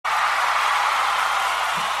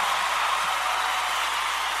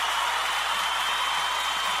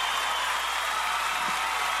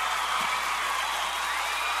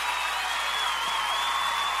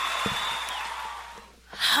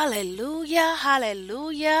Hallelujah,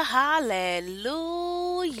 hallelujah, hallelujah.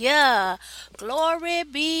 Glory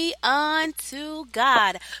be unto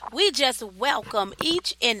God. We just welcome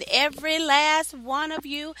each and every last one of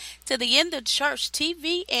you to the In the Church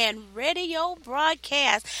TV and radio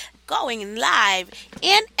broadcast going live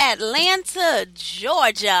in Atlanta,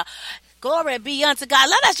 Georgia. Glory be unto God.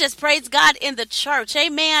 Let us just praise God in the church.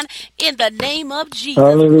 Amen. In the name of Jesus. Glory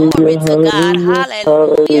Hallelujah, to God. hallelujah, Hallelujah.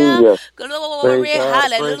 hallelujah. Praise Glory.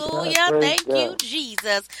 God, praise God, Hallelujah. praise Thank you, God.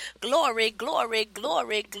 Jesus. Glory, glory,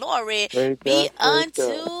 glory, glory Praise be God, praise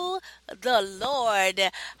God. unto the Lord.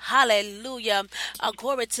 Hallelujah.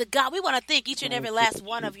 Glory to God. We want to thank each and Thank every you, last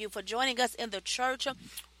one Jesus. of you for joining us in the church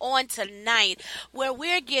on tonight, where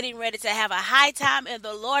we're getting ready to have a high time in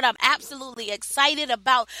the Lord. I'm absolutely excited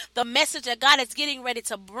about the message that God is getting ready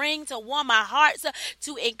to bring, to warm our hearts,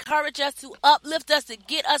 to encourage us, to uplift us, to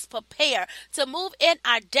get us prepared to move in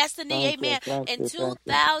our destiny. Thank you, Amen. thank In you, thank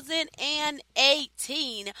you.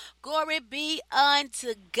 2018. Glory be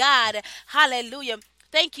unto God. Hallelujah.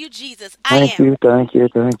 Thank you, Jesus. Thank you, thank you,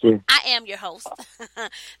 thank you. I am your host,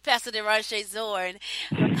 Pastor Deranche Zorn.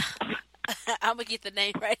 I'm gonna get the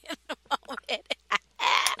name right in a moment.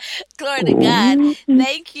 Glory to God. Ooh,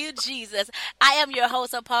 Thank you, Jesus. I am your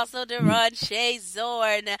host, Apostle Deron Shea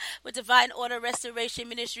Zorn with Divine Order Restoration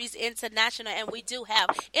Ministries International. And we do have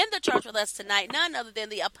in the church with us tonight none other than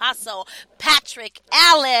the Apostle Patrick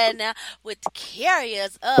Allen with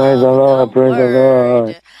Carriers praise the of the Lord, praise the Lord.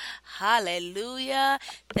 Word. Hallelujah.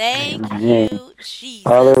 Thank Amen. you, Jesus.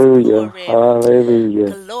 Hallelujah, Glory.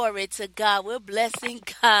 hallelujah. Glory to God. We're blessing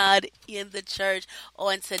God in the church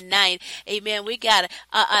on tonight. Amen. We got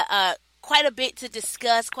quite a bit to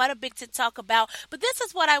discuss, quite a bit to talk about. But this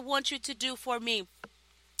is what I want you to do for me.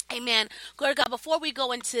 Amen. Glory to God. Before we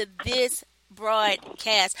go into this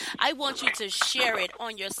broadcast, I want you to share it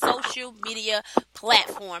on your social media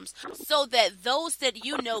platforms so that those that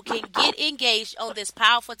you know can get engaged on this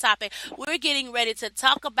powerful topic. We're getting ready to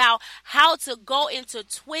talk about how to go into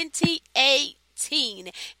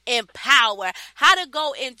 2018 in power, how to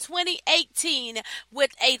go in 2018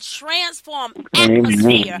 with a transformed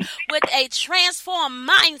atmosphere, Amen. with a transformed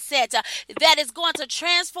mindset that is going to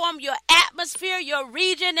transform your atmosphere, your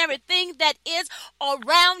region, everything that is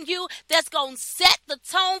around you, that's going to set the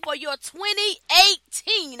tone for your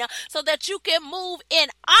 2018 so that you can move in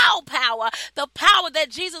all power, the power that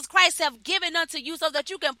Jesus Christ have given unto you so that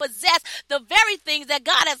you can possess the very things that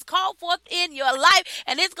God has called forth in your life.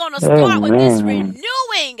 And it's going to start with this Amen.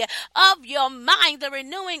 renewing of your mind, the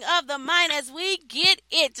renewing of the mind as we get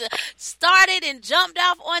it started and jumped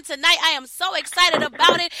off on tonight. I am so excited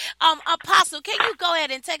about it. Apostle, can you go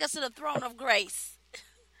ahead and take us to the throne of grace?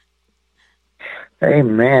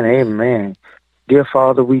 Amen, amen. Dear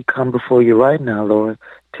Father, we come before you right now, Lord,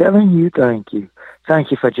 telling you thank you.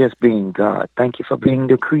 Thank you for just being God. Thank you for being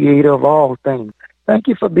the creator of all things. Thank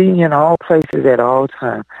you for being in all places at all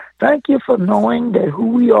times. Thank you for knowing that who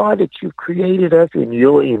we are, that you created us in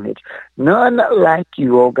your image. None like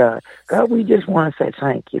you, oh God. God, we just want to say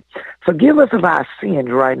thank you. Forgive us of our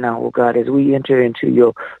sins right now, oh God, as we enter into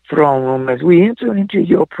your throne room, as we enter into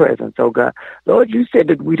your presence, oh God. Lord, you said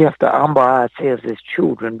that we'd have to humble ourselves as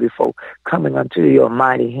children before coming unto your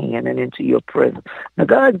mighty hand and into your presence. Now,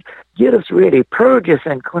 God, get us ready. Purge us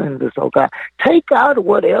and cleanse us, oh God. Take out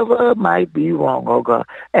whatever might be wrong, oh God,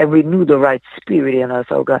 and renew the right spirit in us,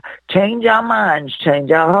 oh God. Change our minds,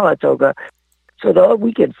 change our hearts, oh God, so that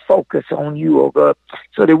we can focus on you, oh God,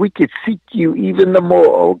 so that we can seek you even the more,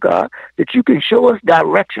 oh God, that you can show us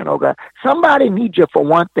direction, oh God. Somebody needs you for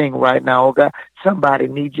one thing right now, oh God. Somebody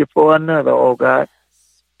needs you for another, oh God.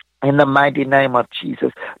 In the mighty name of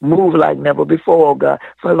Jesus, move like never before, oh God.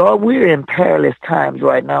 For Lord, we're in perilous times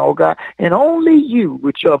right now, oh God. And only you,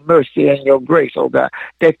 with your mercy and your grace, oh God,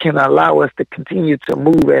 that can allow us to continue to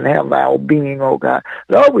move and have our being, oh God.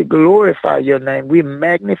 Lord, we glorify your name. We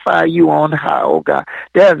magnify you on high, oh God.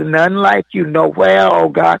 There's none like you nowhere, oh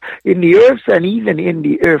God, in the earth and even in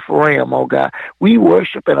the earth realm, oh God. We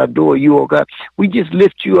worship and adore you, oh God. We just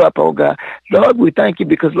lift you up, oh God. Lord, we thank you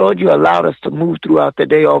because, Lord, you allowed us to move throughout the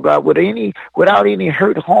day, oh God, without any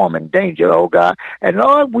hurt, harm, and danger, oh God. And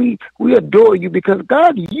Lord, we adore you because,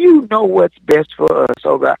 God, you know what's best for us,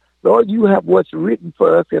 oh God. Lord, you have what's written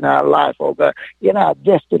for us in our life, oh God, in our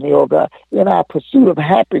destiny, oh God, in our pursuit of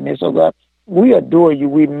happiness, oh God. We adore you.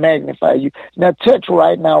 We magnify you. Now touch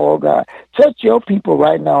right now, oh God. Touch your people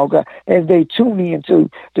right now, oh God, as they tune into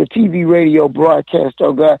the TV radio broadcast,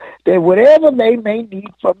 oh God, that whatever they may need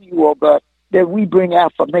from you, oh God, that we bring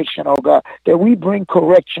affirmation, oh God, that we bring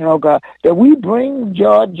correction, oh God, that we bring,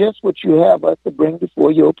 God, just what you have us to bring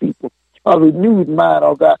before your people. A renewed mind,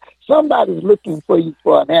 oh God, Somebody's looking for you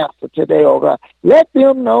for an answer today, oh God. Let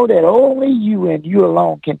them know that only you and you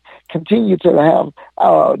alone can continue to have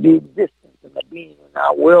the existence and the being and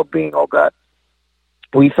our well-being, oh God.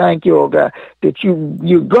 We thank you, oh God, that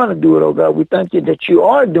you're going to do it, oh God. We thank you that you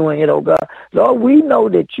are doing it, oh God. Lord, we know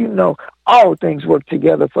that you know all things work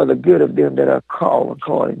together for the good of them that are called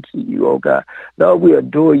according to you, oh God. Lord, we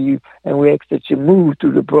adore you, and we ask that you move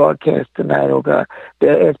through the broadcast tonight, oh God.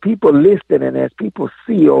 That as people listen and as people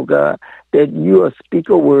see, oh God, that you will speak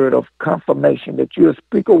a word of confirmation, that you will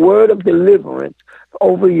speak a word of deliverance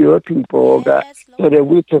over your people, oh God, so that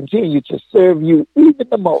we continue to serve you even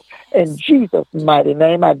the more. In Jesus' mighty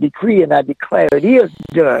name, I decree and I declare it is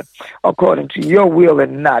done according to your will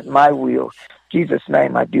and not my will. In Jesus'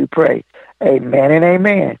 name I do pray. Amen and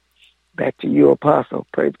amen. Back to you, Apostle.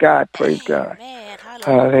 Praise God. Praise God. Amen.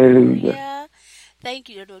 Hallelujah. Thank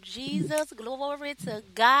you, Lord Jesus. Glory to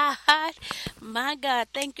God. My God,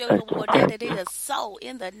 thank you, Lord, that it is so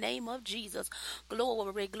in the name of Jesus.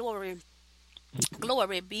 Glory, glory.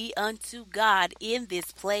 Glory be unto God in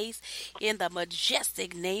this place, in the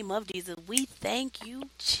majestic name of Jesus. We thank you,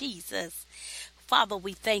 Jesus. Father,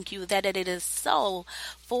 we thank you that it is so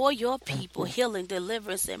for your people, healing,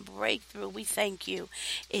 deliverance, and breakthrough. We thank you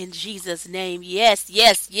in Jesus' name. Yes,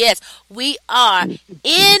 yes, yes. We are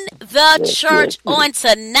in the church on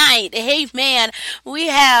tonight. Amen. We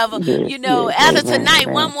have, after tonight,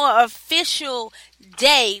 one more official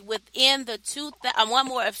day within the one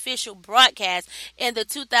more official broadcast in the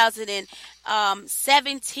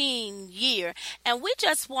 2017 year, and we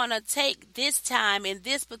just want to take this time in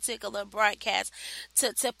this particular broadcast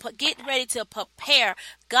to get ready to prepare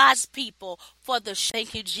God's people for the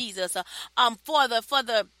thank you Jesus for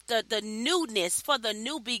the newness, for the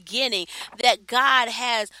new beginning that God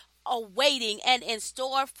has awaiting and in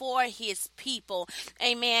store for his people.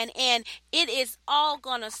 Amen. And it is all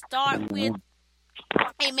gonna start with,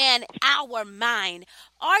 amen, our mind.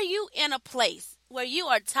 Are you in a place where you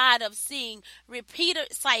are tired of seeing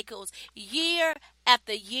repeated cycles year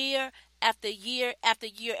after year after year after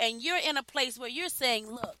year, and you're in a place where you're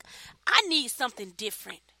saying, look, I need something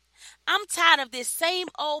different. I'm tired of this same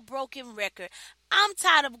old broken record. I'm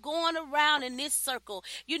tired of going around in this circle.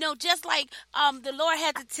 Just like the Lord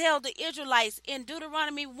had to tell the Israelites in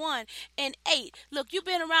Deuteronomy 1:8. Look, you've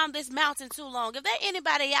been around this mountain too long. If there's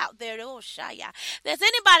anybody out there, there's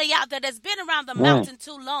anybody out there that's been around the mountain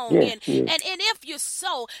too long. Yes, and if you're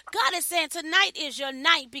so, God is saying tonight is your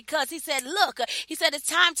night, because he said, look, he said it's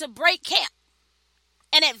time to break camp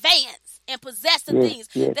and advance and possess the things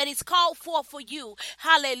that he's called for you.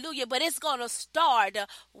 Hallelujah. But it's going to start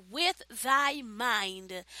with thy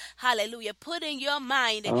mind. Hallelujah. Putting your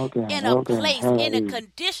mind in a place, in a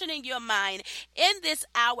conditioning your mind in this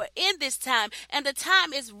hour, in this time. And the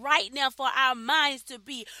time is right now for our minds to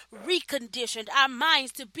be reconditioned, our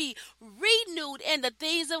minds to be renewed in the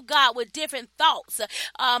things of God with different thoughts.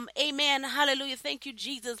 Amen. Hallelujah. Thank you,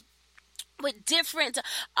 Jesus. With different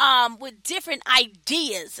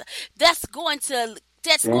ideas that's going to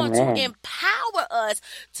empower us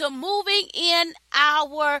to moving in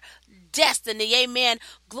our destiny. Amen.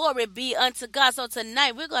 Glory be unto God. So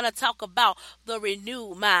tonight we're going to talk about the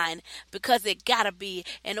renewed mind, because it got to be,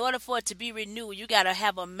 in order for it to be renewed, you got to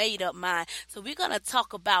have a made up mind. So we're going to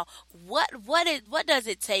talk about what does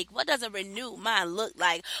it take? What does a renewed mind look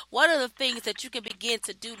like? What are the things that you can begin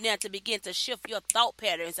to do now to begin to shift your thought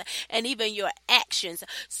patterns and even your actions,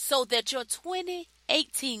 so that your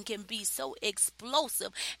 2018 can be so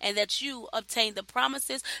explosive and that you obtain the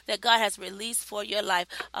promises that God has released for your life.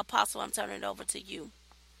 Apostle, I'm turning it over to you.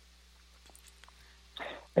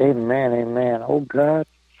 Amen, amen. Oh God,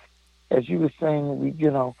 as you were saying,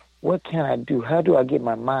 what can I do? How do I get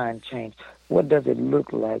my mind changed? What does it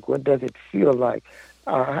look like? What does it feel like?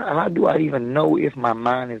 How do I even know if my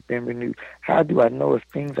mind has been renewed? How do I know if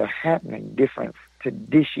things are happening different to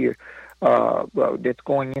this year? That's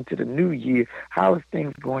going into the new year. How is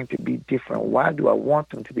things going to be different? Why do I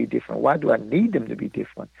want them to be different? Why do I need them to be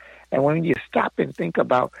different? And when you stop and think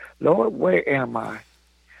about, Lord, where am I?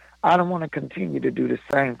 I don't want to continue to do the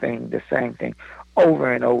same thing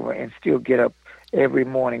over and over and still get up every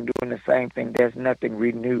morning doing the same thing. There's nothing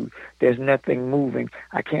renewed. There's nothing moving.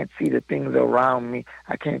 I can't see the things around me.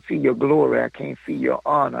 I can't see your glory. I can't see your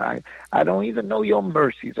honor. I don't even know your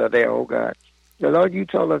mercies are there, oh God. The Lord, you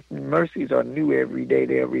told us mercies are new every day.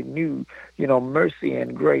 They're renewed, mercy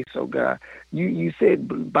and grace, oh God. You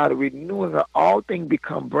said by the renewing of all things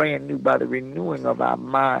become brand new by the renewing of our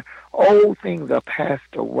mind. Old things are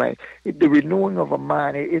passed away. The renewing of a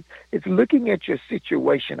mind, it's looking at your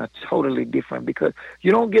situation a totally different, because you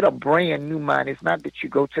don't get a brand new mind. It's not that you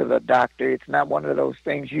go to the doctor. It's not one of those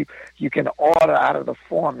things you can order out of the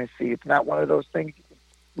pharmacy. It's not one of those things you can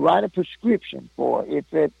write a prescription for.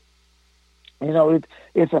 It's an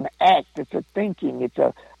act. It's a thinking. It's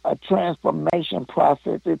a transformation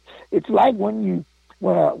process. It's like when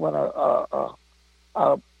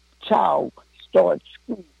a child starts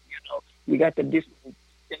school. You got the different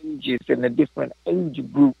stages and the different age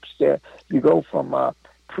groups. You go from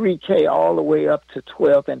pre-K all the way up to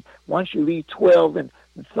 12, and once you leave 12, and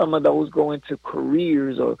some of those go into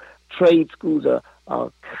careers or trade schools or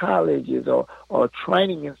colleges or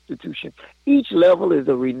training institutions. Each level is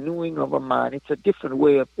a renewing of a mind. It's a different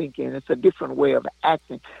way of thinking. It's a different way of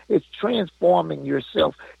acting. It's transforming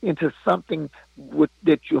yourself into something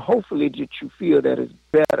that you feel that is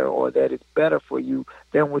better, or that is better for you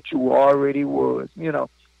than what you already was. And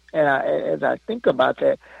as I think about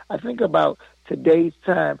that, I think about today's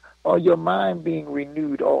time, or your mind being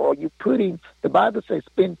renewed, or you the Bible says,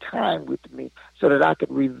 spend time with me so that I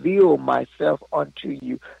could reveal myself unto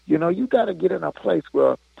you. You got to get in a place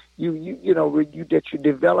where that you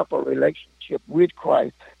develop a relationship with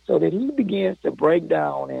Christ, so that he begins to break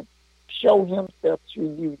down and show himself to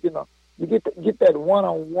you. You get that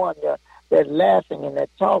one-on-one, that laughing and that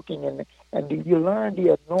talking, and you learn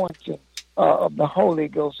the anointing of the Holy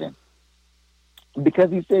Ghost. And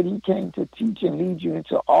because he said he came to teach and lead you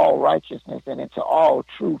into all righteousness and into all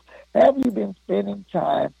truth. Have you been spending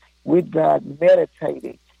time with God,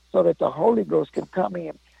 meditating, so that the Holy Ghost can come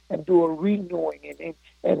in and do a renewing?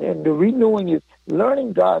 And the renewing is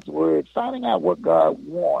learning God's word, finding out what God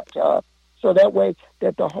wants, so that way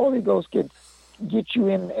that the Holy Ghost can get you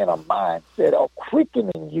in a mindset of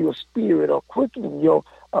quickening your spirit, or quickening your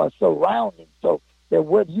surroundings, so that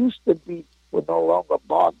what used to be will no longer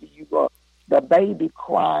bother you. The baby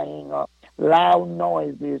crying, loud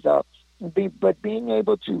noises, but being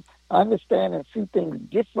able to understand and see things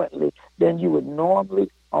differently than you would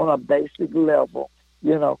normally on a basic level.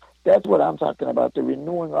 That's what I'm talking about, the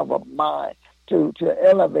renewing of a mind, to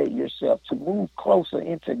elevate yourself, to move closer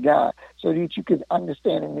into God, so that you can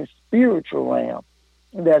understand in this spiritual realm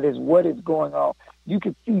that is what is going on. You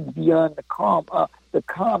can see beyond the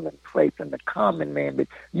commonplace and the common man, but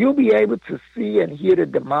you'll be able to see and hear the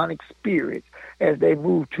demonic spirits as they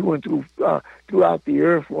move to and throughout the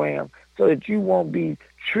earth realm, so that you won't be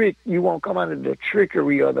tricked. You won't come under the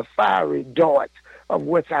trickery or the fiery darts of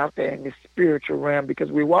what's out there in the spiritual realm,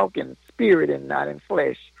 because we walk in spirit and not in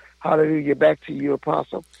flesh. Hallelujah. Back to you,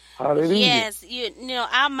 Apostle. Hallelujah. Yes,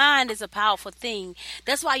 our mind is a powerful thing.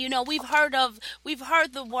 That's why, we've heard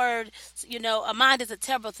the word, a mind is a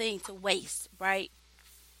terrible thing to waste, right?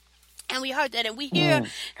 And we heard that, and we hear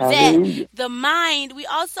that the mind, we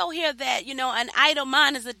also hear that, an idle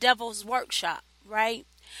mind is a devil's workshop, right?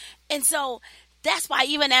 And so that's why,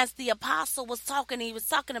 even as the apostle was talking, he was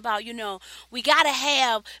talking about, we got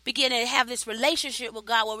to begin to have this relationship with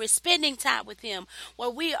God, where we're spending time with him, where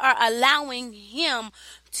we are allowing him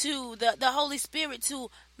to, the Holy Spirit, to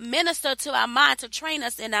minister to our mind, to train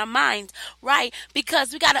us in our minds, right?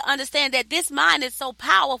 Because we got to understand that this mind is so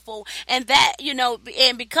powerful, and that,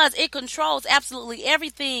 and because it controls absolutely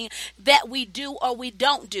everything that we do or we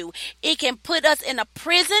don't do. It can put us in a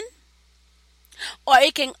prison, or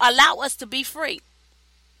it can allow us to be free.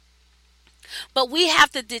 But we have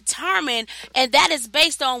to determine, and that is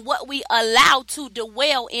based on what we allow to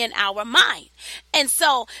dwell in our mind. And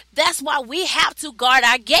so that's why we have to guard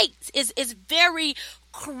our gates. It's very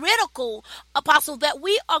critical, Apostle, that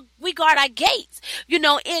we guard our gates.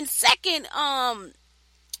 In Second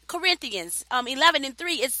Corinthians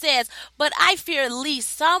 11:3, it says, "But I fear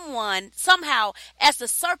lest somehow, as the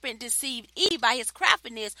serpent deceived Eve by his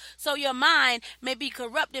craftiness, so your mind may be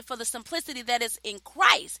corrupted for the simplicity that is in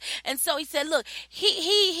Christ." And so he said, look,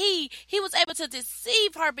 he was able to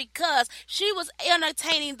deceive her because she was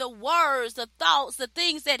entertaining the words, the thoughts, the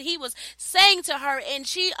things that he was saying to her, and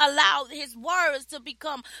she allowed his words to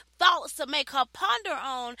become thoughts to make her ponder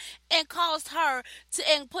on, and caused her to,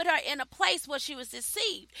 and put her in a place where she was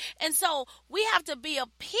deceived. And so we have to be a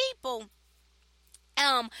people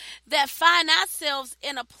that find ourselves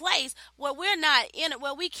in a place where we're not in it,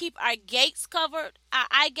 where we keep our gates covered, our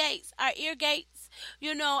eye gates, our ear gates,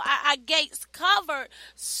 our gates covered,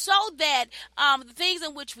 so that the things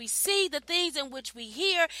in which we see, the things in which we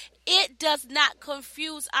hear, it does not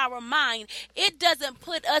confuse our mind. It doesn't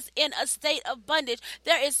put us in a state of bondage.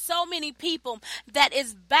 There is so many people that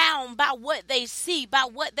is bound by what they see, by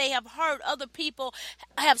what they have heard other people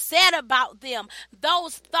have said about them.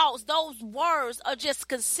 Those thoughts, those words are just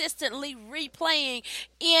consistently replaying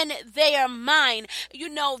in their mind.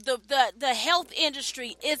 The health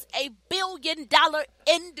industry is a billion-dollar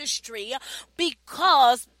industry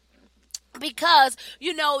because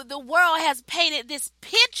the world has painted this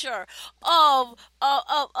picture of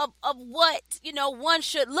what one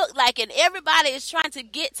should look like, and everybody is trying to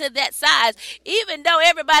get to that size, even though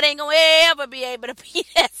everybody ain't gonna ever be able to be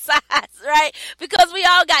that size, right? Because we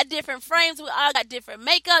all got different frames, we all got different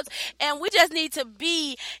makeups, and we just need to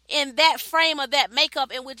be in that frame of that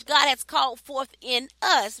makeup in which God has called forth in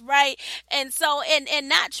us, right? And so, and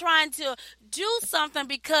not trying to do something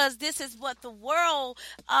because this is what the world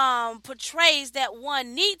portrays that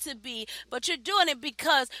one needs to be, but you're doing it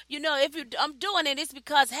because I'm doing it, it's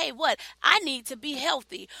because, hey, what, I need to be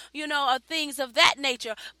healthy, or things of that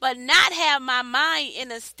nature, but not have my mind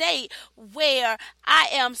in a state where I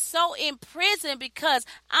am so imprisoned because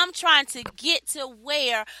I'm trying to get to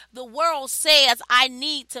where the world says I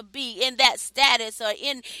need to be in that status, or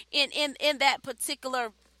in that particular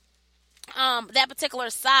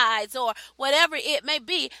size, or whatever it may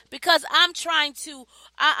be, because I'm trying to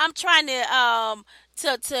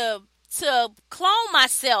clone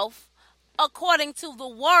myself according to the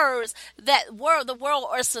words that the world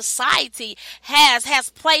or society has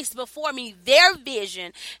placed before me, their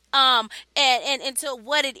vision, and into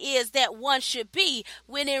what it is that one should be,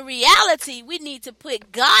 when in reality we need to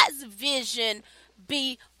put God's vision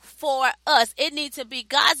for us. It needs to be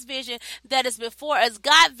God's vision that is before us,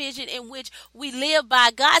 God's vision in which we live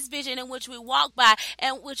by, God's vision in which we walk by,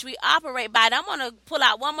 and which we operate by. And I'm going to pull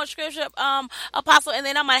out one more scripture, Apostle, and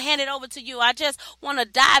then I'm going to hand it over to you. I just want to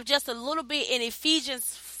dive just a little bit in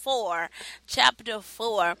Ephesians 4, chapter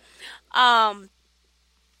 4.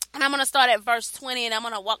 And I'm going to start at verse 20, and I'm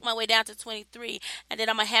going to walk my way down to 23, and then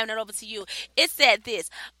I'm going to hand it over to you. It said this,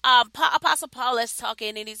 Apostle Paul is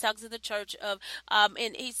talking, and he's talking to the church of,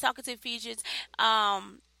 and he's talking to Ephesians,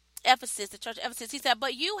 Ephesus, the church of Ephesus. He said,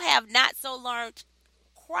 "But you have not so learned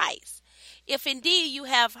Christ, if indeed you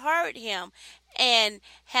have heard him and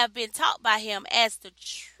have been taught by him, as the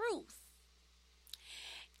truth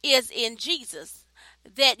is in Jesus,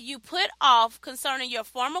 that you put off concerning your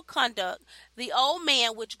former conduct the old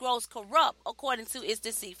man which grows corrupt according to its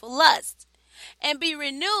deceitful lust, and be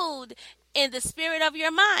renewed in the spirit of your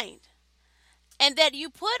mind, and that you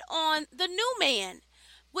put on the new man,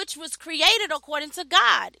 which was created according to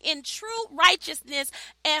God in true righteousness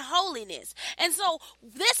and holiness." And so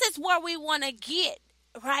this is where we want to get,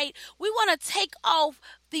 right? We want to take off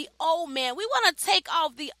the old man. We want to take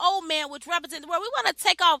off the old man, which represents the world. We want to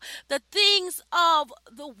take off the things of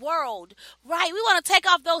the world, right? We want to take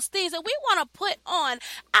off those things, and we want to put on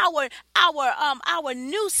our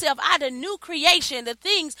new self, our new creation, the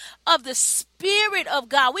things of the Spirit of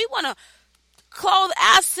God. We want to clothe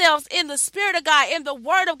ourselves in the Spirit of God, in the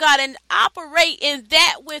Word of God, and operate in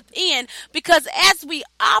that within, because as we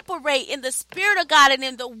operate in the Spirit of God and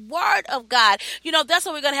in the Word of God, that's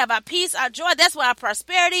where we're going to have our peace, our joy. That's where our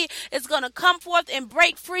prosperity is going to come forth and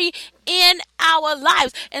break free in our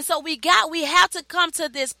lives. And so we have to come to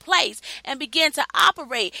this place and begin to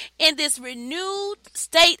operate in this renewed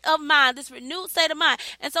state of mind,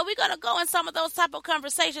 And so we're going to go in some of those type of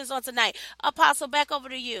conversations on tonight. Apostle, back over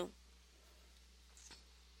to you.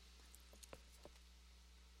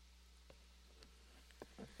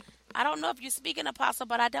 I don't know if you're speaking, Apostle,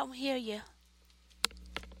 but I don't hear you.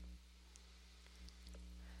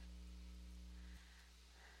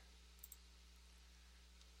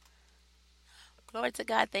 Glory to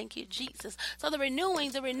God. Thank you, Jesus. So the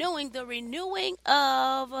renewing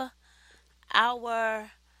of our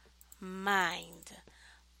mind.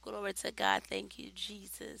 Glory to God. Thank you,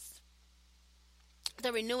 Jesus.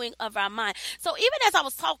 The renewing of our mind. So even as I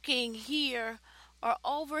was talking here or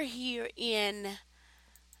over here in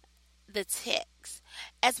the text,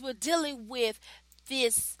 as we're dealing with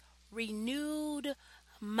this renewed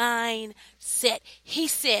mindset, he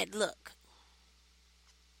said, look,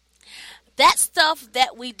 that stuff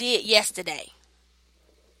that we did yesterday,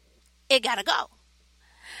 it gotta go.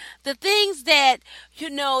 The things that,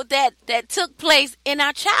 that took place in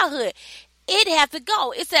our childhood, it has to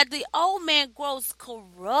go. It said the old man grows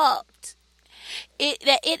corrupt.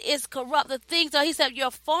 It is corrupt. The things that he said,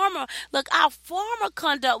 our former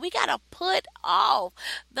conduct, we got to put off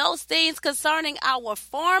those things concerning our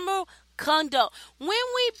former conduct. When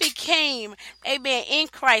we became, amen, in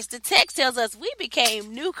Christ, the text tells us we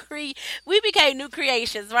became new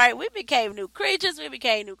creations, right? We became new creatures, we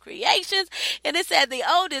became new creations. And it said the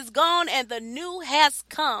old is gone and the new has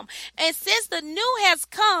come. And since the new has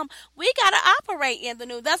come, we got to operate in the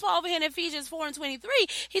new. That's why over here in Ephesians 4:23,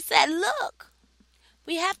 he said, look,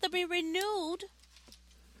 we have to be renewed.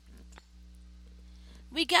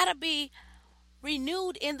 We got to be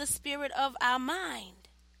renewed in the spirit of our mind.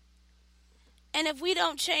 And if we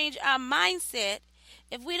don't change our mindset,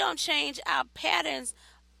 if we don't change our patterns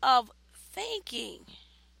of thinking,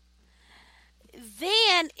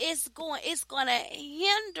 then it's going to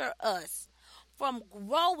hinder us from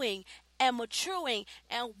growing and maturing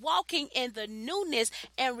and walking in the newness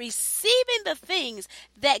and receiving the things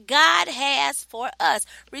that God has for us,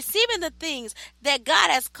 receiving the things that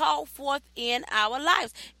God has called forth in our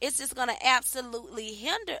lives. It's just going to absolutely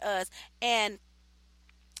hinder us, and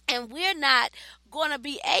we're not going to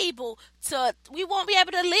be able to, we won't be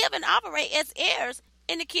able to live and operate as heirs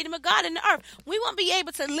in the kingdom of God in the earth. We won't be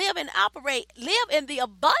able to live and operate, live in the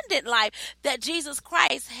abundant life that Jesus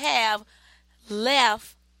Christ have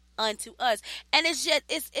left unto us. And it's just,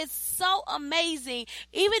 it's so amazing,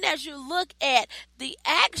 even as you look at the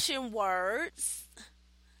action words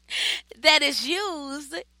that is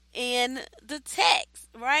used in the text,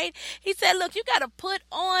 right? He said, look, you got to put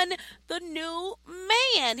on the new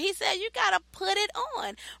man. He said, you got to put it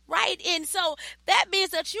on, right? And so that means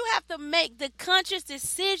that you have to make the conscious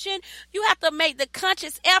decision. You have to make the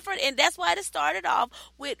conscious effort. And that's why it started off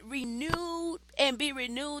with renewed, and be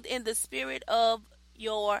renewed in the spirit of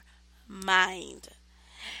your mind.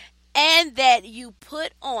 And that you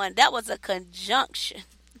put on, that was a conjunction.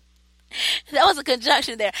 That was a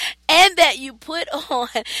conjunction there. And that you put on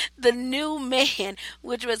the new man,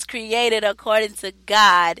 which was created according to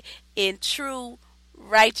God in true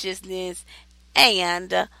righteousness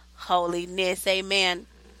and holiness. Amen.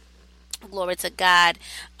 Glory to God.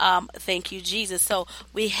 Thank you, Jesus. So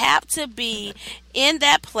we have to be in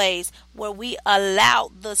that place where we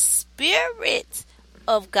allow the Spirit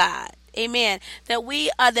of God. Amen. That we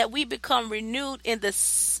become renewed in the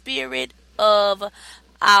spirit of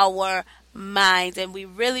our minds. And we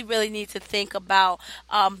really, really need to think about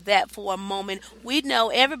that for a moment. We know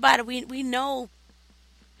everybody, we know,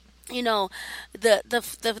 you know,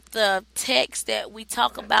 the text that we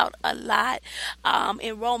talk about a lot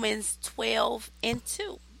in Romans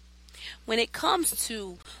 12:2. When it comes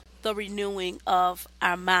to the renewing of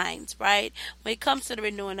our minds, right? When it comes to the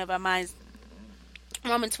renewing of our minds,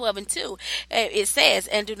 Romans 12:2, it says,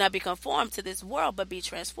 and do not be conformed to this world, but be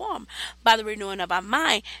transformed by the renewing of our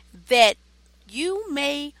mind, that you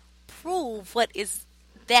may prove what is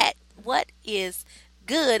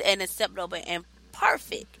good and acceptable and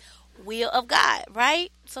perfect will of God,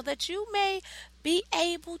 right? So that you may be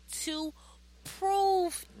able to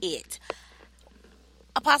prove it.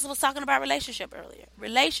 Apostle was talking about relationship earlier.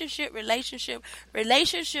 Relationship with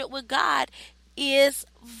God is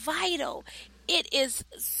vital. It is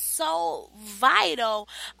so vital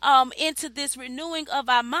into this renewing of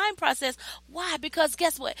our mind process. Why? Because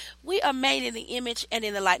guess what? We are made in the image and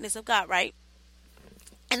in the likeness of God, right?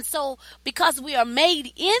 And so because we are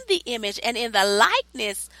made in the image and in the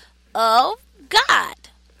likeness of God,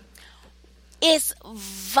 it's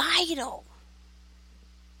vital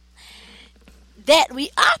that we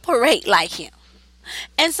operate like Him.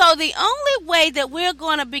 And so the only way that we're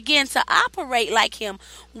going to begin to operate like Him,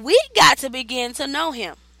 we got to begin to know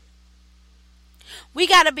Him. We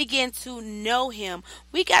got to begin to know Him.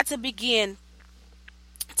 We got to begin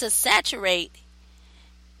to saturate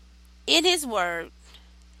in His Word.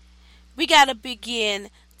 We got to begin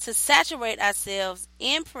to saturate ourselves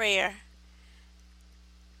in prayer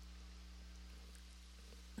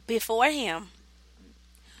before Him.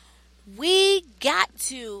 We got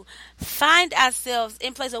to find ourselves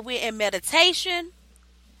in place where we're in meditation.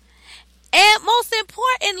 And most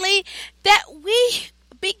importantly, that we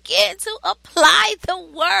begin to apply the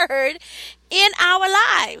word in our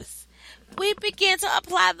lives. We begin to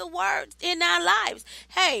apply the word in our lives.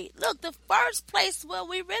 Hey, look, the first place where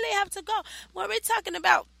we really have to go, when we're talking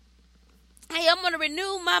about, hey, I'm going to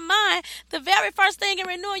renew my mind, the very first thing in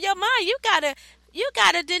renewing your mind, you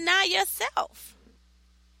gotta deny yourself.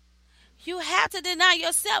 You have to deny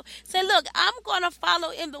yourself. Say, look, I'm going to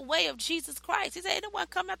follow in the way of Jesus Christ. He said, anyone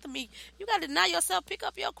come after me, you got to deny yourself, pick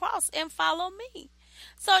up your cross, and follow me.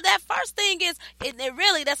 So that first thing is,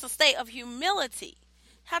 that's a state of humility.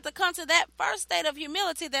 Have to come to that first state of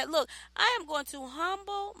humility that, look, I am going to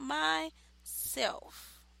humble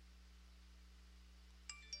myself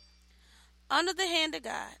under the hand of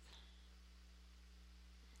God.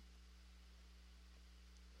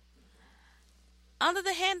 under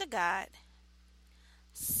the hand of God,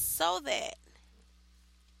 so that,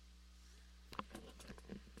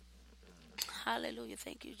 hallelujah,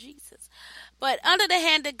 thank you, Jesus. But under the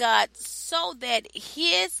hand of God, so that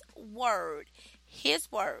his word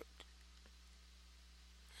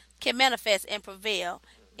can manifest and prevail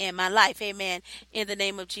in my life. Amen. In the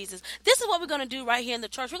name of Jesus. This is what we're going to do right here in the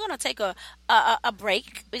church. We're going to take a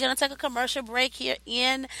break. We're going to take a commercial break here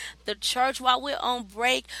in the church. While we're on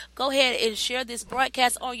break, go ahead and share this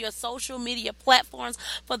broadcast on your social media platforms.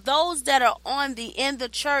 For those that are on the In the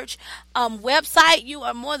Church website, you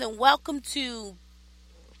are more than welcome to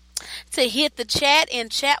hit the chat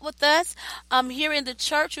and chat with us here in the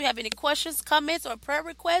church. You have any questions, comments, or prayer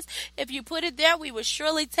requests? If you put it there, we will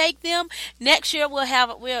surely take them. Next year we'll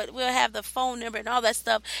have the phone number and all that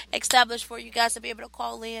stuff established for you guys to be able to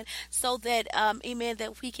call in, so that amen,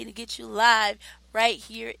 that we can get you live right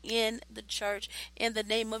here in the church in the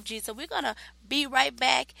name of Jesus. We're gonna be right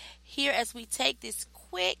back here as we take this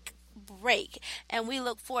quick break, and we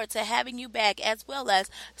look forward to having you back, as well as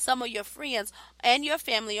some of your friends and your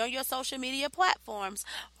family on your social media platforms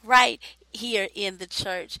right here in the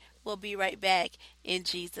church. We'll be right back in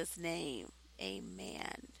Jesus' name.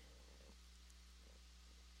 Amen.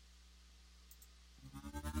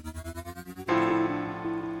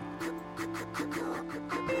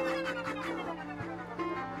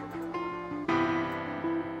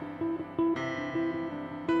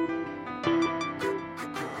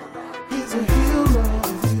 He's a healer,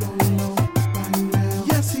 if you don't know by now.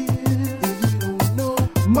 Yes, he is, if you don't know.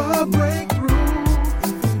 My breakthrough,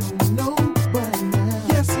 if you don't know by now.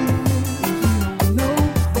 Yes, he is, if you don't know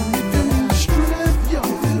by now. If you need strength, yo, if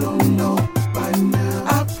you don't know by now. I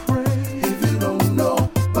pray, if you don't know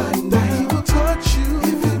by now, that he will touch you,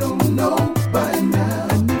 if you don't know by now.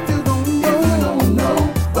 And if you don't know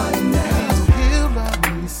by now, he's a healer.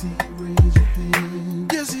 Let me see you raise your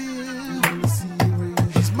hand. Yes, he is. Let me see you raise your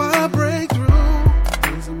hand. He's my breakthrough.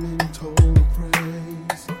 Raise him in total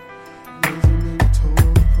praise. Raise him in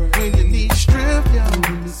total praise. When you need strength, yo, let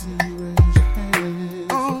me see you raise your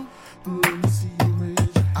hand. Oh, let me see you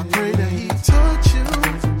raise your hand. I pray that he touch you.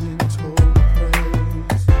 Raise him in total praise.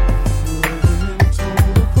 Raise him in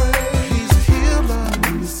total praise. He's a healer.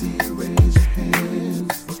 Let me see you raise your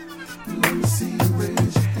hands. Let me see you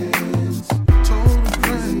raise your hands. Total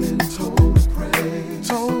praise. Total praise.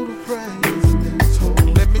 Total praise. Total.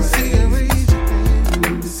 Let me see you raise your hand.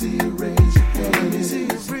 Let me see you raise your hand. Let me see you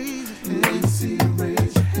raise your hand. Let me see you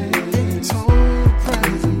raise your hand. Total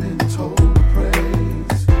praise. Total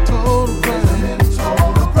praise. Total praise.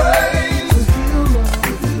 Total praise. The healer,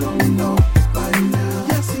 if you don't know by now.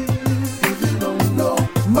 Yes, he is. If you don't know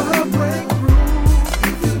my breakthrough.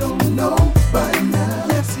 If you don't know by now.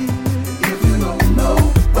 Yes, he is. If you don't know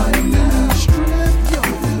by now. Strength, yo.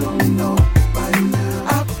 If you don't know by now.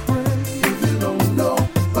 I pray. If you don't know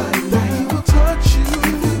by now, that he will touch you.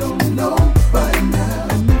 If you don't know by now.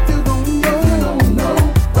 And if you don't know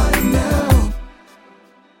by now,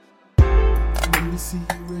 let me see you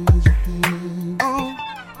raise your hand. Oh,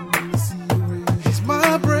 let me see you raise. It's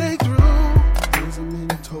my breakthrough. Raise him in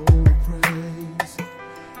total praise.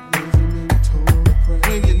 Raise him in total praise.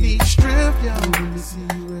 When you need strength, yo, let me see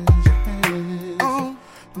you raise your hand. Oh,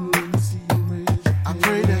 let me see you raise your hand. I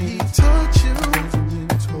pray that he touch you. Raise him in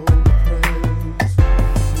total praise. Raise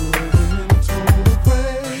him in total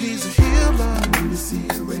praise. He's a healer. Let me see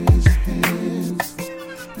you raise your hands.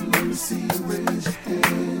 Let me see you raise your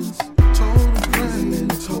hands. Total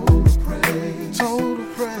praise. Total praise. Total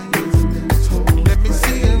praise. Total. Let me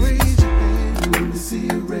see you raise your hand. Let me see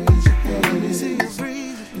you raise your hand. Let me see you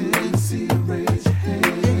raise your hand. Let me see you raise your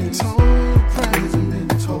hand. Total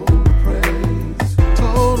praise.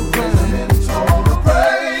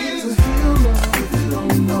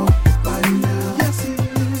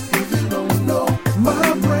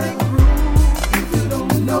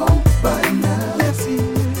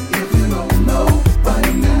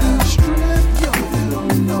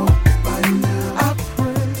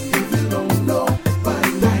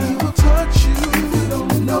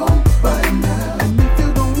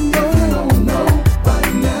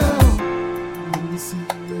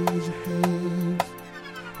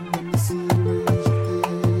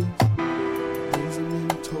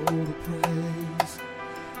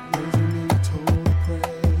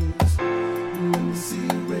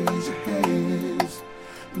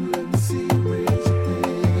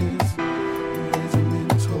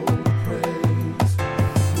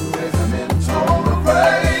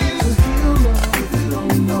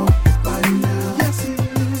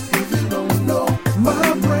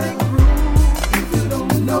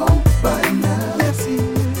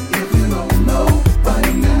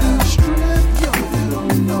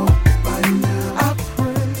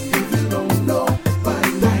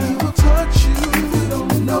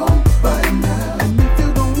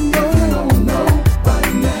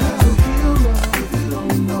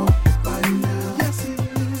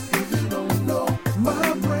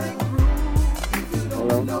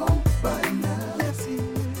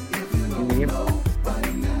 You know,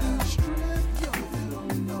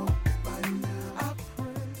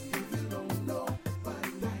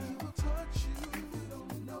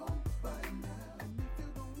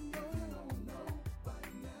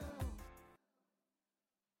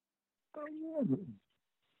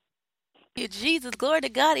 You, Jesus, glory to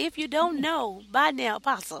God. If you don't know by now,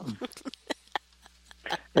 Apostle.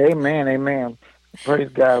 amen, amen. Praise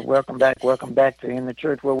God. Welcome back to In the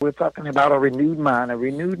Church, where we're talking about a renewed mind,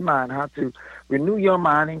 how to renew your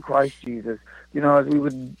mind in Christ Jesus. You know,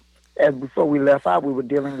 as before we left out, we were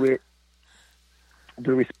dealing with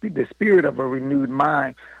the spirit of a renewed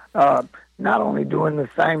mind. Uh, Not only doing the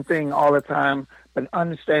same thing all the time, but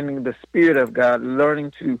understanding the spirit of God,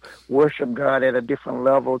 learning to worship God at a different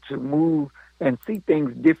level, to move and see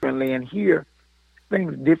things differently and hear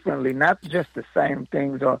things differently, not just the same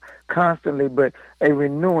things or constantly, but a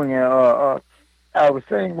renewing. I was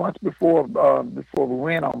saying once before we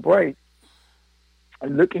went on break,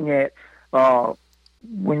 looking at uh,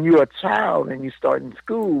 when you're a child and you start in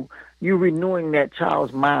school, you're renewing that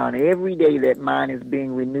child's mind. Every day that mind is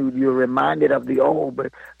being renewed. You're reminded of the old,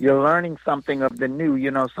 but you're learning something of the new,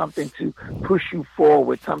 you know, something to push you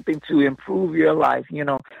forward, something to improve your life, you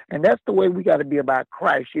know. And that's the way we got to be about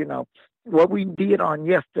Christ, you know. What we did on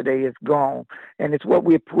yesterday is gone, and it's what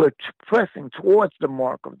we're pressing towards the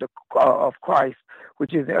mark of Christ,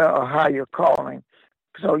 which is a higher calling.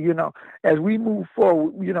 So, you know, as we move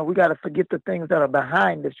forward, you know, we got to forget the things that are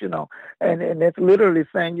behind us, you know, and it's literally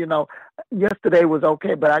saying, you know, yesterday was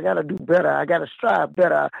okay, but I got to do better. I got to strive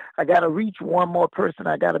better. I got to reach one more person.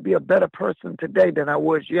 I got to be a better person today than I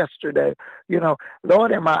was yesterday. You know,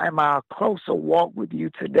 Lord, am I a closer walk with you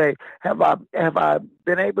today? Have I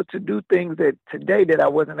been able to do things that today that I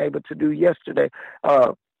wasn't able to do yesterday?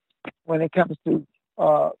 When it comes to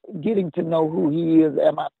getting to know who he is.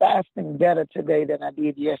 Am I fasting better today than I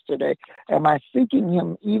did yesterday? Am I seeking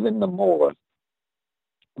him even the more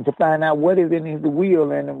to find out what is in his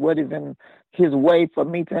will and what is in his way for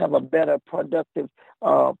me to have a better, productive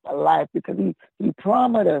life? Because he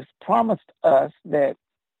promised us that,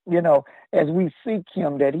 you know, as we seek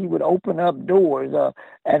him, that he would open up doors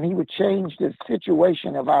and he would change the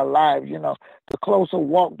situation of our lives. You know, the closer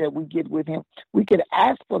walk that we get with him, we could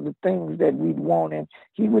ask for the things that we want, and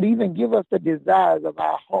he would even give us the desires of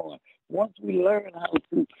our heart. Once we learn how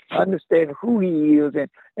to understand who he is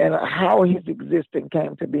and how his existence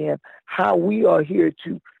came to be and how we are here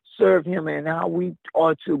to serve him and how we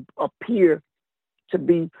are to appear to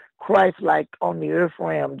be Christ-like on the earth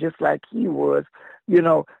realm, just like he was, you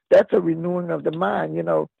know, that's a renewing of the mind. You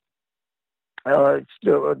know,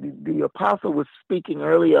 the apostle was speaking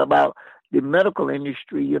earlier about the medical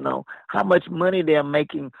industry, you know, how much money they're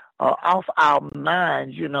making off our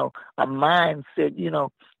minds, you know, a mindset, you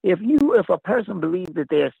know. If a person believes that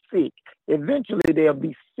they're sick, eventually they'll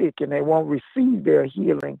be sick and they won't receive their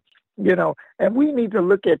healing, you know. And we need to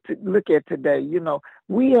look at today, you know,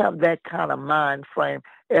 we have that kind of mind frame.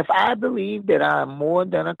 If I believe that I am more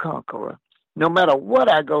than a conqueror, no matter what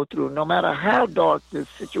I go through, no matter how dark this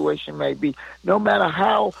situation may be, no matter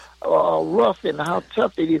how rough and how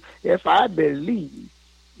tough it is, if I believe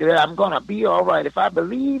that I'm going to be all right, if I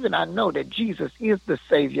believe and I know that Jesus is the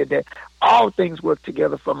Savior, that all things work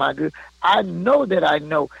together for my good, I know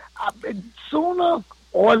that sooner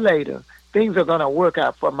or later, things are going to work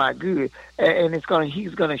out for my good, and he's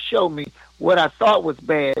going to show me what I thought was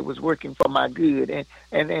bad was working for my good,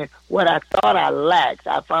 and what I thought I lacked,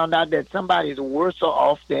 I found out that somebody's worse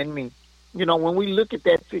off than me. You know, when we look at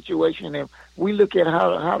that situation and we look at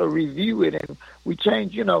how to review it and we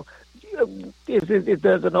change, you know,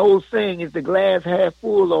 there's an old saying, is the glass half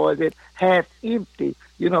full or is it half empty?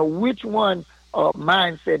 You know, which one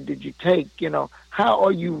mindset did you take? You know, how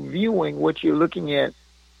are you viewing what you're looking at?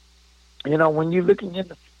 You know, when you're looking in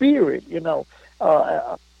the spirit, you know,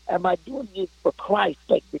 am I doing it for Christ's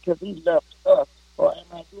sake because he loved us? Or am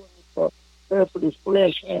I doing it for earthly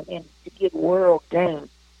flesh and to get world gain?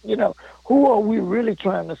 You know, who are we really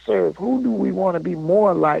trying to serve? Who do we want to be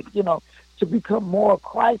more like, you know, to become more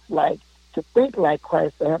Christ-like, to think like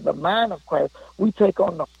Christ, to have the mind of Christ? We take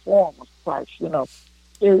on the form of Christ, you know.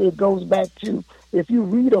 It goes back to, if you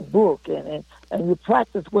read a book and you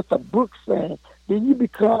practice what the book's saying, then you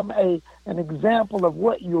become an example of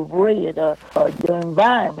what you've read, your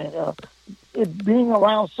environment, it being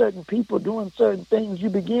around certain people doing certain things, you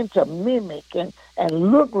begin to mimic and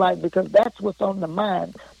look like, because that's what's on the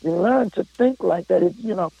mind. You learn to think like that.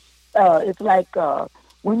 It's like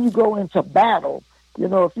when you go into battle, you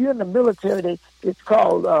know, if you're in the military, it's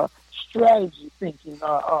called strategy thinking,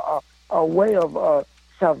 a way of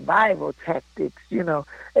survival tactics, you know.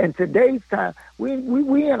 In today's time, we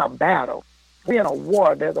in a battle. We're in a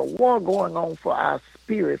war. There's a war going on for our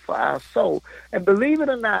spirit, for our soul. And believe it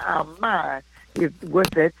or not, our mind is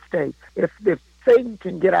what's at stake. If Satan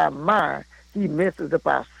can get our mind, he messes up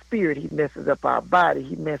our spirit. He messes up our body.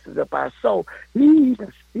 He messes up our soul. He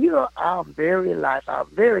even steals our very life, our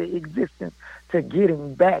very existence to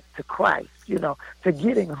getting back to Christ, to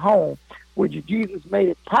getting home, which Jesus made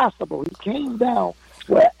it possible. He came down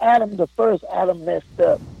where the first Adam messed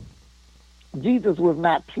up. Jesus was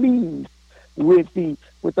not pleased with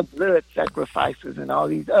the blood sacrifices and all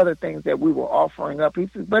these other things that we were offering up. He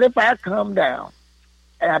says, but if I come down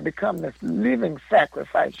and I become this living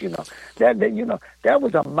sacrifice, that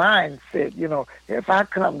was a mindset, if I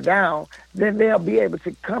come down, then they'll be able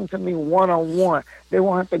to come to me one-on-one. They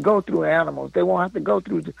won't have to go through animals. They won't have to go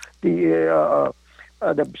through the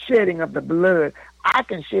shedding of the blood. I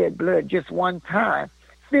can shed blood just one time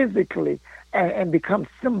physically and become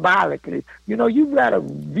symbolically. You've got to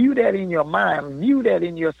view that in your mind, view that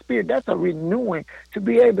in your spirit. That's a renewing to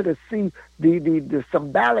be able to see the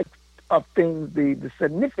symbolic of things, the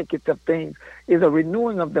significance of things is a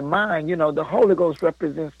renewing of the mind. The Holy Ghost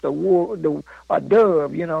represents a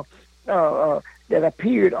dove, that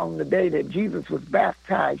appeared on the day that Jesus was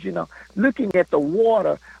baptized, looking at the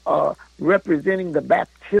water representing the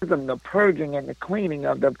baptism, the purging and the cleaning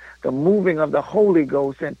of the moving of the Holy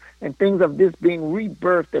Ghost and things of this being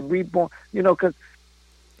rebirthed and reborn, because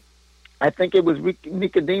I think it was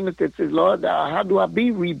Nicodemus that says, Lord, how do I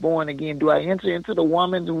be reborn again? Do I enter into the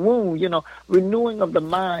woman's womb? Renewing of the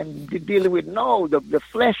mind, dealing with, no, the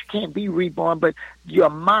flesh can't be reborn, but your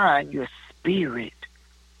mind, your spirit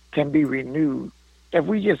can be renewed. If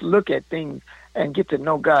we just look at things and get to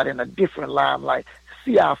know God in a different limelight,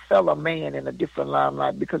 see our fellow man in a different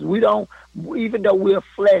limelight, because we don't, even though we're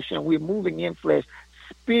flesh and we're moving in flesh,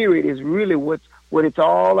 spirit is really what it's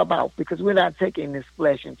all about, because we're not taking this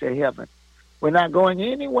flesh into heaven. We're not going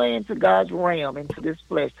anywhere into God's realm, into this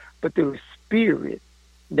flesh, but the spirit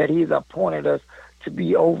that he's appointed us to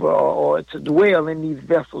be over or to dwell in these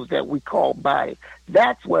vessels that we call body.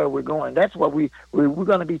 That's where we're going. That's where we're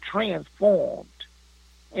going to be transformed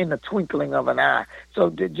in the twinkling of an eye. So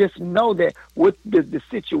to just know that with the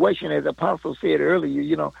situation, as Apostle said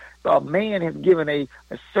earlier, a man has given a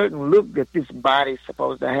certain look that this body is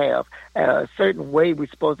supposed to have, a certain way we're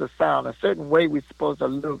supposed to sound, a certain way we're supposed to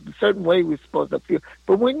look, a certain way we're supposed to feel.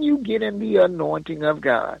 But when you get in the anointing of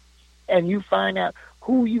God and you find out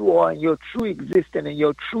who you are and your true existence and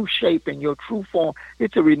your true shape and your true form,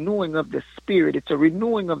 it's a renewing of the spirit. It's a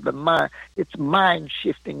renewing of the mind. It's mind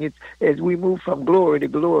shifting. It's as we move from glory to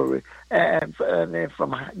glory and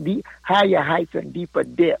from higher heights and deeper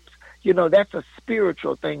depths. That's a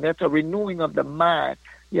spiritual thing. That's a renewing of the mind.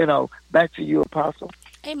 Back to you, Apostle.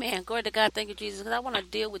 Amen. Glory to God. Thank you, Jesus. Because I want to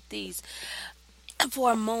deal with these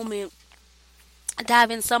for a moment, dive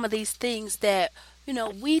in some of these things that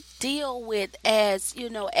we deal with as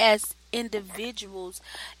individuals,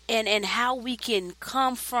 and how we can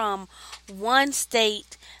come from one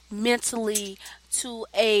state mentally to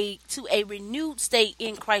a renewed state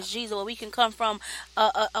in Christ Jesus, or we can come from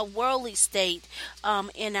a worldly state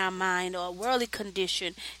in our mind, or a worldly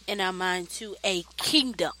condition in our mind, to a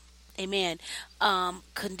kingdom, amen,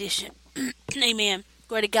 condition. Amen.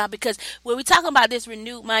 Glory to God. Because when we talking about this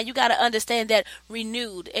renewed mind, you got to understand that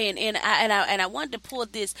renewed, and I wanted to pull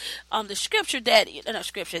this the scripture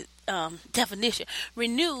definition.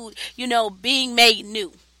 Renewed, being made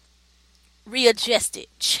new, readjusted,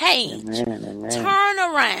 changed, Amen. turn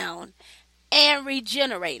around, and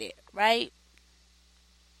regenerated. Right.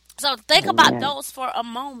 So think about those for a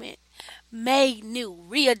moment. Made new,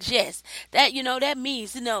 readjust. That that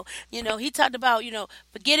means he talked about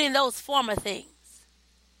forgetting those former things.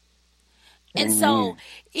 And so,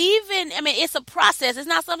 it's a process. It's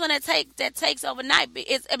not something that takes overnight.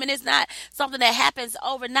 It's not something that happens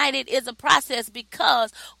overnight. It is a process.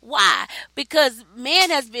 Because why? Because man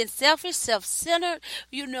has been selfish, self-centered,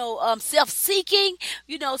 self-seeking,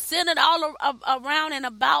 centered all around and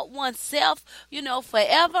about oneself,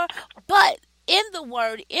 forever. But in the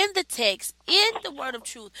word, in the text, in the word of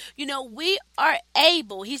truth, we are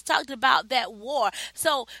able. He's talked about that war.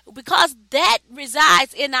 So because that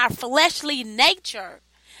resides in our fleshly nature,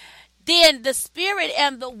 then the spirit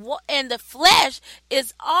and the flesh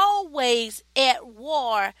is always at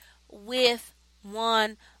war with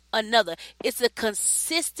one another. It's a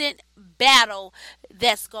consistent battle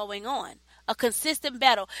that's going on. A consistent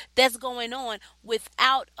battle that's going on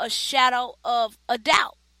without a shadow of a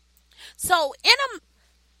doubt. So in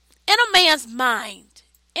a man's mind,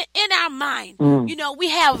 in our mind, we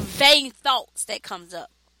have vain thoughts that comes up.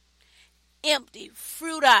 empty,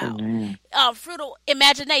 futile, Amen. futile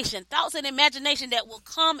imagination, thoughts and imagination that will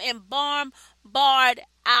come and bombard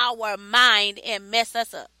our mind and mess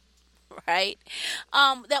us up, right?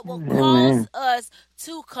 That will cause Amen. us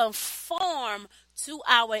to conform to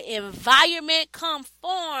our environment,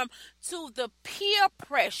 conform to the peer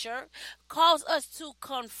pressure, cause us to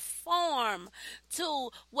conform to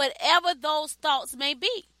whatever those thoughts may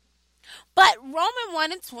be. But Romans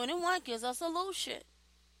 1 and 21 gives us a solution.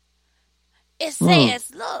 It Mm.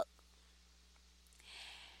 says, look,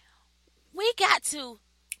 we got to,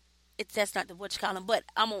 that's not the what you call them, but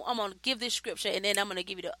I'm gonna give this scripture and then I'm gonna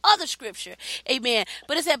give you the other scripture. Amen.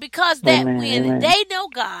 But it said, because that Amen. when Amen. they know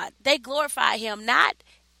God, they glorify him not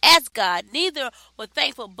as God, neither were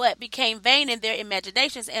thankful, but became vain in their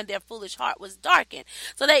imaginations, and their foolish heart was darkened.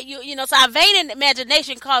 So that so our vain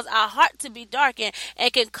imagination cause our heart to be darkened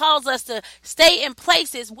and can cause us to stay in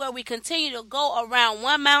places where we continue to go around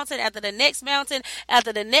one mountain after the next mountain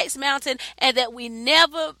after the next mountain, and that we're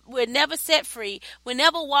never set free. We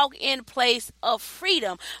never walk in a place of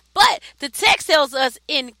freedom. But the text tells us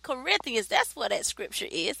in Corinthians, that's what that scripture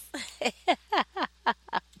is.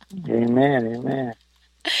 Amen. Amen.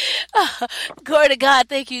 Glory to God.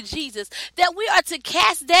 Thank you, Jesus. That we are to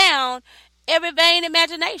cast down every vain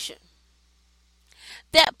imagination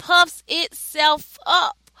that puffs itself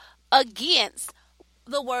up against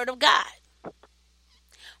the word of God.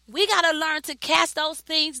 We got to learn to cast those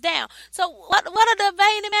things down. So what are the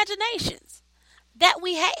vain imaginations that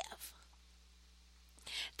we have?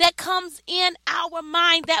 That comes in our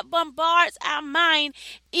mind, that bombards our mind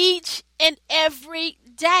each and every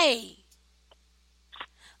day.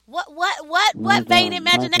 What vain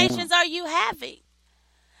imaginations are you having?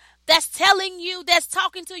 That's telling you, that's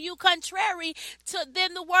talking to you contrary to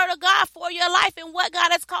then the word of God for your life and what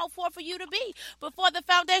God has called for you to be before the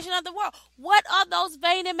foundation of the world. What are those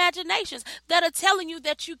vain imaginations that are telling you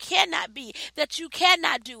that you cannot be, that you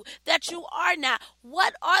cannot do, that you are not?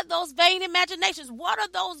 What are those vain imaginations? What are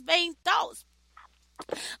those vain thoughts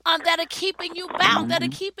that are keeping you bound, that are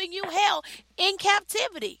keeping you held in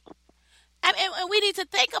captivity? And we need to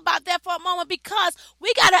think about that for a moment, because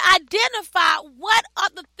we got to identify what are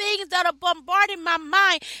the things that are bombarding my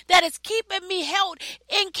mind that is keeping me held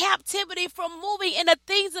in captivity from moving in the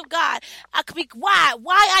things of God. Why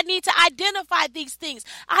I need to identify these things.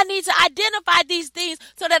 I need to identify these things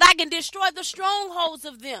so that I can destroy the strongholds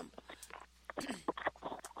of them.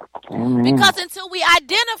 Amen. Because until we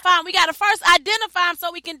identify them, we got to first identify them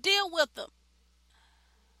so we can deal with them.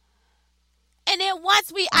 And then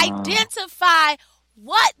once we identify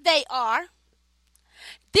what they are,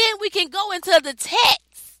 then we can go into the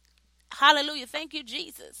text. Hallelujah. Thank you,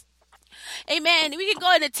 Jesus. Amen. We can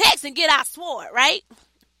go in the text and get our sword, right?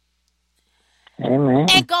 Amen.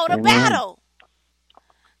 And go to Amen. battle.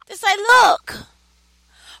 To say, look,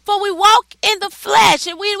 for we walk in the flesh,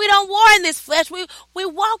 and we don't war in this flesh. We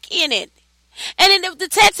walk in it. And then the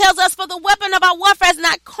text tells us, for the weapon of our warfare is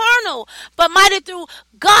not carnal, but mighty through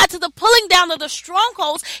God to the pulling down of the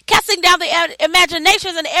strongholds, casting down the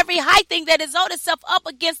imaginations and every high thing that exalts itself up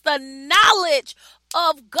against the knowledge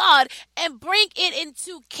of God, and bring it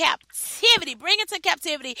into captivity. Bring into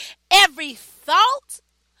captivity every thought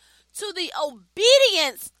to the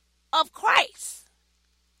obedience of Christ.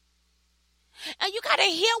 And you got to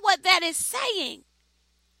hear what that is saying.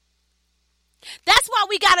 That's why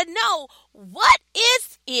we got to know, what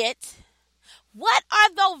is it? What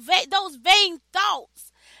are those vain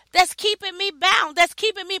thoughts that's keeping me bound, that's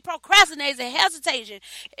keeping me procrastinating, hesitation,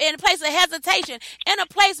 in a place of hesitation, in a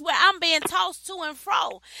place where I'm being tossed to and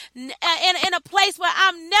fro, in a place where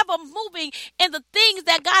I'm never moving in the things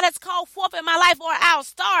that God has called forth in my life, or I'll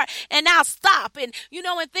start and I'll stop, and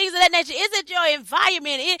and things of that nature. Is it your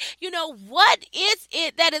environment? What is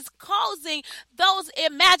it that is causing those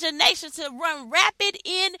imaginations to run rapid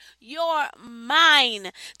in your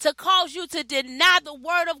mind, to cause you to deny the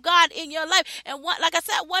word of God in your life? And like I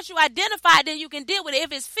said, once you identify it, then you can deal with it.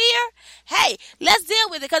 If it's fear, hey, let's deal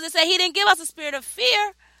with it, because it said he didn't give us a spirit of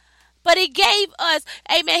fear, but he gave us,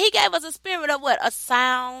 amen, he gave us a spirit of what? A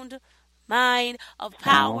sound mind, of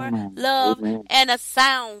power, love, and a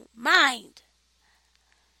sound mind.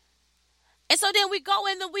 And so then we go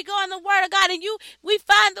in the word of God, and we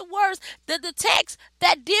find the words, the text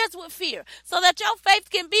that deals with fear, so that your faith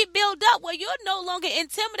can be built up, where you're no longer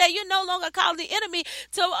intimidated, you're no longer calling the enemy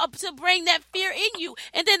to bring that fear in you.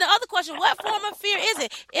 And then the other question, what form of fear is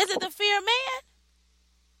it? Is it the fear of man?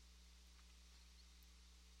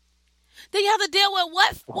 Then you have to deal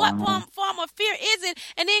with what form of fear is it,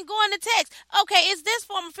 and then go in the text. Okay, is this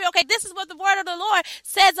form of fear? Okay, this is what the word of the Lord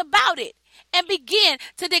says about it. And begin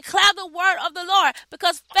to declare the word of the Lord,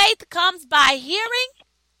 because faith comes by hearing.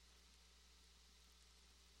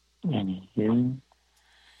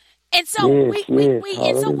 And so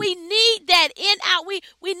we need that in our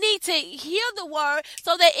we need to hear the word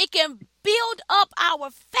so that it can build up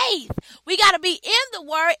our faith. We got to be in the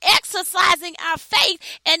word, exercising our faith,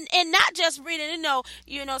 and not just reading.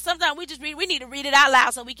 You know, sometimes we just read. We need to read it out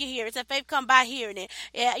loud so we can hear it. It said faith come by hearing it.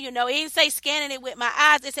 Yeah, it didn't say scanning it with my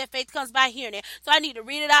eyes. It said faith comes by hearing it. So I need to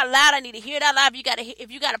read it out loud. I need to hear it out loud.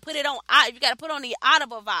 If you got to put it on, if you got to put on the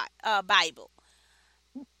Audible Bible.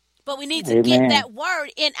 But we need to get that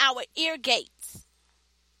word in our ear gates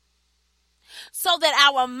so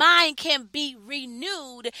that our mind can be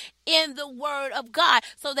renewed in the word of God,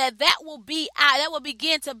 so that will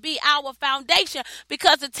begin to be our foundation,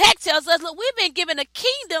 because the text tells us, look, we've been given a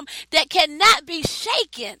kingdom that cannot be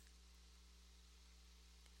shaken.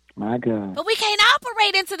 My God. But we can't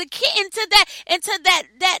operate into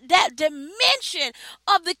that dimension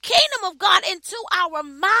of the kingdom of God until our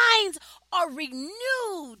minds are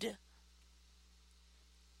renewed.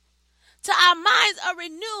 Till our minds are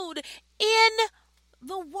renewed in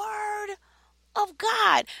the word of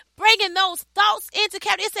God, bringing those thoughts into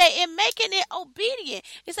captivity. It said, in making it obedient.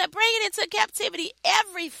 It said, bringing into captivity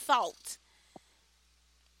every thought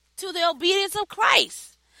to the obedience of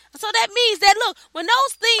Christ. So that means that, look, when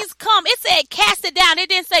those things come, it said cast it down. It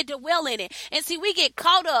didn't say dwell in it. And see, we get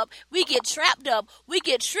caught up, we get trapped up, we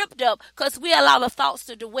get tripped up because we allow the thoughts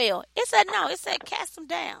to dwell. It said no. It said cast them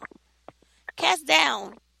down. Cast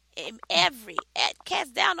down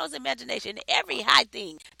those imaginations, every high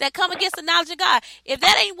thing that come against the knowledge of God. If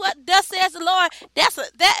that ain't what thus says the Lord,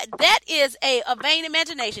 that is a vain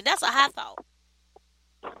imagination. That's a high thought.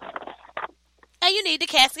 And you need to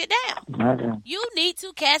cast it down. Okay. You need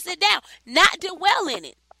to cast it down, not dwell in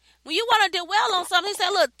it. When you want to dwell on something, he said,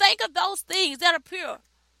 look, think of those things that are pure,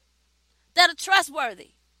 that are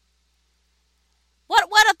trustworthy.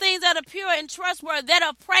 What are things that are pure and trustworthy, that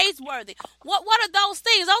are praiseworthy? What are those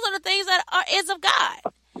things? Those are the things that is of God.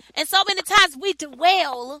 And so many times we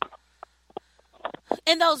dwell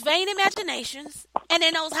in those vain imaginations and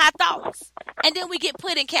in those high thoughts. And then we get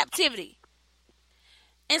put in captivity.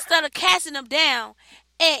 Instead of casting them down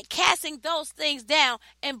and casting those things down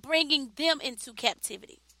and bringing them into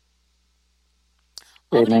captivity.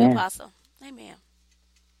 Over to you, Apostle. Amen.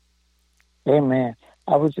 Amen.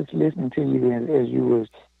 I was just listening to you as you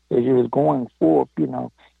was going forth. You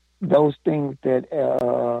know, those things that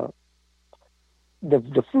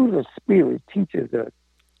the fruit of the Spirit teaches us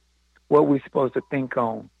what we're supposed to think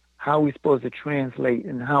on, how we're supposed to translate,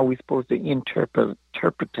 and how we're supposed to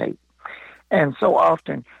interpretate. And so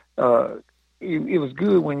often, it was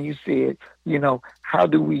good when you said, you know, how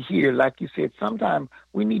do we hear? Like you said, sometimes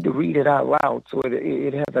we need to read it out loud so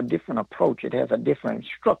it has a different approach. It has a different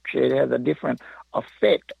structure. It has a different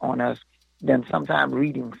effect on us than sometimes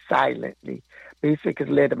reading silently. Basically,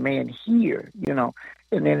 let a man hear, you know.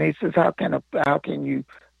 And then it says, how can you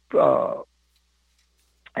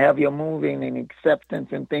have your moving and acceptance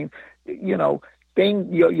and things, you know,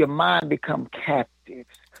 your mind become captive.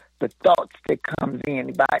 The thoughts that comes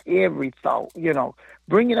in by every thought, you know,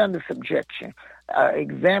 bring it under subjection,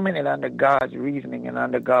 examine it under God's reasoning and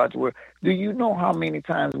under God's word. Do you know how many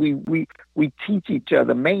times we teach each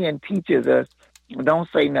other? Man teaches us, don't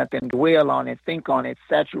say nothing, dwell on it, think on it,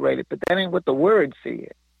 saturate it, but that ain't what the word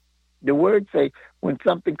said. The word say when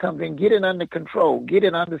something comes in, get it under control, get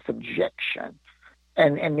it under subjection,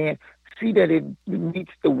 and then see that it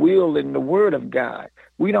meets the will and the word of God.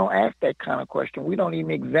 We don't ask that kind of question. We don't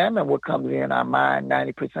even examine what comes in our mind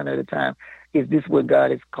 90% of the time. Is this what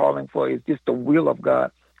God is calling for? Is this the will of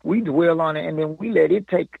God? We dwell on it, and then we let it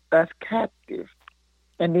take us captive.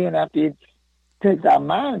 And then after it takes our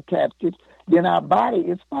mind captive, then our body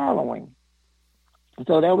is following.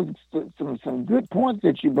 So that was some good points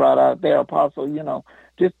that you brought out there, Apostle. You know,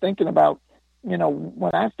 just thinking about, you know,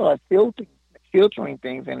 when I start filtering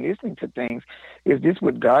things and listening to things, is this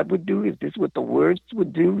what God would do? Is this what the words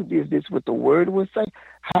would do? Is this what the word would say?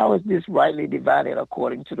 How is this rightly divided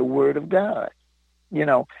according to the word of God? You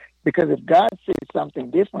know, because if God says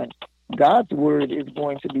something different, God's word is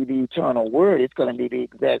going to be the eternal word. It's going to be the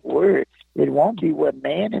exact word. It won't be what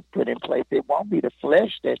man has put in place. It won't be the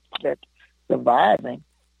flesh that's surviving,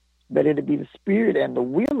 but it'll be the spirit and the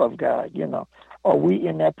will of God, you know. Are we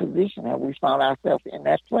in that position? Have we found ourselves in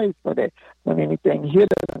that place so that when anything hits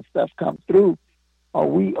us and stuff comes through, are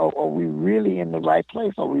we really in the right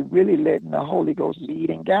place? Are we really letting the Holy Ghost lead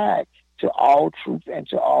and guide to all truth and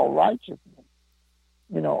to all righteousness.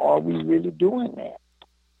 Are we really doing that?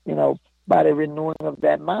 By the renewing of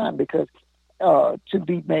that mind, because to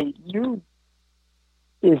be made new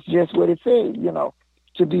is just what it says,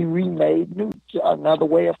 to be remade new, another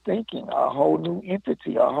way of thinking, a whole new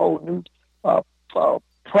entity, a whole new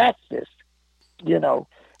practice.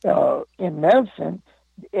 In medicine,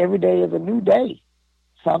 every day is a new day.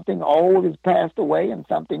 Something old is passed away and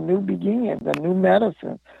something new begins, a new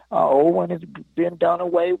medicine. Old one has been done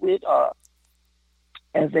away with.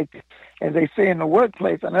 As they say in the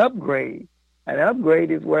workplace, an upgrade. An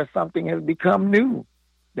upgrade is where something has become new.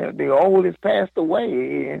 The old is passed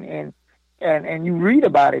away, and you read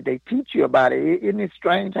about it. They teach you about it. Isn't it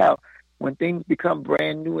strange how when things become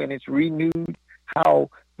brand new and it's renewed, how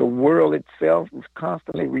the world itself is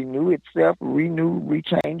constantly renew itself,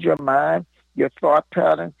 rechange your mind, your thought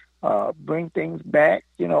pattern, bring things back,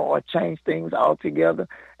 or change things altogether.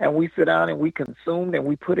 And we sit down and we consume and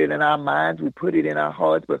we put it in our minds, we put it in our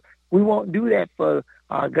hearts, but we won't do that for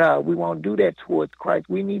our God. We won't do that towards Christ.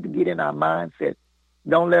 We need to get in our mindset.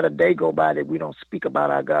 Don't let a day go by that we don't speak about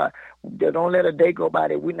our God. Don't let a day go by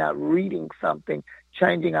that we're not reading something,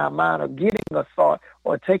 changing our mind, or getting a thought,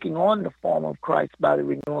 or taking on the form of Christ by the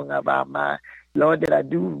renewing of our mind. Lord, did I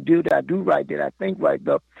do right? Did I think right?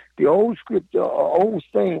 The old scripture or old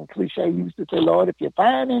saying, cliche, used to say, Lord, if you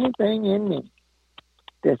find anything in me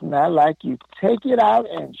that's not like you, take it out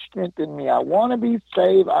and strengthen me. I want to be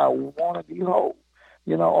saved. I want to be whole.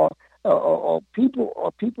 Or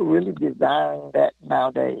people really desiring that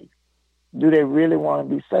nowadays? Do they really want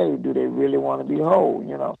to be saved? Do they really want to be whole?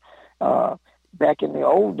 Back in the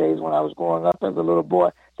old days when I was growing up as a little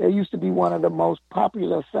boy, there used to be one of the most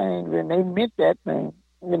popular sayings, and they meant that thing.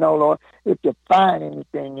 Lord, if you find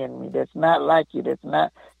anything in me that's not like you, that's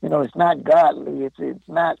not, it's not godly, it's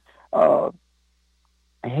not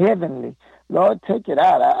heavenly, Lord, take it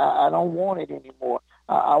out. I don't want it anymore.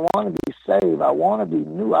 I want to be saved. I want to be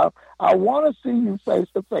new. I want to see you face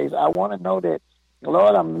to face. I want to know that,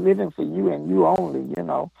 Lord, I'm living for you and you only,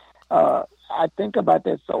 I think about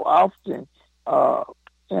that so often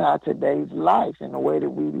in our today's life, in the way that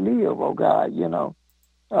we live, oh God,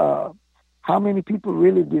 how many people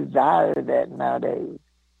really desire that nowadays?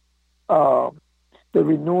 The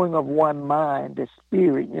renewing of one mind, the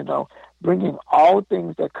spirit, bringing all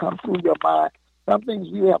things that come through your mind. Some things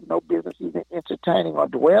you have no business even entertaining or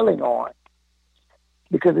dwelling on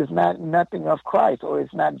because it's not nothing of Christ, or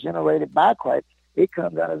it's not generated by Christ. It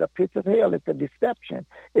comes out of the pits of hell. It's a deception.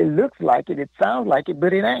 It looks like it. It sounds like it,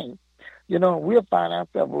 but it ain't. We'll find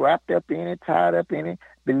ourselves wrapped up in it, tied up in it,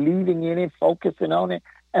 believing in it, focusing on it,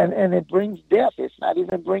 and it brings death. It's not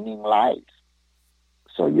even bringing life.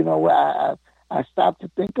 So, I stop to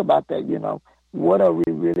think about that. What are we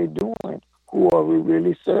really doing? Who are we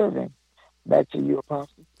really serving? Back to you,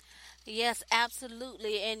 Apostle. Yes,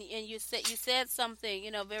 absolutely. And you said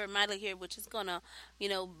something, very mightily here, which is gonna,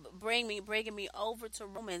 bringing me over to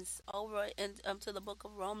Romans, over to the book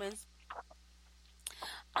of Romans,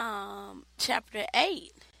 chapter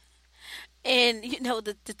 8. And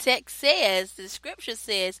the text says, the scripture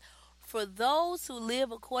says, for those who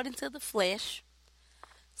live according to the flesh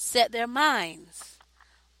set their minds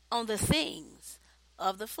on the things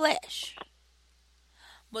of the flesh.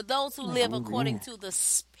 But those who live according to the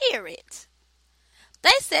Spirit, they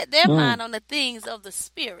set their mind on the things of the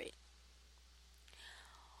Spirit.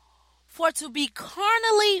 For to be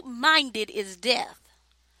carnally minded is death,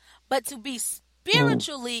 but to be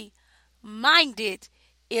spiritually minded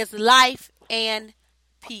is life and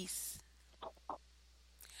peace.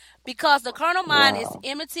 Because the carnal mind is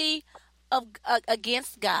enmity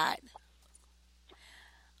against God.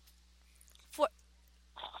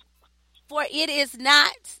 For it is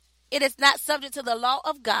not subject to the law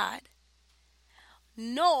of God,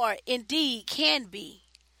 nor indeed can be,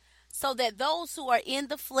 so that those who are in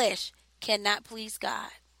the flesh cannot please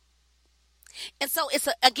God. And so it's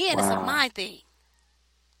a mind thing.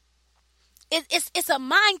 It's a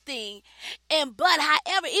mind thing, but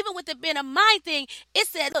however, even with it being a mind thing, it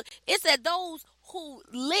said those who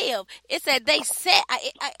live. It said they set.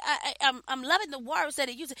 I'm loving the words that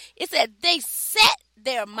it uses. It said they set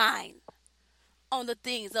their mind on the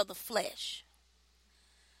things of the flesh.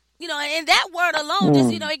 And that word alone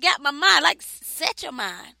just, it got my mind, like, set your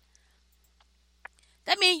mind.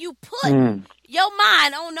 That means you put your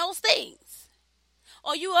mind on those things.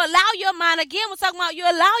 Or you allow your mind, again, we're talking about you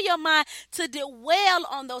allow your mind to dwell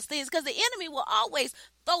on those things, because the enemy will always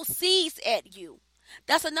throw seeds at you.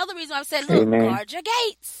 That's another reason why I said, look, Amen. Guard your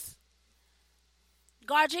gates.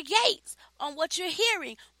 Guard your gates. on what you're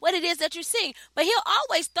hearing, what it is that you're seeing. But he'll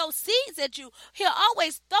always throw seeds at you. He'll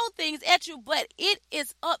always throw things at you. But it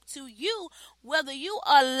is up to you whether you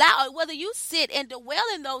sit and dwell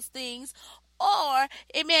in those things, or,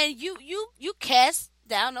 amen, you cast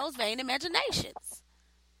down those vain imaginations.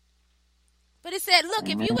 But it said, look,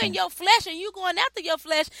 if you in your flesh and you going after your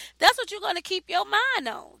flesh, that's what you're going to keep your mind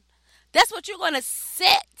on. That's what you're going to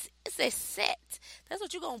set. It says set. That's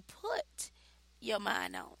what you're going to put your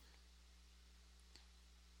mind on.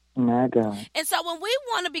 My God. And so when we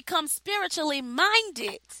want to become spiritually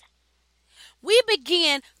minded, we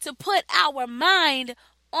begin to put our mind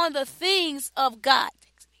on the things of God.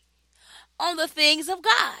 On the things of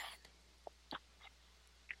God.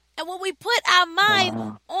 And when we put our mind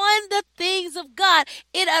on the things of God,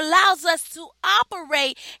 it allows us to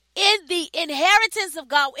operate in the inheritance of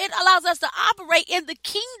God. It allows us to operate in the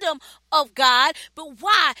kingdom of God. But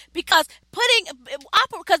why? Because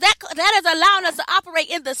that is allowing us to operate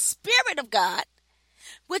in the Spirit of God,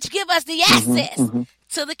 which give us the access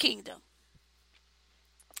to the kingdom.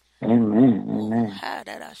 Amen. Amen.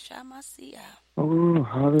 Oh,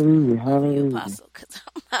 hallelujah. Hallelujah. Apostle, because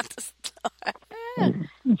I'm about to start.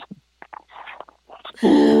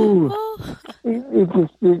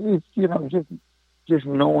 It's just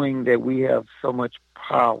knowing that we have so much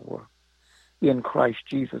power in Christ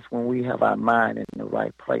Jesus when we have our mind in the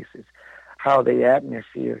right places. How the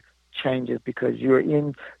atmosphere changes because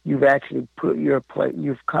you've actually put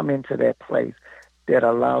you've come into that place that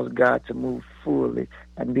allows God to move fully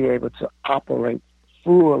and be able to operate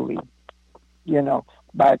fully,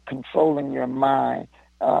 by controlling your mind,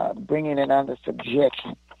 bringing it under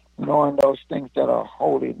subjection, knowing those things that are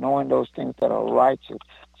holy, knowing those things that are righteous,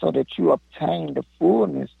 so that you obtain the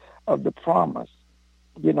fullness of the promise,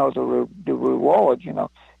 the reward.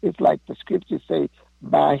 It's like the scriptures say,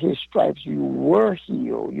 by his stripes you were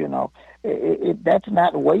healed, that's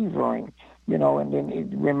not wavering, and then it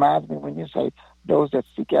reminds me when you say those that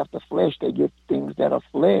seek after flesh, they get things that are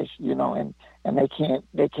flesh, and they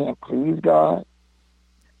can't please God.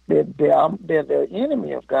 They're the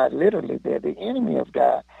enemy of God, literally. They're the enemy of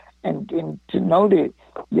God. And to know that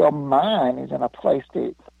your mind is in a place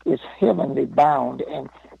that is heavenly bound and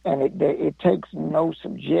it takes no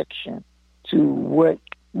subjection to what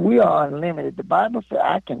we are unlimited. The Bible says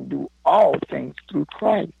I can do all things through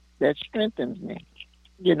Christ that strengthens me.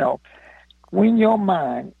 When your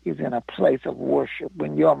mind is in a place of worship,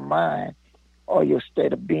 when your mind or your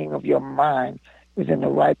state of being of your mind is in the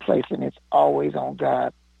right place and it's always on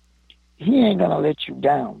God, he ain't going to let you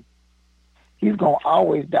down. He's going to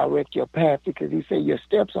always direct your path because he said your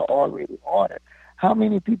steps are already ordered. How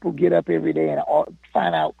many people get up every day and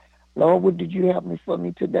find out, Lord, what did you help me for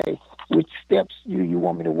me today? Which steps you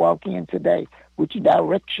want me to walk in today? Which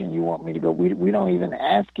direction you want me to go? We don't even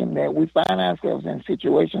ask him that. We find ourselves in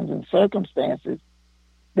situations and circumstances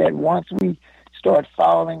that once we start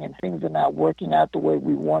falling and things are not working out the way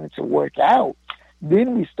we want it to work out,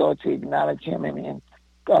 then we start to acknowledge him and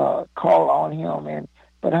call on him.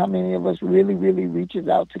 But how many of us really, really reaches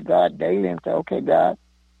out to God daily and say, okay, God,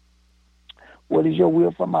 what is your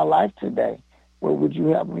will for my life today? What would you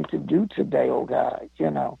help me to do today, oh God?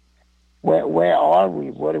 Where are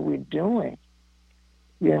we? What are we doing?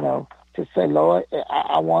 To say, Lord,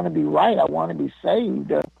 I want to be right. I want to be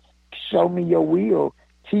saved. Show me your will.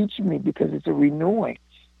 Teach me, because it's a renewing.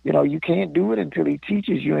 You can't do it until he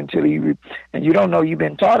teaches you, and you don't know you've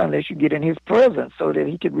been taught unless you get in his presence so that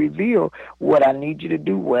he can reveal what I need you to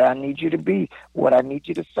do, where I need you to be, what I need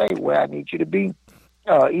you to say, where I need you to be,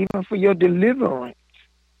 even for your deliverance.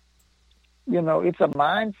 It's a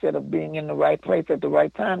mindset of being in the right place at the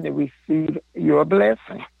right time to receive your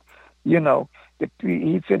blessing.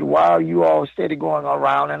 He said, why are you all steady going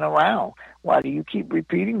around and around? Why do you keep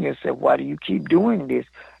repeating yourself? Why do you keep doing this?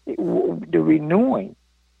 The renewing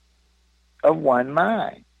of one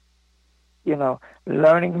mind,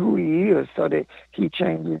 learning who he is so that he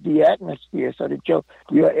changes the atmosphere so that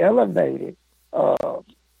you're elevated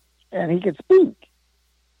and he can speak.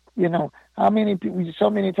 How many people, so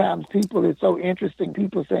many times people, it's so interesting,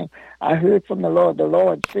 people saying, I heard from the Lord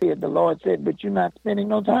said, but you're not spending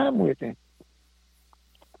no time with him.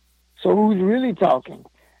 So who's really talking?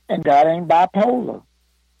 And God ain't bipolar.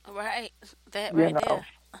 Right. That right there.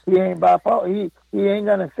 He ain't bipolar. He ain't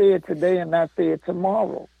going to say it today and not say it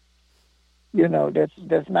tomorrow.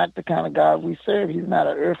 That's not the kind of God we serve. He's not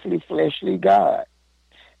an earthly, fleshly God.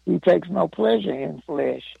 He takes no pleasure in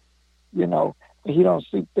flesh. He don't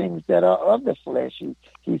seek things that are of the flesh.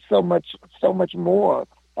 He's so much more,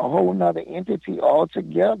 a whole nother entity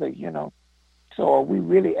altogether, So are we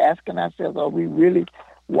really asking ourselves, are we really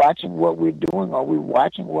watching what we're doing? Are we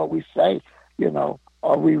watching what we say?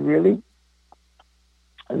 Are we really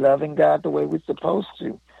loving God the way we're supposed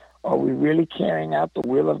to? Are we really carrying out the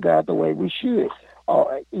will of God the way we should?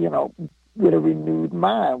 Or, with a renewed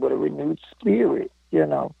mind, with a renewed spirit,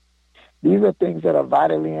 These are things that are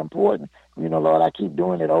vitally important. Lord, I keep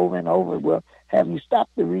doing it over and over. Well, have you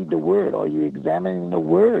stopped to read the Word? Are you examining the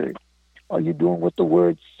Word? Are you doing what the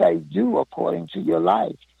Word say do according to your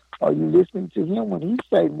life? Are you listening to Him when He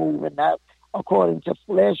say move and not according to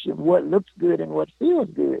flesh and what looks good and what feels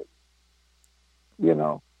good?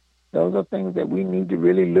 Those are things that we need to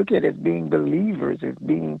really look at as being believers, as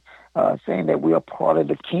being saying that we are part of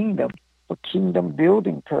the kingdom for kingdom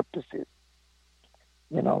building purposes.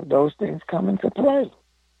 Those things come into play.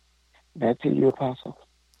 Back to you, Apostle.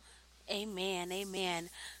 Amen. Amen.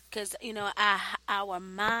 Because, our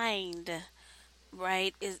mind,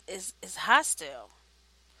 right, is hostile.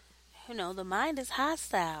 The mind is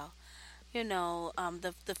hostile.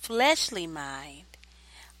 The fleshly mind,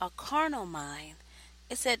 a carnal mind,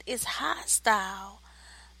 it said is hostile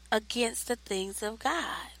against the things of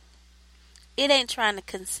God. It ain't trying to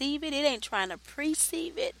conceive it. It ain't trying to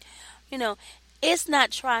perceive it. It's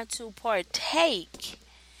not trying to partake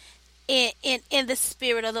in the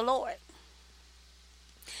Spirit of the Lord.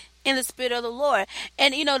 In the Spirit of the Lord.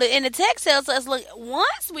 And, and the text tells us, look,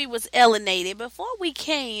 once we was alienated, before we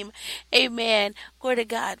came, amen, glory to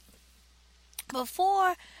God,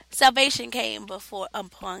 before salvation came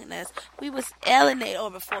upon us, we was alienated,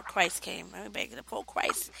 or before Christ came, before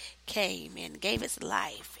Christ came and gave His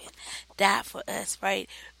life and died for us, right?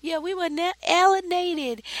 Yeah, we were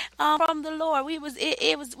alienated from the Lord. We was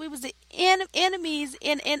the enemies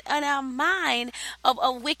in our mind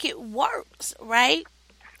of wicked works, right?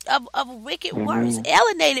 Of wicked works,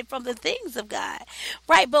 alienated from the things of God,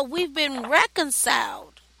 right? But we've been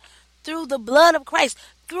reconciled through the blood of Christ,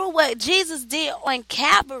 through what Jesus did on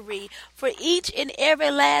Calvary for each and every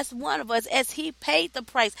last one of us, as He paid the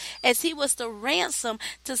price, as He was the ransom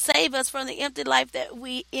to save us from the empty life that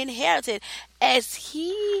we inherited, as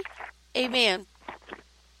He, amen,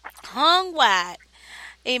 hung wide,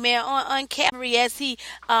 amen, on Calvary, as He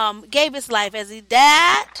gave His life, as He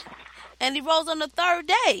died, and He rose on the third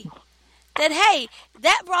day. That, hey,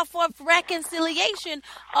 that brought forth reconciliation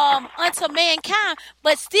unto mankind.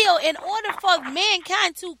 But still, in order for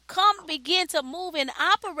mankind to begin to move and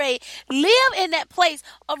operate, live in that place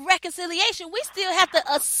of reconciliation, we still have to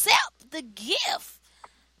accept the gift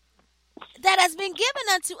that has been given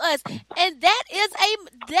unto us. And that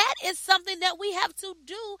is something that we have to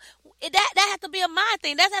do. That has to be a mind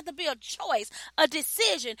thing. That has to be a choice, a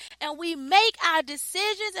decision. And we make our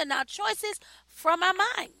decisions and our choices from our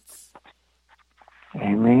minds.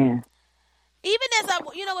 Amen. Even as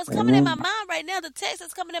what's coming in my mind right now, the text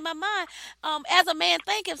that's coming in my mind, as a man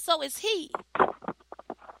thinketh, so is he.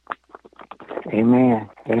 Amen.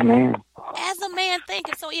 Amen. As a man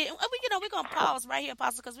thinketh, so we're gonna pause right here,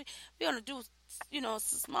 Apostle, because we're gonna do, some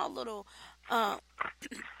small little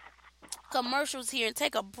commercials here and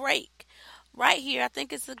take a break right here. I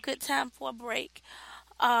think it's a good time for a break.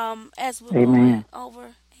 As we're going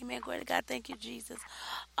over. Amen. Glory to God. Thank you, Jesus.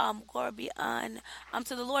 Glory be on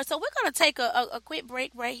to the Lord. So we're going to take a quick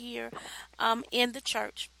break right here in the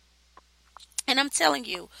church. And I'm telling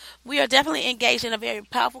you, we are definitely engaged in a very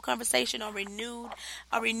powerful conversation on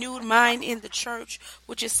a renewed mind in the church,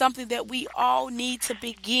 which is something that we all need to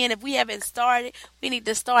begin. If we haven't started, we need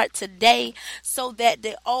to start today so that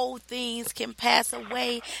the old things can pass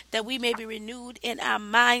away, that we may be renewed in our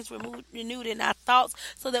minds, renewed in our thoughts,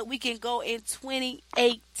 so that we can go in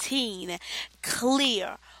 2018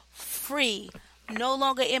 clear, free, no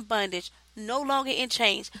longer in bondage, no longer in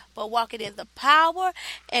chains, but walking in the power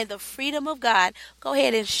and the freedom of God. Go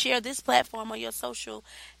ahead and share this platform on your social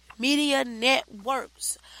media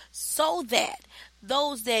networks so that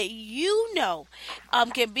those that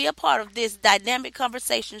can be a part of this dynamic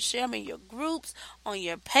conversation. Share them in your groups, on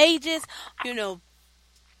your pages,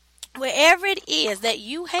 wherever it is that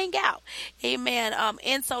you hang out, amen,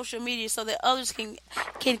 in social media, so that others can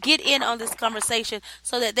get in on this conversation,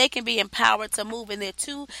 so that they can be empowered to move in their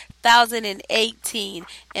 2018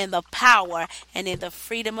 in the power and in the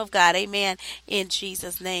freedom of God. Amen. In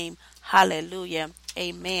Jesus' name. Hallelujah.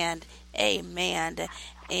 Amen. Amen.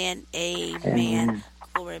 And amen. Amen.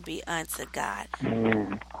 Glory be unto God.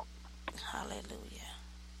 Amen. Hallelujah.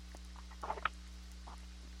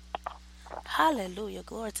 Hallelujah.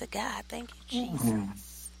 Glory to God. Thank you,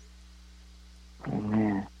 Jesus.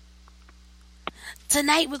 Amen.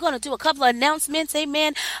 Tonight, we're going to do a couple of announcements.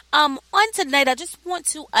 Amen. On tonight, I just want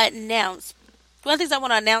to announce, one of the things I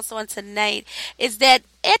want to announce on tonight is that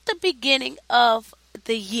at the beginning of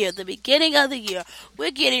the year, the beginning of the year.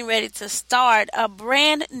 We're getting ready to start a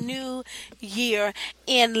brand new year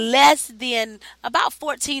in less than about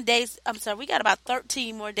 14 days. I'm sorry, we got about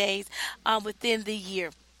 13 more days within the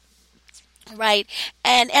year. Right.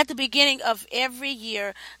 And at the beginning of every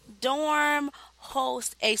year, Dorm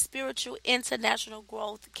hosts a spiritual international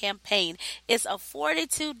growth campaign. It's a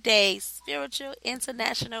 42-day spiritual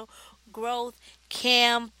international growth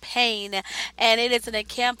campaign. And it is a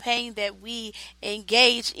campaign that we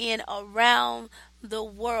engage in around the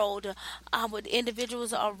world with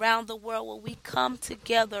individuals around the world where we come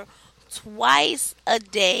together twice a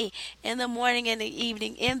day, in the morning and the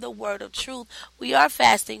evening, in the word of truth. We are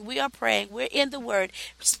fasting, we are praying, we're in the word,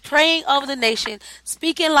 praying over the nation,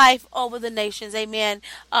 speaking life over the nations, amen,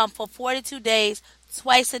 for 42 days,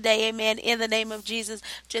 twice a day, amen, in the name of Jesus,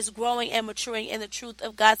 just growing and maturing in the truth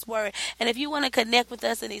of God's word. And if you want to connect with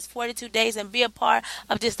us in these 42 days and be a part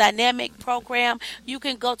of this dynamic program, you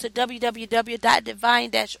can go to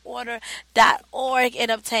www.divine-order.org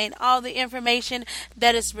and obtain all the information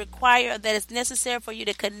that is required, that is necessary for you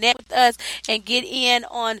to connect with us and get in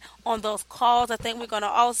on those calls. I think we're gonna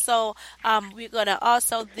also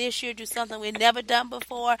this year do something we've never done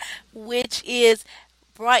before, which is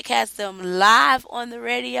broadcast them live on the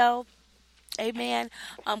radio. Amen.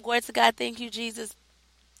 Glory to God. Thank you, Jesus.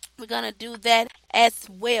 We're going to do that as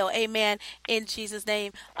well. Amen. In Jesus'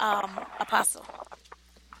 name, Apostle.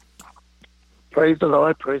 Praise the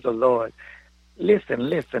Lord. Praise the Lord. Listen,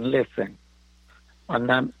 listen, listen. A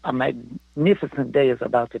magnificent day is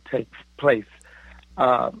about to take place.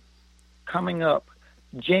 Coming up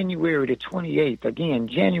January the 28th, again,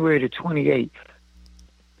 January the 28th,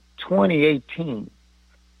 2018.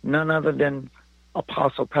 None other than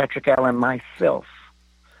Apostle Patrick Allen, myself,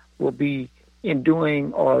 will be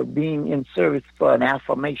being in service for an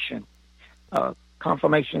affirmation,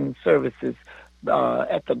 confirmation services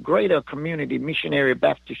at the Greater Community Missionary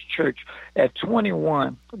Baptist Church at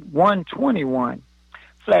 121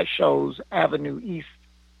 Flat Shoals Avenue,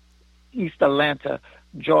 East Atlanta,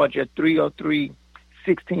 Georgia,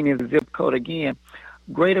 30316 is the zip code again.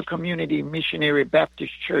 Greater Community Missionary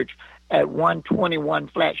Baptist Church at 121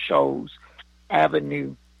 Flat Shoals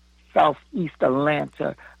Avenue, Southeast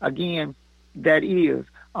Atlanta. Again, that is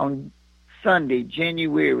on Sunday,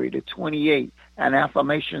 January the 28th, an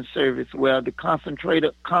affirmation service where the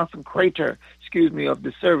consecrator, of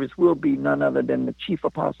the service will be none other than the Chief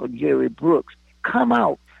Apostle Jerry Brooks. Come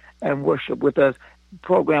out and worship with us. The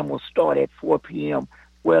program will start at 4 p.m.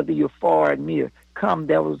 Whether you're far or near, come.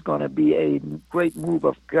 There was going to be a great move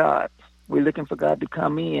of God. We're looking for God to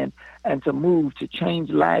come in and to move, to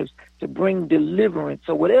change lives, to bring deliverance.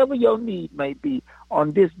 So whatever your need may be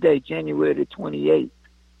on this day, January the 28th,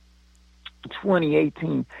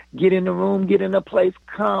 2018, get in the room, get in the place,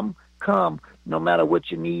 come. No matter what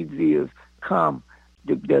your needs is, come.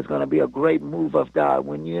 There's going to be a great move of God.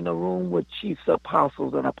 When you're in a room with chiefs,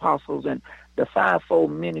 apostles and the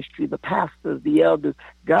fivefold ministry, the pastors, the elders,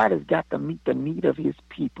 God has got to meet the need of his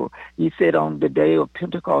people. He said on the day of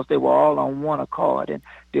Pentecost, they were all on one accord, and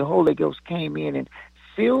the Holy Ghost came in and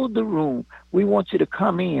filled the room. We want you to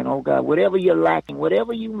come in, oh God, whatever you're lacking,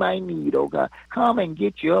 whatever you might need, oh God, come and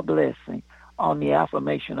get your blessing on the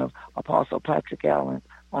affirmation of Apostle Patrick Allen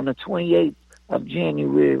on the 28th of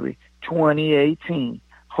January, 2018.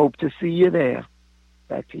 Hope to see you there.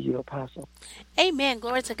 Back to you, Apostle. Amen.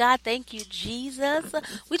 Glory to God. Thank you, Jesus.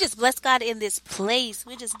 We just bless God in this place.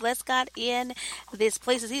 He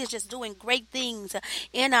is just doing great things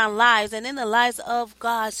in our lives and in the lives of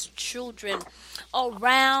God's children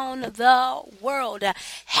around the world.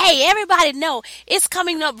 Hey, everybody know it's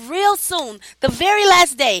coming up real soon, the very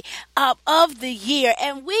last day of the year,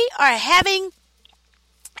 and we are having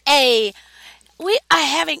a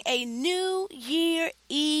New Year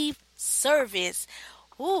Eve service.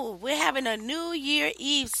 Ooh, we're having a New Year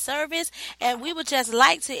Eve service, and we would just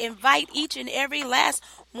like to invite each and every last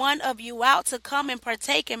one of you out to come and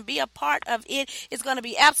partake and be a part of it. It's going to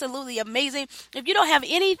be absolutely amazing. If you don't have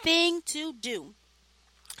anything to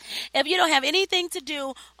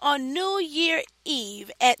do on New Year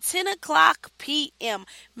Eve at 10 o'clock p.m.,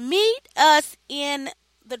 meet us in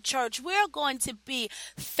the church. We're going to be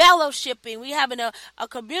fellowshipping. We're having a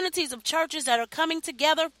communities of churches that are coming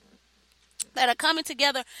together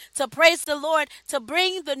to praise the Lord, to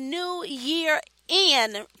bring the new year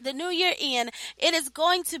in. It is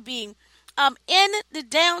going to be in the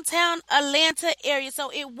downtown Atlanta area,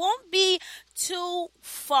 so it won't be too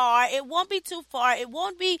far. It won't be too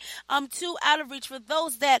too out of reach for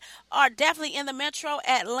those that are definitely in the Metro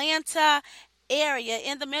Atlanta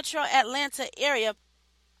area.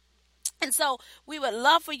 And so we would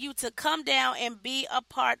love for you to come down and be a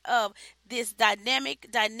part of this dynamic,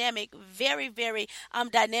 very, very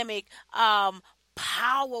dynamic,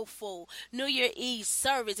 powerful New Year Eve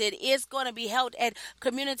service. It is going to be held at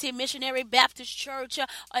Community Missionary Baptist Church at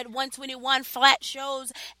 121 Flat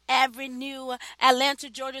Shows Avenue, Atlanta,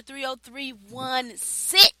 Georgia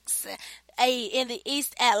 30316. In the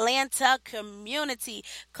East Atlanta community.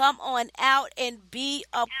 Come on out and be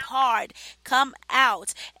a part. Come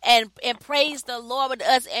out and praise the Lord with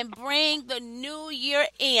us and bring the new year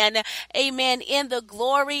in. Amen. In the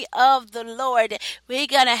glory of the Lord. We're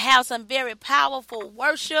going to have some very powerful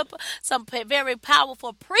worship, some very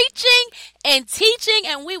powerful preaching and teaching,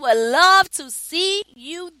 and we would love to see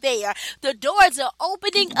you there. The doors are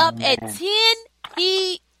opening up at 10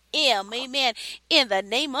 p.m. Amen. In the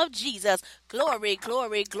name of Jesus. Glory,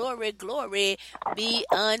 glory, glory, glory be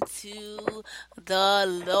unto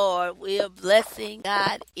the Lord. We're blessing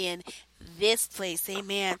God in this place.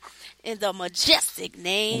 Amen. In the majestic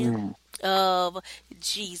name of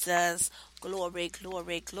Jesus. Glory,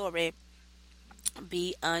 glory, glory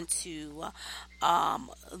be unto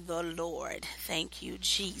the Lord. Thank you,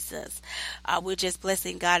 Jesus. We're just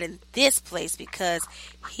blessing God in this place because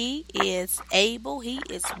He is able. He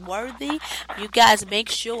is worthy. You guys make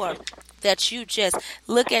sure that you just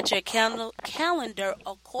look at your calendar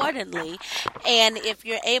accordingly. And if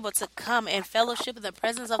you're able to come and fellowship in the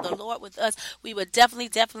presence of the Lord with us, we would definitely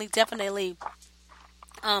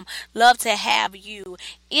love to have you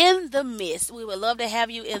in the midst. We would love to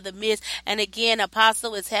have you in the midst. And again,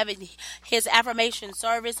 Apostle is having his affirmation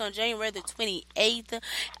service on January the 28th,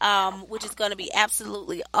 which is going to be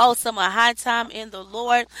absolutely awesome. A high time in the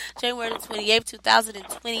Lord. January the 28th,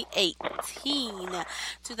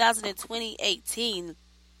 2018.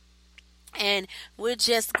 And we're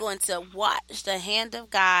just going to watch the hand of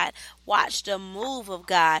God, watch the move of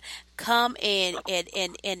God come in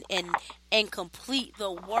and complete the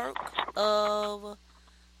work of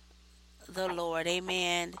the Lord.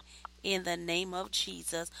 Amen. In the name of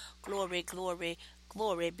Jesus. Glory, glory,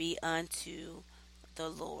 glory be unto the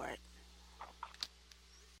Lord.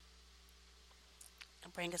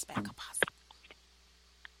 Bring us back, Apostle.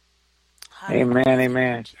 Amen,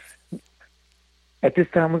 amen. At this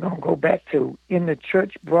time, we're going to go back to In the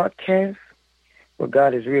Church broadcast, where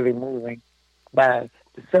God is really moving. The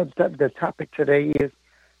topic today is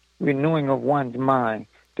renewing of one's mind,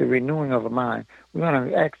 the renewing of a mind. We're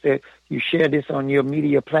going to ask that you share this on your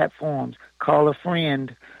media platforms, call a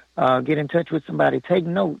friend, get in touch with somebody, take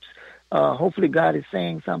notes. Hopefully God is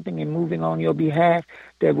saying something and moving on your behalf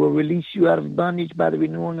that will release you out of bondage by the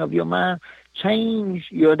renewing of your mind, change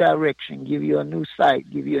your direction, give you a new sight,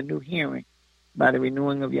 give you a new hearing by the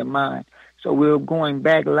renewing of your mind. So we're going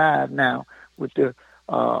back live now with the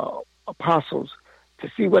apostles to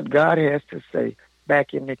see what God has to say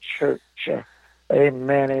back in the church.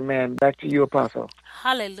 Amen, amen. Back to you, Apostle.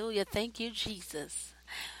 Hallelujah. Thank you, Jesus.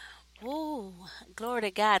 Ooh, glory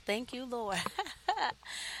to God. Thank you, Lord.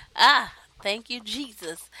 Thank you,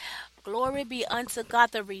 Jesus. Glory be unto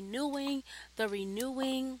God. The renewing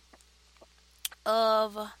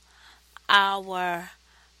of our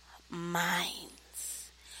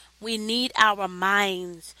minds. We need our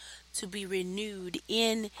minds to be renewed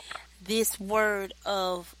in this word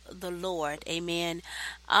of the Lord. Amen.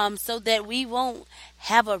 So that we won't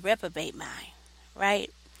have a reprobate mind. Right?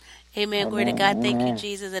 Amen. Glory to God. Thank you,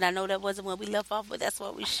 Jesus. And I know that wasn't when we left off, but that's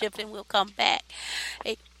what we shift and we'll come back.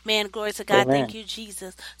 Amen. Glory to God. Thank you,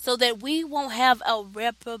 Jesus. So that we won't have a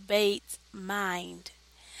reprobate mind.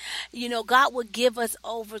 You know, God will give us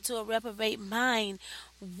over to a reprobate mind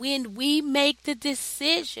when we make the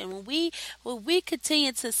decision, when we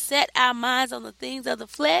continue to set our minds on the things of the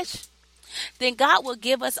flesh, then God will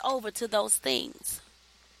give us over to those things.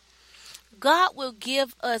 God will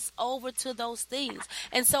give us over to those things.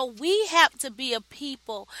 And so we have to be a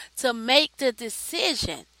people to make the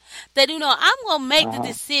decision that, you know, I'm going to make the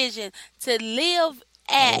decision to live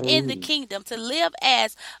in the kingdom, to live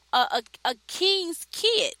as a king's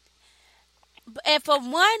kid. And for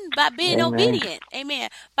one, by being obedient. Amen.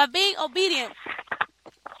 By being obedient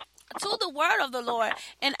to the word of the Lord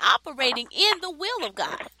and operating in the will of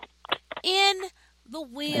God. In the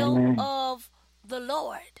will of the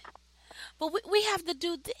Lord. But we have to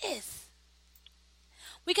do this.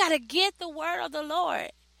 We got to get the word of the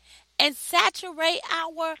Lord and saturate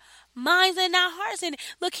our minds and our hearts. And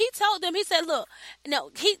look, he told them, he said, look,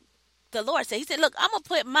 the Lord said, he said, look, I'm going to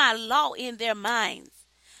put my law in their minds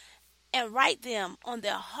and write them on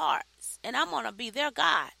their hearts. And I'm going to be their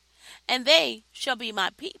God. And they shall be my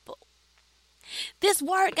people. This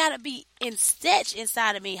word got to be stitched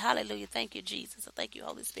inside of me. Hallelujah. Thank you, Jesus. Thank you,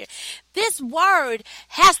 Holy Spirit. This word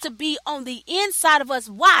has to be on the inside of us.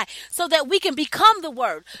 Why? So that we can become the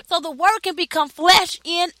word. So the word can become flesh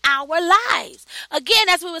in our lives. Again,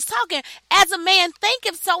 as we was talking, as a man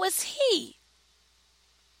thinketh, so is he.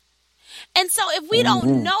 And so if we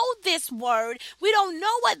don't know this word, we don't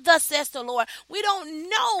know what thus says the Lord, we don't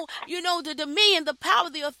know, the dominion, the power,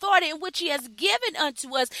 the authority in which he has given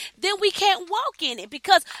unto us, then we can't walk in it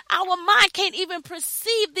because our mind can't even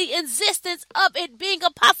perceive the existence of it being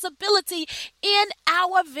a possibility in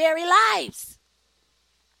our very lives.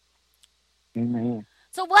 Amen.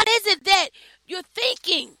 So what is it that you're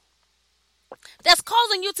thinking that's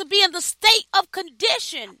causing you to be in the state of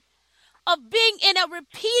condition of being in a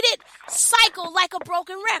repeated cycle like a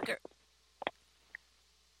broken record?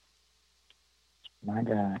 My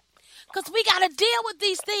God. Because we got to deal with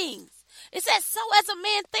these things. It says, so as a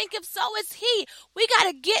man thinketh, so is he. We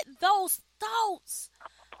got to get those thoughts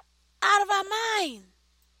out of our mind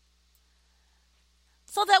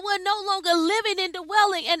so that we're no longer living and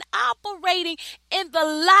dwelling and operating in the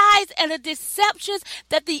lies and the deceptions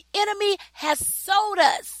that the enemy has sold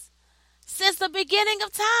us since the beginning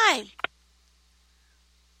of time.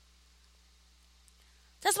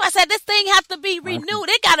 That's why I said this thing has to be renewed.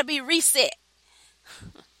 It got to be reset.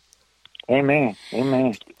 Amen.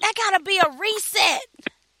 Amen. That got to be a reset,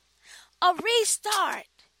 a restart.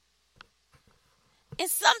 And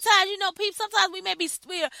sometimes, people, sometimes we may be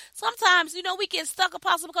sometimes, we get stuck,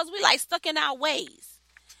 Apostle, because we like stuck in our ways.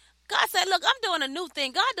 God said, look, I'm doing a new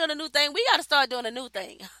thing. God doing a new thing. We got to start doing a new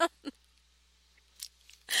thing.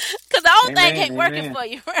 Because the old thing ain't working for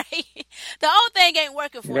you, right? The old thing ain't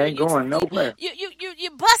working for you. It ain't going nowhere.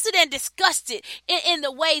 You're busted and disgusted in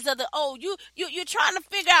the ways of the old. You're trying to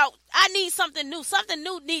figure out, I need something new. Something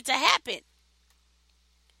new needs to happen.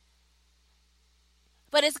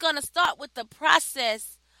 But it's going to start with the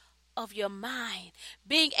process of your mind,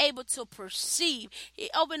 being able to perceive.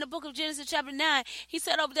 Over in the book of Genesis chapter 9, he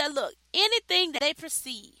said over there, look, anything that they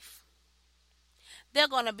perceive, they're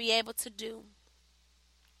going to be able to do.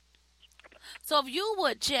 So if you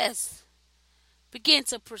would just begin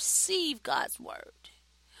to perceive God's word,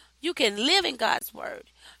 you can live in God's word.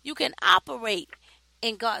 You can operate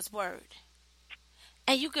in God's word.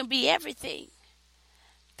 And you can be everything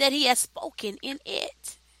that he has spoken in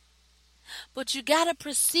it. But you got to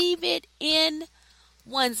perceive it in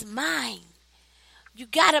one's mind. You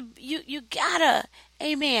got to,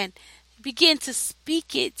 amen, begin to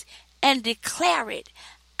speak it and declare it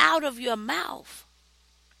out of your mouth.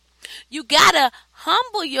 You got to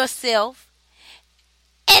humble yourself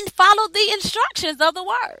and follow the instructions of the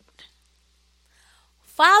word.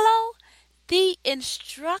 Follow the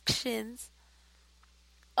instructions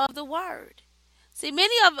of the word. See,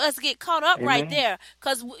 many of us get caught up right there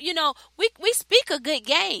because, we speak a good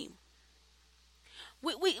game.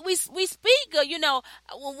 We speak,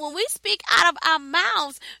 when we speak out of our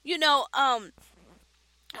mouths,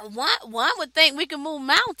 one would think we can move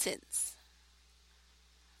mountains.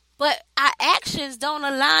 But our actions don't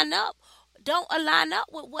align up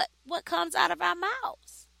with what comes out of our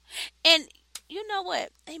mouths. And you know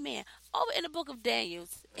what? Amen. Over in the book of Daniel,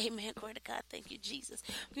 amen. Glory to God. Thank you, Jesus.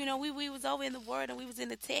 We was over in the word and we was in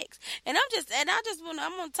the text. And I'm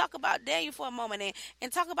going to talk about Daniel for a moment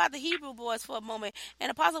and talk about the Hebrew boys for a moment.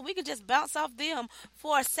 And Apostle, we can just bounce off them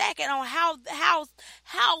for a second on how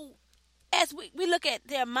as we look at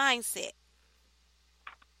their mindset.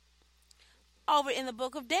 Over in the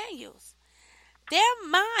book of Daniel, their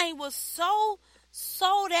mind was so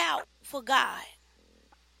sold out for God.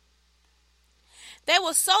 They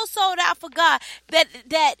were so sold out for God that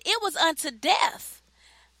it was unto death,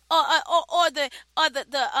 or the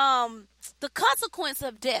consequence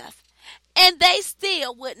of death. And they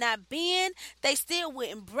still would not bend. They still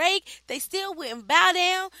wouldn't break. They still wouldn't bow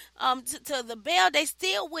down to the Baal. They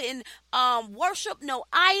still wouldn't worship no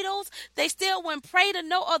idols. They still wouldn't pray to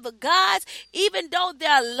no other gods, even though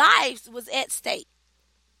their lives was at stake.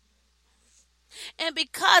 And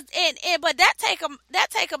because but that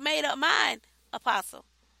take a made up mind, Apostle.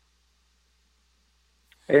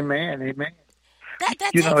 Amen. Amen. That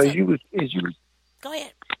as you was go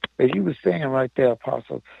ahead. As you were saying right there,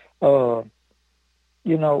 Apostle. Are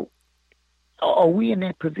we in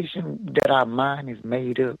that position that our mind is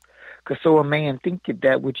made up? Because so a man thinketh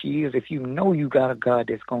that which he is. If you know you got a God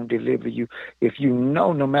that's going to deliver you, if you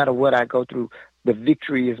know no matter what I go through, the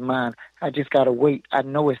victory is mine. I just got to wait. I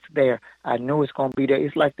know it's there. I know it's going to be there.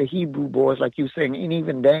 It's like the Hebrew boys, like you saying, and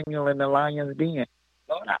even Daniel and the lion's den.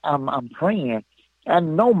 Lord, I'm praying. I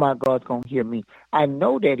know my God's going to hear me. I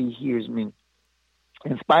know that he hears me.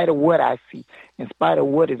 in spite of what I see, in spite of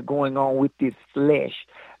what is going on with this flesh,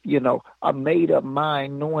 a made up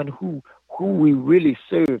mind, knowing who we really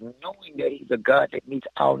serve, knowing that He's a God that meets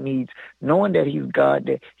our needs, knowing that He's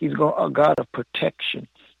a God of protection,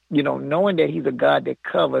 knowing that He's a God that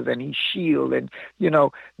covers and He shields, and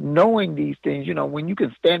knowing these things, when you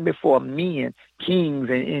can stand before men, kings,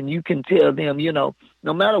 and you can tell them,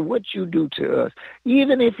 no matter what you do to us,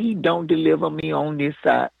 even if He don't deliver me on this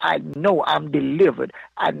side, I know I'm delivered.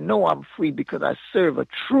 I know I'm free because I serve a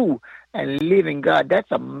true and living God.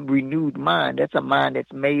 That's a renewed mind. That's a mind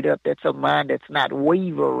that's made up. That's a mind that's not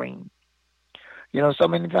wavering. So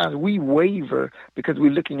many times we waver because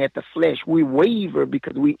we're looking at the flesh. We waver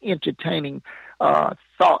because we're entertaining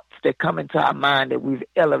thoughts that come into our mind that we've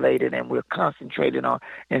elevated and we're concentrating on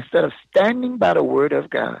instead of standing by the word of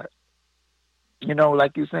God.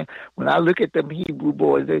 Like you're saying, when I look at them Hebrew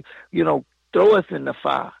boys, they, throw us in the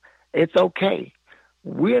fire. It's okay.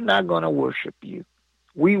 We're not going to worship you.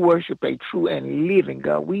 We worship a true and living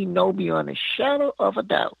God. We know beyond a shadow of a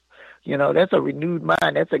doubt. That's a renewed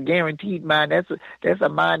mind. That's a guaranteed mind. That's a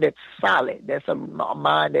mind that's solid. That's a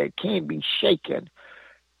mind that can't be shaken.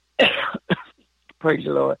 Praise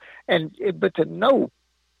the Lord. But to know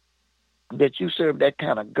that you serve that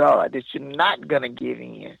kind of God, that you're not going to give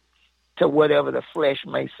in to whatever the flesh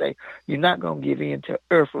may say. You're not going to give in to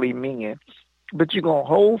earthly men, but you're going to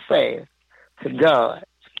hold fast to God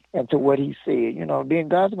and to what He said. Then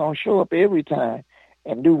God's going to show up every time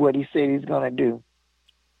and do what He said He's going to do.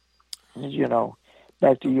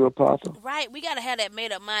 Back to you, Apostle. Right. We got to have that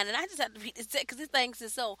made up mind. And I just have to read this because this thing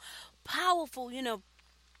is so powerful. We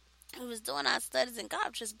was doing our studies and God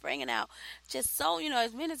was just bringing out just so,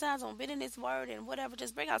 as many times I've been in this word and whatever,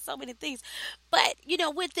 just bring out so many things. But,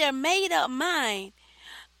 with their made up mind,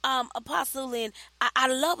 Apostle, and I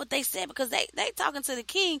love what they said because they talking to the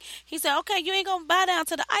king. He said, okay, you ain't going to bow down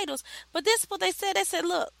to the idols. But this is what they said. They said,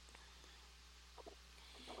 look,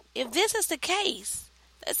 if this is the case,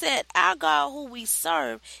 they said, our God who we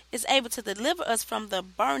serve is able to deliver us from the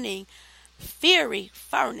burning, fiery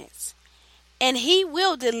furnace. And He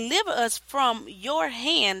will deliver us from your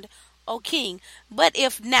hand, O King. But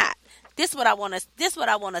if not, this is what I want us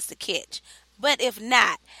to catch. But if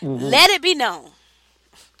not, let it be known.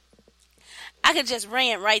 I could just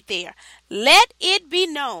ran right there. Let it be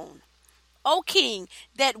known, O King,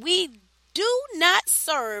 that we do not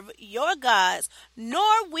serve your gods,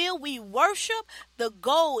 nor will we worship the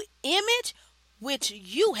gold image which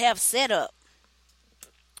you have set up.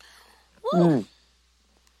 Woo.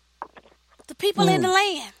 The people in the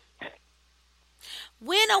land.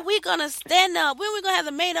 When are we going to stand up? When are we going to have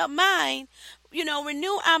the made up mind,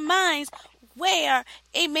 renew our minds where,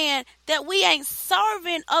 amen, that we ain't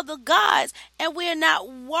serving other gods and we're not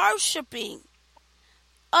worshiping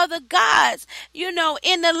other gods, in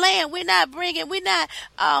the land. We're not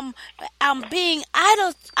being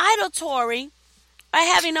idolatory or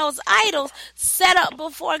having those idols set up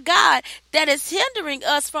before God that is hindering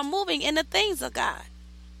us from moving in the things of God.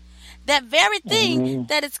 That very thing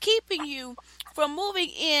that is keeping you from moving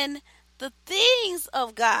in the things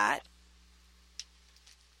of God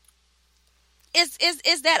is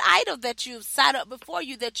that idol that you've set up before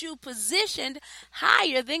you, that you positioned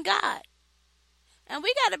higher than God. And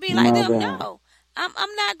we got to be like them. No,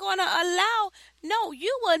 I'm not going to allow. No,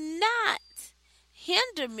 you will not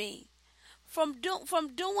hinder me from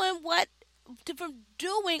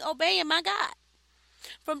obeying my God,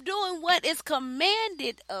 from doing what is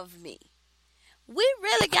commanded of me. We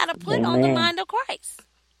really got to put on the mind of Christ.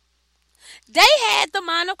 They had the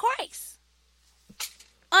mind of Christ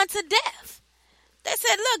unto death. They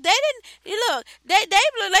said, look, they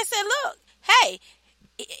said, look, hey,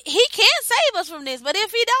 He can save us from this, but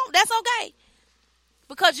if He don't, that's okay.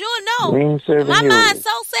 Because you'll know, my mind's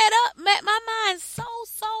so set up, my mind's so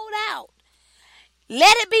sold out.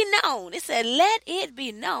 Let it be known. It said, let it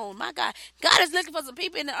be known. My God. God is looking for some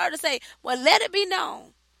people in the earth to say, well, let it be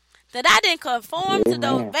known that I didn't conform to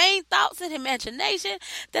those vain thoughts and imagination,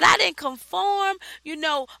 that I didn't conform,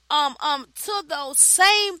 to those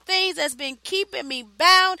same things that's been keeping me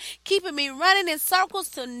bound, keeping me running in circles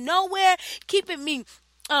to nowhere, keeping me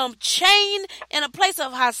chained in a place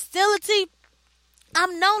of hostility.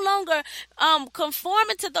 I'm no longer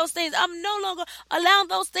conforming to those things. I'm no longer allowing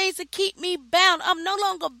those things to keep me bound. I'm no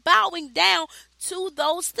longer bowing down to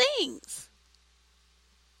those things.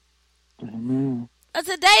 Amen.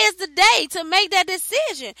 Today is the day to make that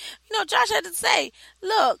decision. Josh had to say,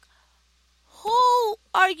 look, who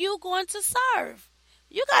are you going to serve?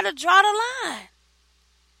 You got to draw the line.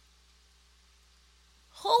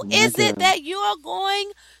 Who is it that you are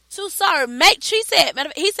going to serve?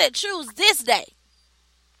 He said, choose this day.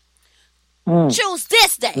 Choose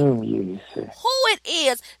this day Yes, sir. who it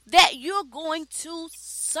is that you're going to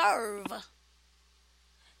serve.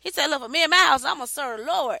 He said, look, for me and my house, I'm going to serve the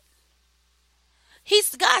Lord.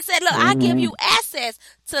 God said, look, I give you access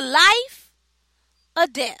to life or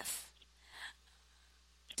death,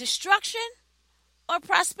 destruction or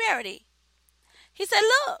prosperity. He said,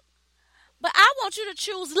 look, but I want you to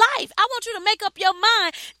choose life. I want you to make up your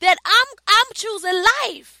mind that I'm choosing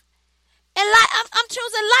life. And I'm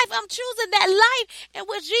choosing life. I'm choosing that life in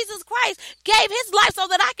which Jesus Christ gave his life so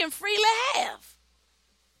that I can freely have.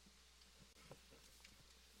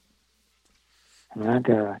 My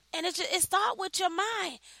God. And it starts with your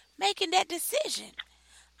mind making that decision.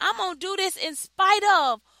 I'm going to do this in spite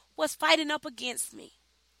of what's fighting up against me.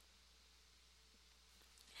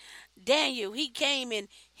 Daniel, he came and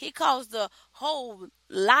he caused the whole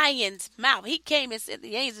lion's mouth. He came and sent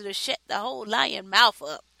the angel to shut the whole lion mouth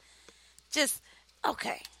up. Just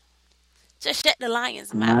shut the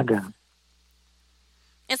lion's My mouth. God.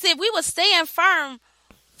 And see, if we would stand firm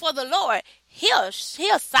for the Lord, he'll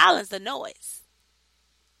silence the noise.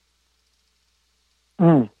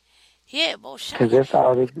 Yeah, Because that's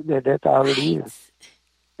all it is.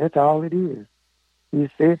 That's all it is. He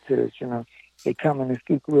said to us, they come and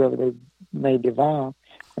seek whoever they may devour.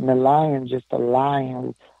 And the lion, just a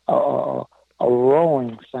lion, a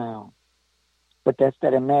roaring sound. But that's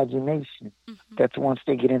that imagination. That's once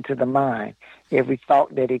they get into the mind. Every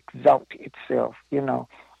thought that exalts itself,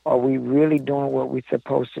 Are we really doing what we're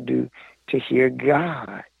supposed to do to hear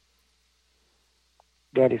God?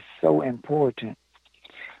 That is so important.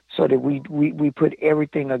 So that we put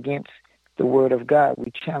everything against the word of God.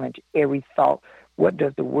 We challenge every thought. What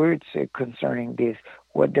does the word say concerning this?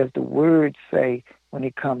 What does the word say when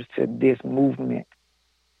it comes to this movement?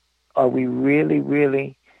 Are we really,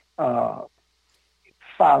 really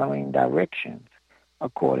following directions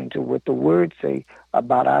according to what the word say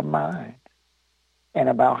about our minds and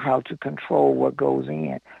about how to control what goes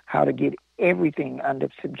in, how to get everything under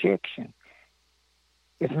subjection?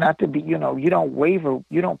 It's not to be, you don't waver,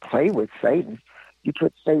 you don't play with Satan. You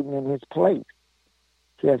put Satan in his place.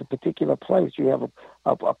 He has a particular place. You have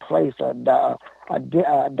a place, a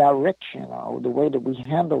direction, or the way that we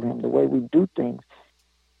handle him, the way we do things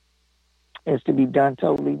is to be done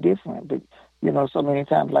totally different. But, so many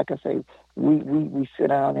times, like I say, we sit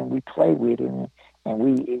down and we play with him and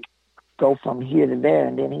we go from here to there,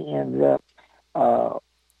 and then he ends up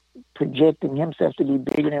projecting himself to be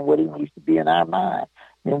bigger than what he needs to be in our mind.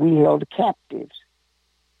 Then we held captives.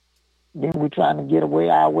 Then we're trying to get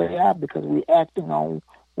our way out because we're acting on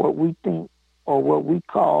what we think or what we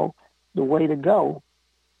call the way to go.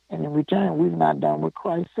 And in return, we've not done what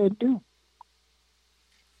Christ said do.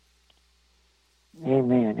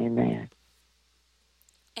 Amen, amen.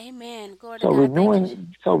 Amen. Glory to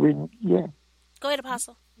God. Yeah. Go ahead,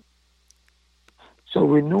 Apostle. So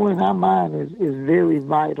renewing our mind is very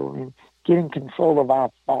vital in getting control of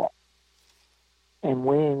our thoughts and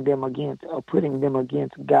weighing them against or putting them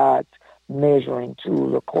against God's measuring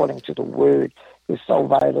tools according to the word is so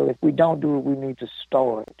vital. If we don't do it, we need to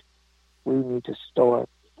start. We need to start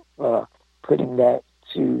putting that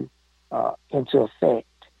into effect.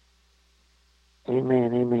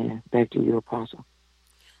 Amen, amen. Back to you, Apostle.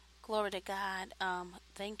 Glory to God.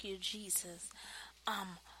 Thank you, Jesus.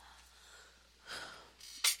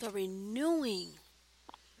 The renewing,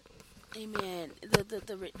 amen.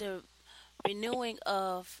 The renewing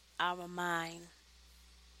of our mind,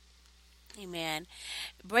 amen.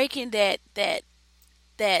 Breaking that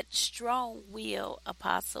strong will,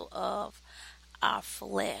 Apostle, of our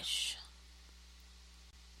flesh.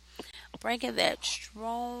 Breaking that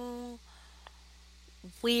strong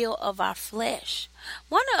will of our flesh.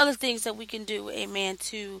 One of the other things that we can do, amen,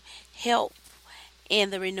 to help in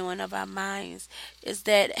the renewing of our minds is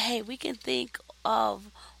that, hey, we can think on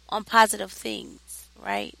positive things,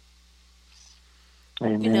 right?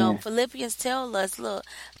 Amen. Philippians tell us, look,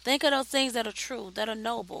 think of those things that are true, that are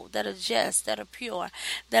noble, that are just, that are pure,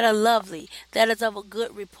 that are lovely, that is of a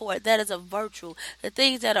good report, that is of virtue, the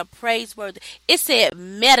things that are praiseworthy. It said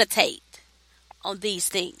meditate on these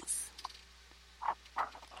things.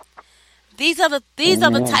 These are the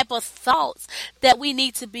type of thoughts that we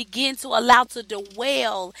need to begin to allow to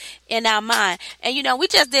dwell in our mind. And we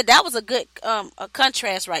just did, that was a good a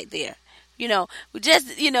contrast right there. We just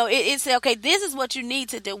it said, okay, this is what you need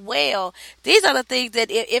to dwell. These are the things that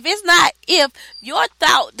if your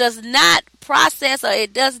thought does not process or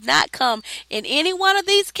it does not come in any one of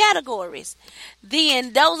these categories,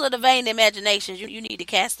 then those are the vain imaginations. You need to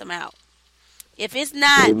cast them out. If it's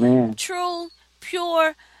not Amen. true,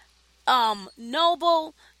 pure,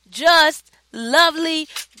 noble, just, lovely,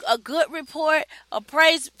 a good report, a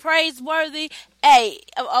praiseworthy,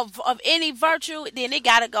 of any virtue, then it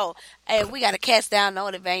gotta go. Hey, we gotta cast down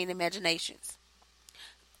all the vain imaginations.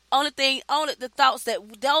 Only the thoughts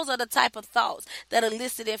those are the type of thoughts that are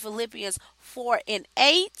listed in Philippians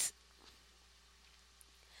 4:8.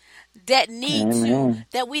 That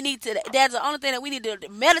we need to. That's the only thing that we need to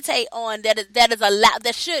meditate on. That is allowed.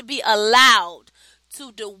 That should be allowed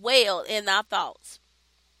to dwell in our thoughts.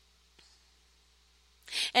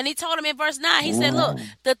 And he told him in verse 9. He said, "Look,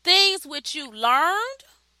 the things which you learned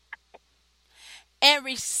and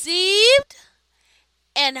received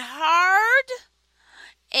and heard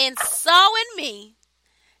and saw in me,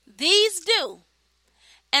 these do,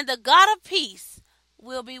 and the God of peace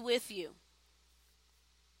will be with you."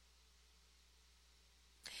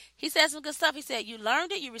 He said some good stuff. He said, you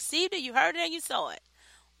learned it, you received it, you heard it, and you saw it.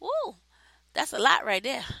 Woo, that's a lot right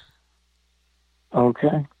there.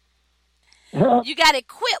 Okay. You got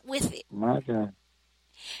equipped with it. My God.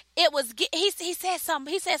 It was. He said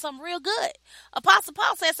something. He said something real good. Apostle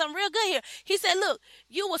Paul said something real good here. He said, "Look,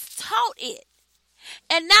 you was taught it,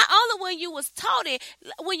 and not only when you was taught it,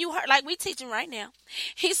 when you heard, like we teaching right now."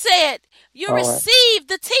 He said, "You All right. received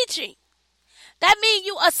the teaching. That means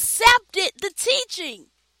you accepted the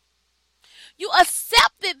teaching. You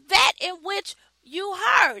accepted that in which you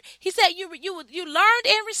heard." He said, "You learned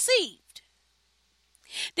and received."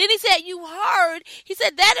 Then he said, "You heard." He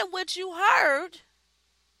said, "That in which you heard,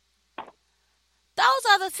 those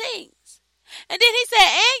are the things." And then he said,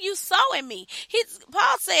 "And you saw in me."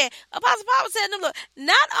 Apostle Paul said, "No, look,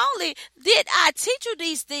 not only did I teach you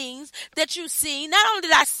these things that you see, not only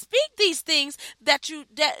did I speak these things that you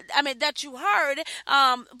heard,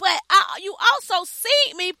 but you also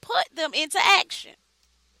see me put them into action."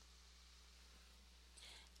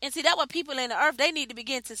 And see, that's what people in the earth, they need to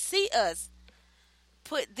begin to see us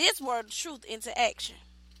put this word of truth into action.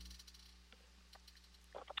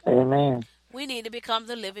 Amen. We need to become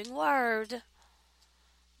the living word.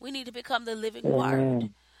 We need to become the living Amen. word.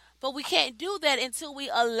 But we can't do that until we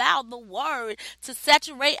allow the word to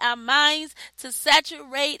saturate our minds, to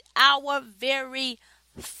saturate our very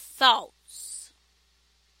thoughts.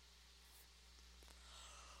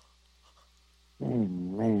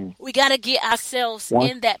 Amen. We got to get ourselves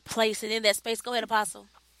in that place and in that space. Go ahead, Apostle.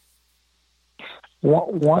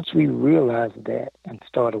 Once we realize that and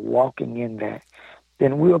start walking in that,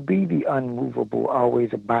 then we'll be the unmovable,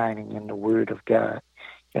 always abiding in the Word of God.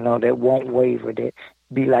 That won't waver, that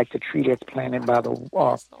be like the tree that's planted by the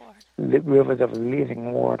rivers of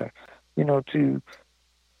living water. To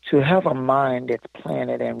have a mind that's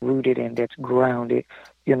planted and rooted and that's grounded,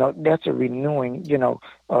 that's a renewing,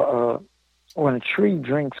 when a tree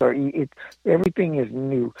drinks or eats, everything is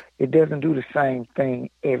new. It doesn't do the same thing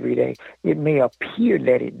every day. It may appear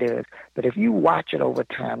that it does, but if you watch it over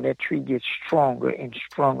time, that tree gets stronger and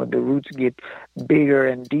stronger. The roots get bigger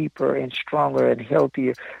and deeper and stronger and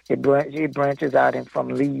healthier. It branches out and from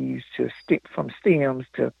leaves from stems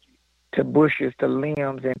to bushes to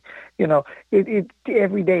limbs, and it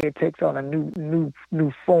every day it takes on a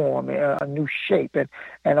new form, a new shape,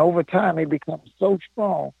 and over time it becomes so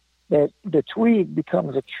strong that the twig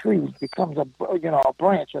becomes a tree, becomes a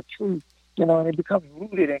branch, a tree, and it becomes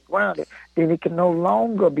rooted and grounded. Then it can no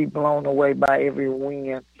longer be blown away by every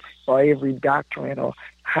wind or every doctrine or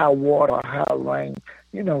high water or high rain.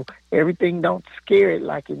 Everything don't scare it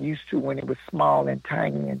like it used to when it was small and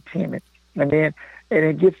tiny and timid. And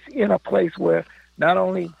it gets in a place where not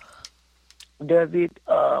only does it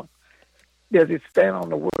stand on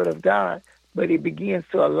the Word of God, but it begins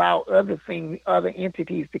to allow other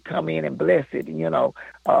entities to come in and bless it,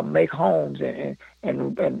 make homes and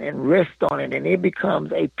rest on it, and it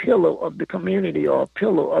becomes a pillar of the community or a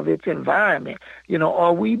pillar of its environment.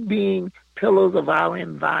 Are we being pillars of our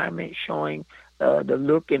environment, showing the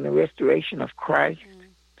look and the restoration of Christ? Mm-hmm.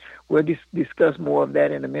 We'll discuss more of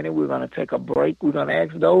that in a minute. We're going to take a break. We're going to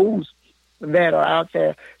ask those that are out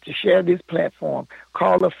there to share this platform.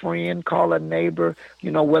 Call a friend, call a neighbor,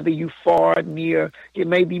 whether you far or near. It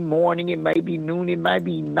may be morning, it may be noon, it might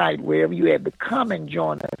be night, wherever you at, but come and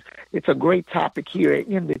join us. It's a great topic here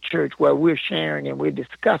in the church where we're sharing and we're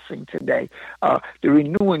discussing today the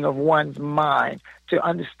renewing of one's mind to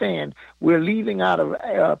understand we're leaving out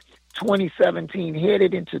of 2017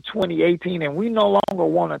 headed into 2018, and we no longer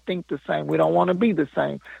want to think the same. We don't want to be the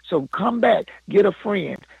same. So come back, get a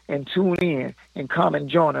friend, and tune in and come and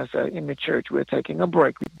join us in the church. We're taking a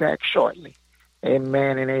break. We'll be back shortly.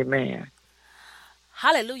 Amen and amen.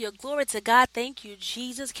 Hallelujah. Glory to God. Thank you,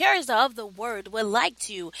 Jesus. Carriers of the word would like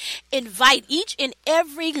to invite each and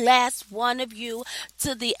every last one of you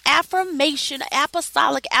to the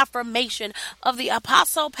apostolic affirmation of the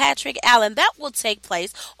Apostle Patrick Allen. That will take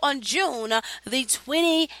place on June the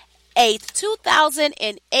 28th,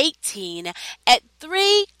 2018 at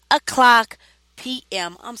 3 o'clock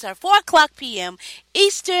p.m. 4 o'clock p.m.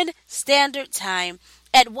 Eastern Standard Time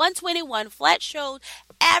at 121 Flatshode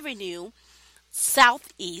Avenue,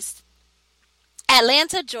 Southeast,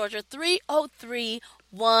 Atlanta, Georgia,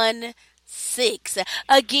 30316.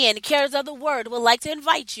 Again, Carriers of the Word would like to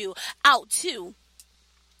invite you out to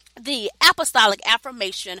the apostolic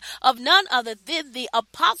affirmation of none other than the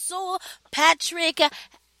Apostle Patrick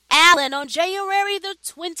Allen on January the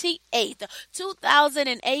 28th,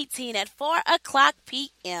 2018 at 4 o'clock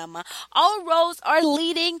p.m. All roads are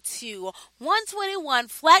leading to 121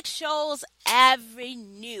 Flatshode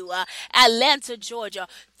Avenue, Atlanta, Georgia,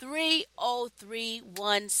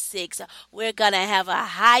 30316. We're going to have a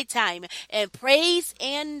high time in praise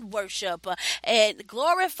and worship and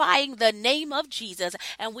glorifying the name of Jesus,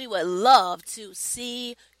 and we would love to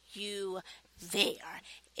see you there.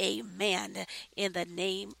 Amen. In the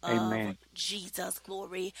name of Jesus.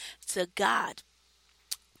 Glory to God.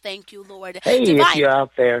 Thank you, Lord. If you're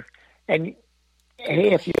out there and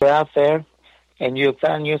you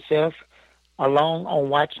find yourself alone on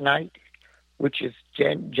watch night, which is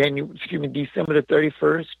December the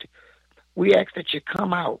 31st, we ask that you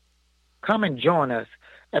come and join us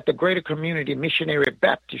at the Greater Community Missionary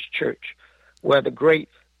Baptist Church, where the great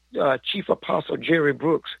Chief Apostle Jerry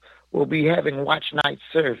Brooks will be having watch night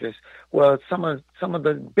service. Well, some of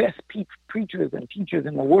the best preachers and teachers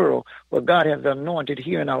in the world, what God has anointed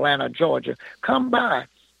here in Atlanta, Georgia, come by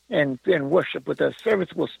and worship with us.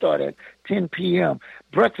 Service will start at 10 p.m.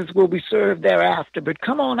 Breakfast will be served thereafter. But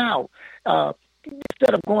come on out.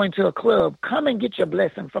 Instead of going to a club, come and get your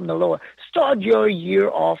blessing from the Lord. Start your year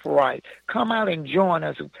off right. Come out and join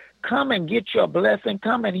us. Come and get your blessing.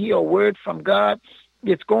 Come and hear a word from God.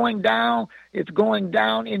 It's going down. It's going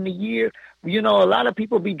down in the year. You know, a lot of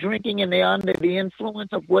people be drinking and they're under the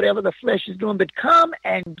influence of whatever the flesh is doing. But come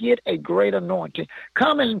and get a great anointing.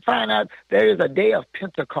 Come and find out there is a day of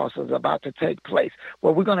Pentecost is about to take place,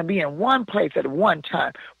 where we're going to be in one place at one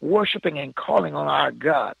time, worshiping and calling on our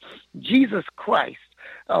God, Jesus Christ.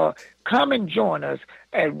 Come and join us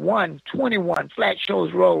at 121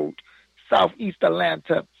 Flatshode Road, Southeast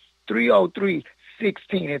Atlanta, 30316.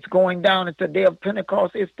 It's going down. It's the day of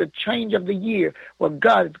Pentecost. It's the change of the year where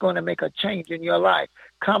God is going to make a change in your life.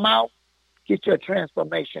 Come out, get your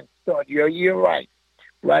transformation. Start your year right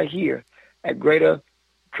here at Greater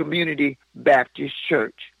Community Baptist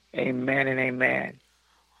Church. Amen and amen.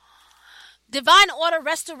 Divine Order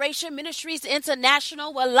Restoration Ministries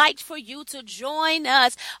International would like for you to join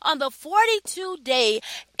us on the 42-day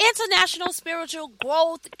International Spiritual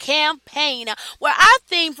Growth Campaign, where our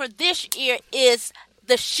theme for this year is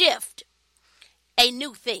The Shift, a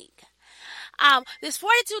New Thing. This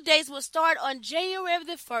 42 days will start on January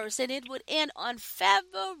the 1st, and it would end on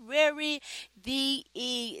February the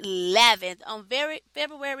 11th.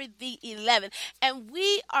 February the 11th. And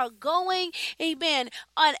we are going, amen,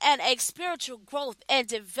 on a spiritual growth and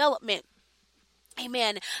development,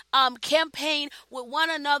 amen, campaign with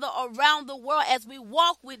one another around the world as we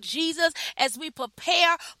walk with Jesus, as we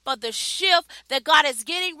prepare for the shift that God is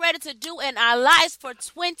getting ready to do in our lives for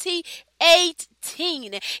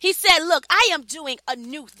 2018. He said, look, I am doing a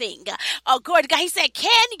new thing. Glory to God. He said,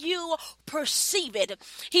 can you perceive it?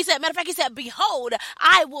 He said, matter of fact, he said, behold,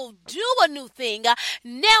 I will do a new thing.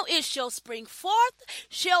 Now it shall spring forth.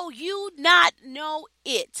 Shall you not know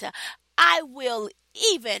it? I will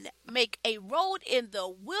even make a road in the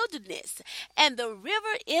wilderness and the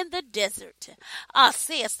river in the desert,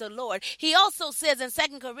 says the Lord. He also says in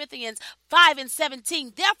 2 Corinthians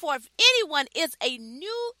 5:17, therefore, if anyone is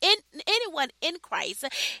anyone in Christ,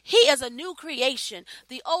 he is a new creation.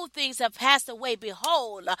 The old things have passed away.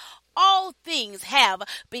 Behold, all things have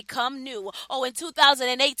become new. Oh, in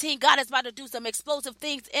 2018, God is about to do some explosive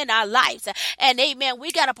things in our lives. And amen,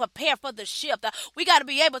 we got to prepare for the shift. We got to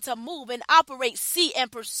be able to move and operate, see and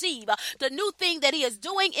perceive the new thing that he is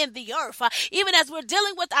doing in the earth. Even as we're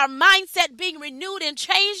dealing with our mindset being renewed and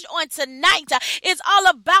changed on tonight, it's all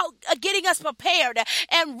about getting us prepared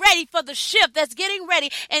and ready for the shift that's getting ready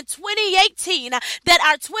in 2018. That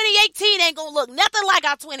our 2018 ain't going to look nothing like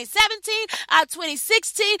our 2017, our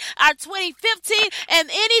 2016, our 2015 and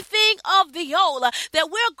anything of the old. That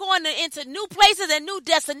we're going into new places and new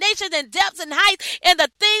destinations and depths and heights in the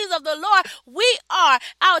things of the Lord.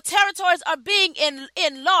 Our territories are being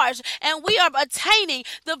enlarged, and we are attaining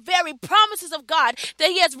the very promises of God that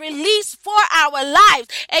He has released for our lives.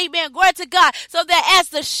 Amen. Glory to God. So that as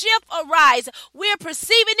the shift arrives, we're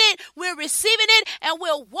perceiving it, we're receiving it, and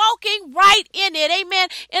we're walking right in it. Amen.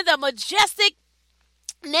 In the majestic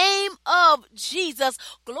name of Jesus.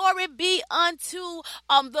 Glory be unto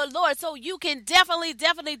the Lord. So you can definitely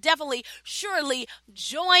surely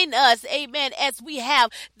join us, amen, as we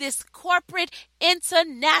have this corporate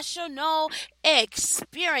international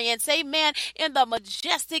experience, amen, in the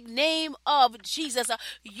majestic name of Jesus.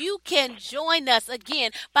 You can join us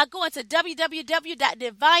again by going to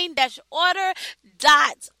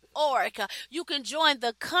www.divine-order.org. You can join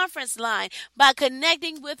the conference line by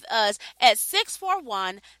connecting with us at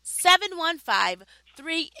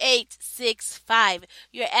 641-715-3865.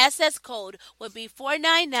 Your access code would be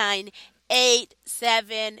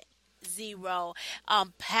 499870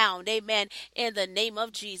 pound. Amen. In the name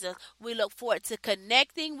of Jesus, we look forward to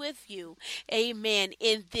connecting with you. Amen.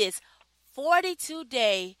 In this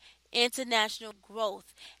 42-day international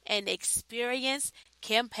growth and experience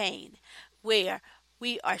campaign where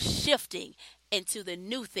we are shifting into the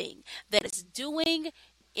new thing that is doing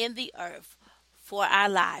in the earth for our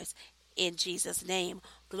lives. In Jesus' name,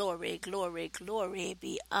 glory, glory, glory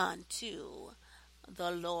be unto the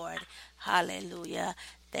Lord. Hallelujah.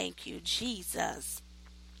 Thank you, Jesus.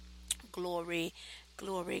 Glory,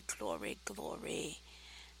 glory, glory, glory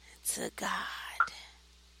to God.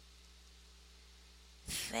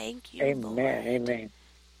 Thank you, Amen. Lord. Amen.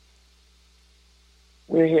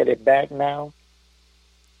 We're headed back now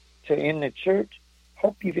to In the Church.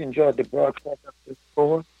 Hope you've enjoyed the broadcast of this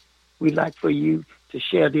course. We'd like for you to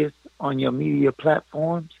share this on your media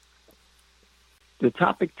platforms. The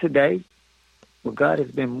topic today, where God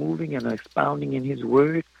has been moving and expounding in His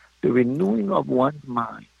Word, the renewing of one's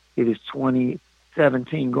mind. It is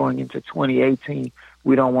 2017 going into 2018.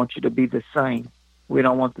 We don't want you to be the same. We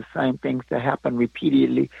don't want the same things to happen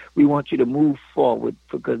repeatedly. We want you to move forward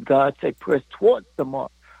because God said, press towards the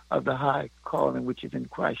mark of the high calling which is in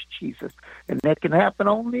Christ Jesus. And that can happen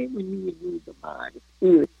only when you renew the mind, the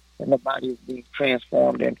spirit, and the body is being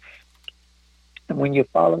transformed. And when you're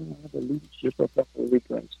following the leadership of the Holy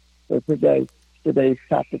Ghost. So today's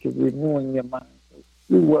topic is renewing your mind. So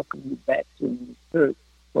we welcome you back to the church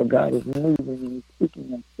where God is moving and He's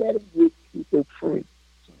speaking and setting His people free.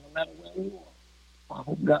 So no matter where you are, I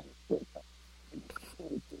hope God is still coming.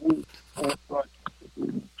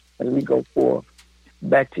 As we go forth.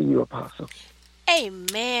 Back to you, Apostle.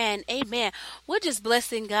 Amen. Amen. We're just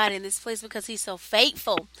blessing God in this place because He's so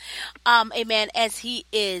faithful. Amen. As He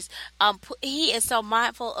is so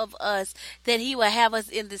mindful of us that He will have us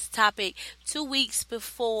in this topic 2 weeks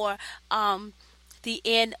before the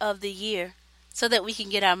end of the year, so that we can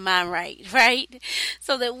get our mind right?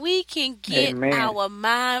 So that we can get our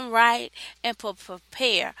mind right and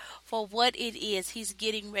prepare for what it is He's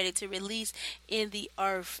getting ready to release in the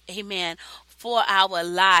earth. Amen. For our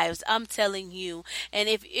lives. I'm telling you. And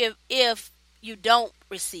if you don't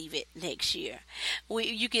receive it next year,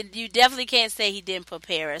 you definitely can't say He didn't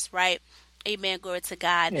prepare us, right? Amen. Glory to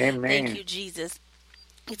God. Amen. Thank you, Jesus.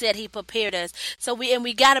 He said He prepared us. So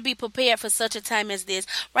we got to be prepared for such a time as this.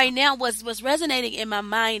 Right now, what's resonating in my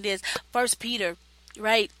mind is 1 Peter,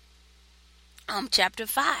 right? Chapter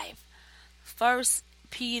 5. 1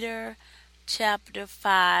 Peter chapter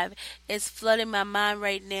 5 is flooding my mind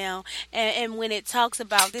right now. And when it talks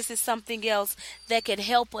about this is something else that could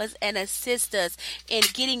help us and assist us in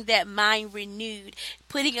getting that mind renewed,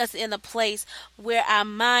 putting us in a place where our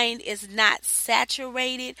mind is not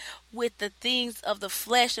saturated with the things of the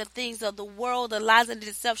flesh, the things of the world, the lies and the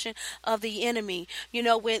deception of the enemy. You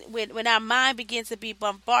know, when our mind begins to be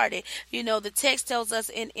bombarded, you know, the text tells us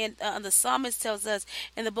the psalmist tells us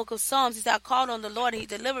in the book of Psalms, he said, I called on the Lord and He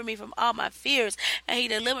delivered me from all my fears and He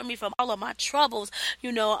delivered me from all of my troubles.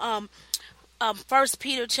 You know, 1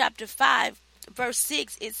 Peter chapter 5. Verse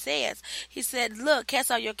 6, it says, He said, look, cast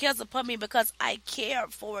all your cares upon me because I care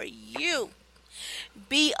for you.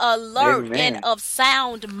 Be alert and of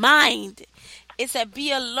sound mind. It said, be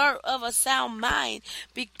alert of a sound mind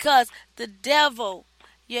because the devil,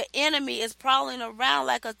 your enemy, is prowling around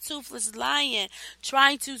like a toothless lion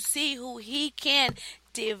trying to see who he can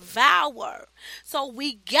devour. So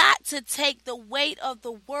we got to take the weight of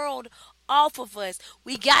the world off of us.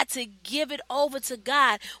 We got to give it over to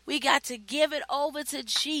God. We got to give it over to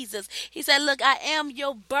Jesus. He said, look, I am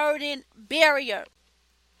your burden barrier.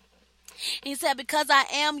 He said, because I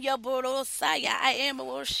am your Borosaya, I am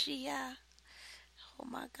Oshia. Oh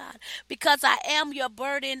my God. Because I am your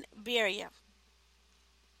burden barrier.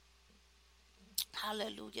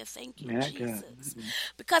 Hallelujah. Thank you, My God. Jesus.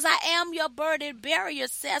 Because I am your burden barrier,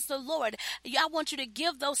 says the Lord. I want you to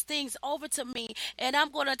give those things over to me, and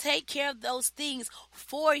I'm going to take care of those things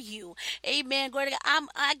for you. Amen. Glory to God.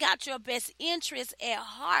 I got your best interest at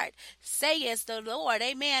heart, says the Lord.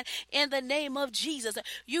 Amen. In the name of Jesus.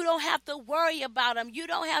 You don't have to worry about them. You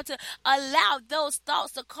don't have to allow those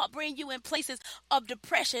thoughts to bring you in places of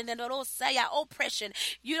depression and oppression.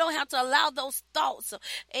 You don't have to allow those thoughts,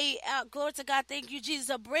 glory to God, thank you, Jesus,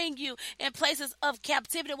 to bring you in places of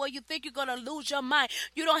captivity where you think you're going to lose your mind.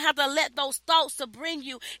 You don't have to let those thoughts to bring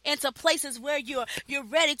you into places where you're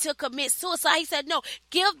ready to commit suicide. He said, no,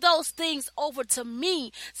 give those things over to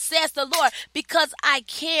me, says the Lord, because I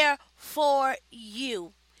care for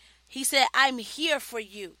you. He said, I'm here for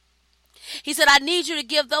you. He said, I need you to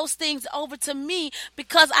give those things over to me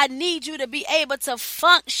because I need you to be able to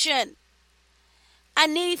function. I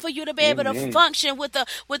need for you to be able to function with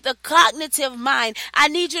a cognitive mind. I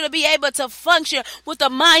need you to be able to function with a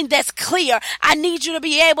mind that's clear. I need you to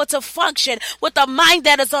be able to function with a mind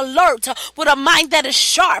that is alert, with a mind that is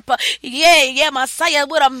sharp. Yeah, Messiah,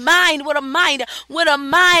 with a mind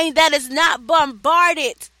that is not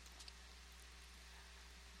bombarded.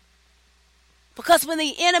 Because when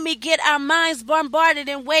the enemy get our minds bombarded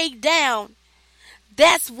and weighed down,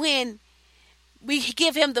 that's when we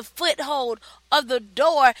give him the foothold of the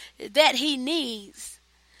door that he needs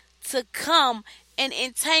to come and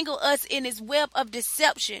entangle us in his web of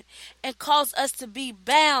deception and cause us to be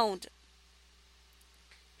bound.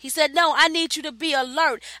 He said, no, I need you to be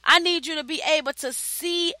alert. I need you to be able to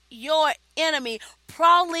see your enemy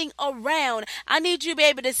prowling around. I need you to be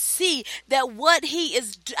able to see that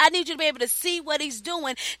I need you to be able to see what he's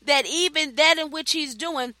doing, that even that in which he's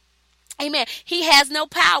doing, amen, he has no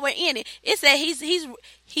power in it. It said he's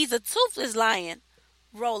a toothless lion,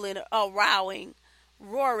 rolling,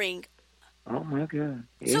 roaring. Oh my God. Amen.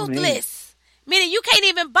 Toothless. Meaning you can't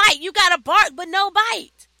even bite. You got to bark, but no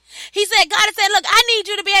bite. He said, God said, look, I need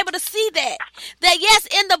you to be able to see that yes,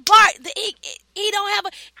 in the bark, he don't have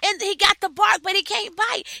and he got the bark, but he can't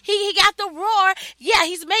bite. He got the roar. Yeah,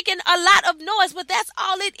 he's making a lot of noise, but that's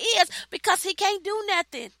all it is because he can't do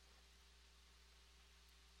nothing.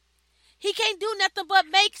 He can't do nothing but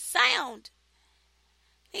make sound.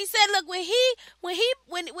 He said, look, when as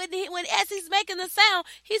he's making the sound,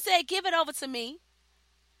 he said, give it over to me.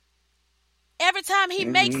 Every time he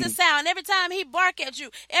makes the sound, every time he bark at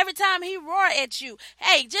you, every time he roar at you,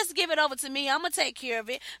 hey, just give it over to me. I'm going to take care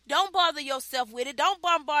of it. Don't bother yourself with it. Don't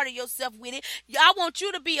bombard yourself with it. I want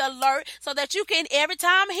you to be alert so that you can, every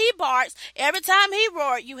time he barks, every time he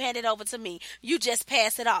roars, you hand it over to me. You just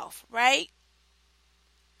pass it off, right?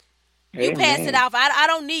 You pass it off. I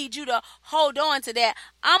don't need you to hold on to that.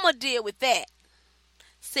 I'm going to deal with that,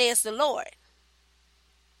 says the Lord.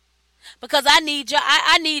 Because I need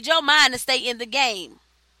your mind to stay in the game.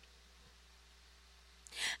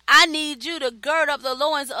 I need you to gird up the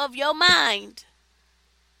loins of your mind.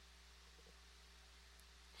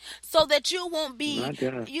 So that you won't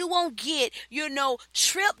get,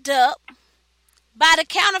 tripped up by the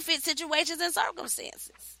counterfeit situations and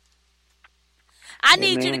circumstances. I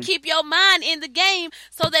need you to keep your mind in the game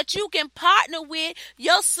so that you can partner with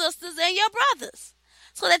your sisters and your brothers.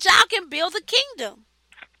 So that y'all can build the kingdom.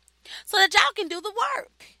 So that y'all can do the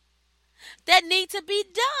work that need to be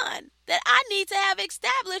done, that I need to have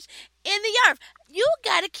established in the earth. You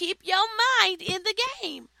got to keep your mind in the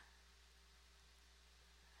game.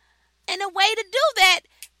 And the way to do that,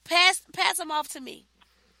 pass him off to me.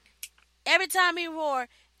 Every time he roar,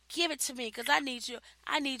 give it to me because I need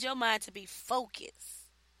your mind to be focused.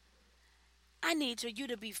 I need you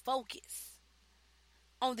to be focused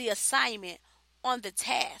on the assignment, on the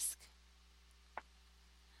task.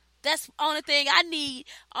 That's the only thing I need.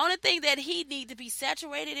 Only thing that he need to be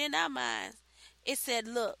saturated in our minds. It said,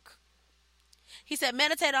 look. He said,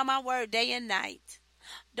 meditate on my word day and night.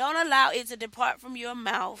 Don't allow it to depart from your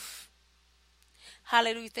mouth.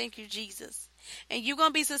 Hallelujah. Thank you, Jesus. And you're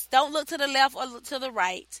going to be, don't look to the left or to the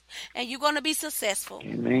right. And you're going to be successful.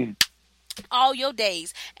 Amen. All your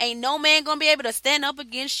days. Ain't no man going to be able to stand up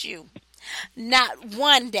against you. Not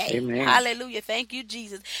one day. Amen. Hallelujah. Thank you,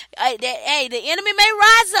 Jesus. Hey, the enemy may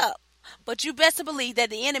rise up, but you best believe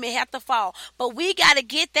that the enemy have to fall. But we got to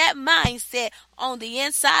get that mindset on the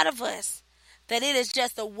inside of us, that it is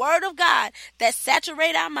just the word of God that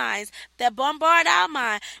saturate our minds, that bombard our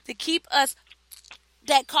mind, to keep us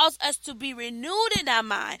that cause us to be renewed in our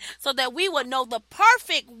mind so that we would know the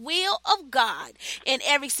perfect will of God in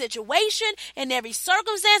every situation, in every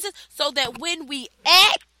circumstances, so that when we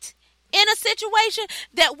act in a situation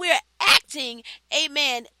that we're acting,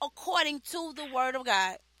 amen, according to the word of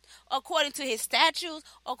God, according to his statutes,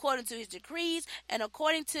 according to his decrees, and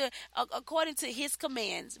according to his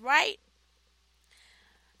commands, right?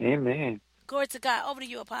 Amen. Glory to God. Over to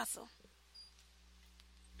you, Apostle.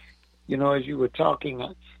 As you were talking,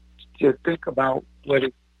 to think about what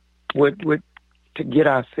to get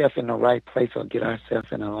ourselves in the right place or get ourselves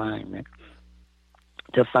in alignment,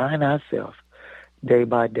 to find ourselves day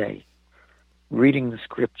by day, reading the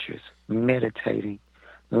scriptures, meditating,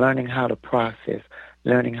 learning how to process,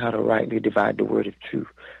 learning how to rightly divide the word of truth,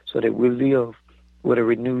 so that we live with a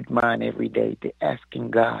renewed mind every day, to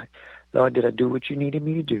asking God, Lord, did I do what you needed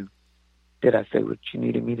me to do? Did I say what you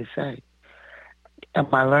needed me to say? Am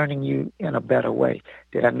I learning you in a better way?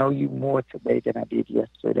 Did I know you more today than I did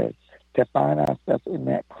yesterday? To find ourselves in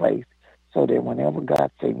that place so that whenever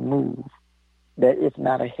God say move, that it's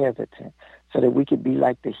not a hesitant, so that we could be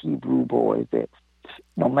like the Hebrew boys, that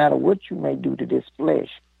no matter what you may do to this flesh,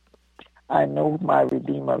 I know my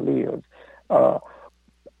Redeemer lives.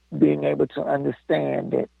 Being able to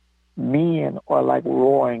understand that men are like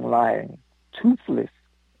roaring lions, toothless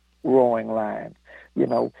roaring lions.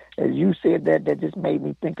 As you said that just made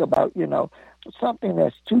me think about, something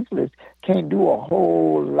that's toothless can do a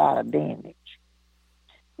whole lot of damage.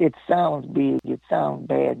 It sounds big, it sounds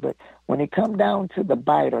bad, but when it comes down to the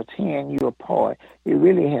bite or tearing you apart, it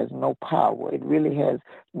really has no power. It really has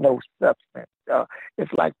no substance.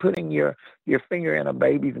 It's like putting your finger in a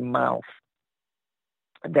baby's mouth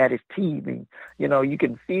that is teething. You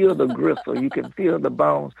can feel the gristle, you can feel the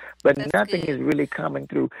bones, but That's nothing good. is really coming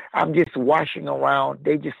through. I'm just washing around.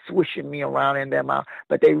 They just swishing me around in their mouth,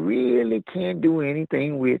 but they really can't do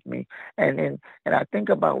anything with me. And I think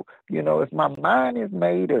about, if my mind is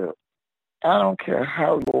made up, I don't care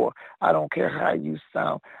how you are. I don't care how you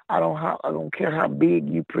sound. I don't care how big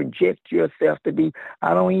you project yourself to be.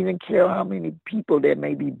 I don't even care how many people that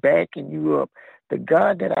may be backing you up. The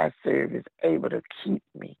God that I serve is able to keep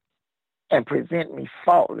me and present me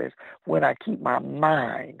faultless when I keep my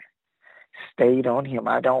mind stayed on him.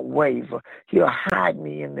 I don't waver. He'll hide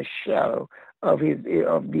me in the shadow of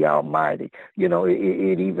the Almighty.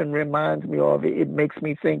 It even reminds me of it. It makes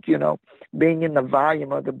me think, being in the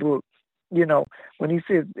volume of the book, when he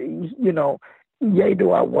says, yea,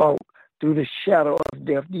 do I walk through the shadow of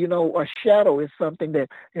death. A shadow is something that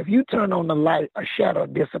if you turn on the light, a shadow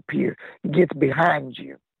disappears. It gets behind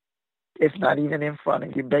you. It's not even in front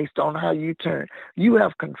of you based on how you turn. You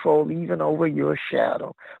have control even over your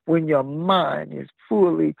shadow when your mind is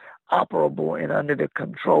fully operable and under the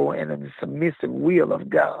control and in the submissive will of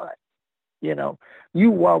God. You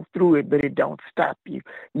walk through it, but it don't stop you.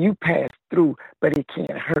 You pass through, but it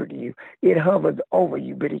can't hurt you. It hovers over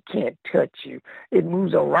you, but it can't touch you. It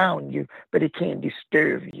moves around you, but it can't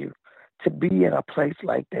disturb you. To be in a place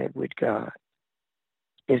like that with God,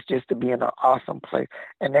 it's just to be in an awesome place.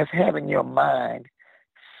 And that's having your mind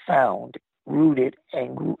sound, rooted,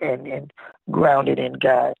 and grounded in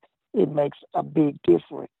God. It makes a big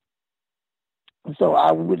difference. So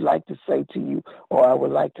I would like to say to you, or I would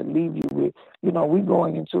like to leave you with, we're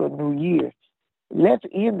going into a new year. Let's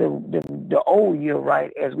end the old year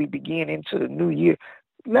right as we begin into the new year.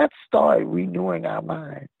 Let's start renewing our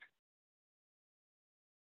minds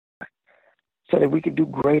so that we could do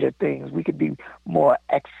greater things. We could be more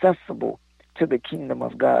accessible to the kingdom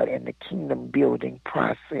of God and the kingdom building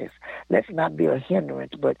process. Let's not be a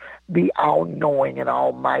hindrance, but be all-knowing and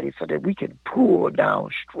almighty so that we can pull down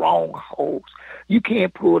strongholds. You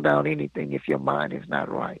can't pull down anything if your mind is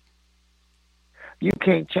not right. You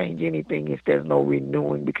can't change anything if there's no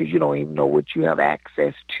renewing because you don't even know what you have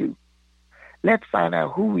access to. Let's find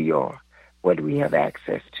out who we are, what we have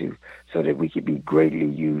access to, so that we can be greatly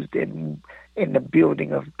used in the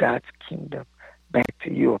building of God's kingdom. Back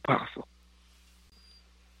to you, Apostle.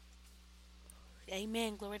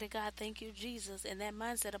 Amen. Glory to God. Thank you, Jesus. And that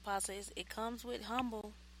mindset, Apostle, it comes with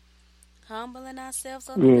humbling ourselves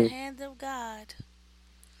under the hand of God.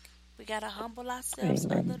 We got to humble ourselves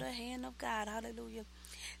under the hand of God. Hallelujah.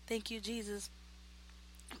 Thank you, Jesus.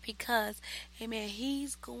 Because, amen,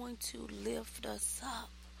 he's going to lift us up.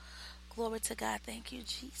 Glory to God. Thank you,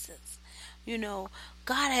 Jesus.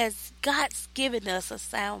 God's given us a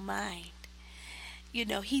sound mind. He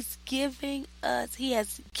has given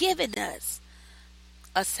us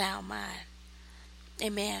a sound mind.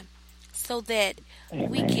 Amen. So that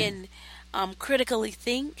we can critically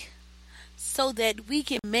think, so that we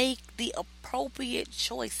can make the appropriate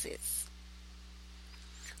choices.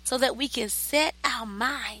 so that we can set our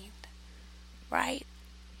mind, right,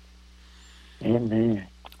 Amen.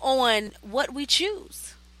 on what we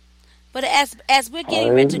choose. But as we're getting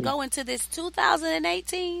ready to Hallelujah. go into this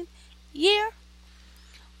 2018 year,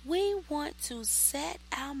 we want to set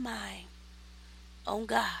our mind on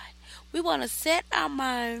God. We want to set our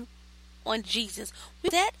mind on Jesus. We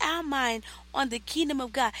set our mind on the kingdom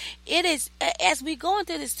of God. It is, as we go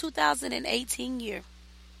into this 2018 year,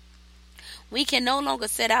 we can no longer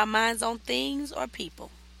set our minds on things or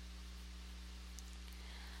people.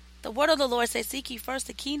 The word of the Lord says, seek ye first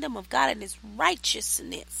the kingdom of God and his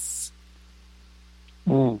righteousness,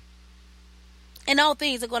 Mm. and all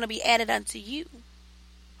things are going to be added unto you.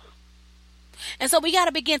 And so we got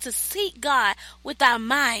to begin to seek God with our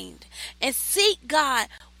mind, and seek God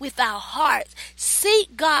with our hearts,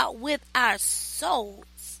 seek God with our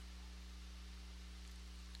souls.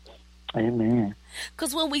 Amen.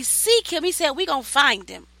 Because when we seek him, he said we're going to find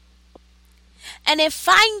him. And in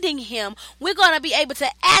finding him, we're going to be able to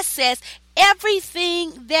access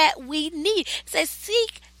everything that we need. It says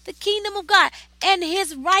seek the kingdom of God and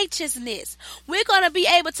his righteousness. We're going to be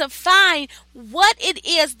able to find what it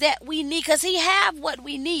is that we need, because he have what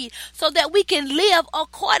we need, so that we can live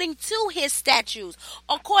according to his statutes,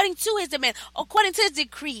 according to his demands, according to his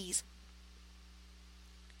decrees.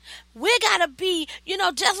 We gotta be,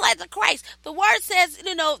 just like the Christ. The word says,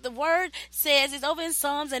 it's over in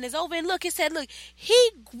Psalms and it's over in Luke. It said, look, he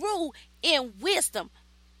grew in wisdom.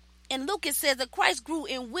 In Luke it says that Christ grew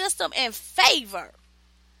in wisdom and favor.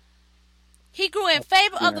 He grew in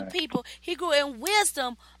favor of the people. He grew in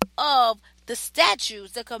wisdom of the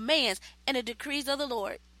statutes, the commands, and the decrees of the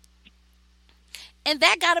Lord. And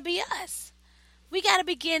that gotta be us. We got to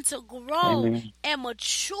begin to grow Amen. and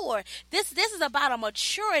mature. This is about a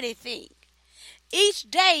maturity thing. Each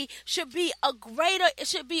day should be a greater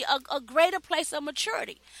place of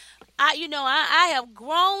maturity. I have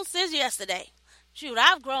grown since yesterday. Shoot,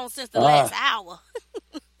 I've grown since the last hour.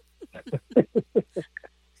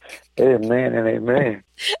 Amen and amen.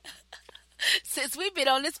 Since we've been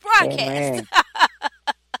on this broadcast.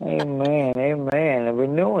 Amen. Amen. A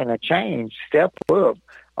renewing, a change, step up,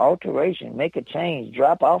 alteration, make a change,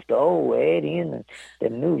 drop off the old, add in the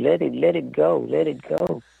new, let it go.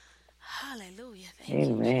 Hallelujah. Thank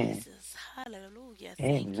Amen. you, Jesus. Hallelujah.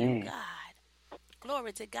 Thank you, God.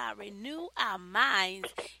 Glory to God. Renew our minds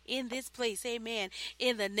in this place. Amen.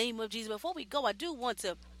 In the name of Jesus. Before we go, I do want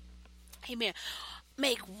to, amen,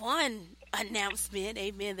 make one announcement,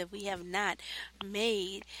 amen, that we have not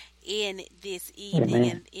made in this evening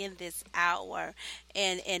and in this hour,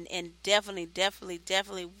 and definitely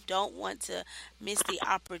don't want to miss the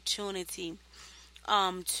opportunity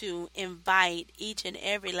to invite each and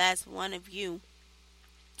every last one of you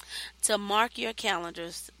to mark your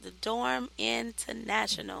calendars. The Dorm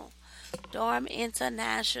International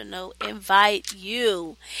invite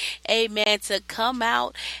you, amen, to come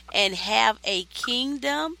out and have a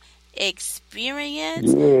kingdom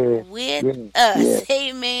experience with us.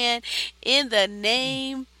 Amen. In the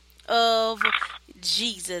name of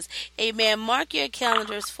Jesus. Amen. Mark your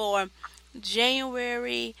calendars for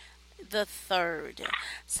January the 3rd.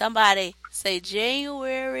 Somebody say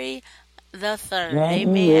January the 3rd.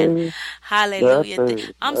 Amen. Hallelujah.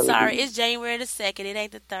 I'm sorry. It's January the 2nd. It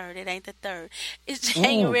ain't the 3rd. It's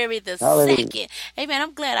January the 2nd. Amen.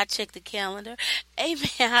 I'm glad I checked the calendar. Amen.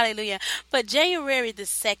 Hallelujah. But January the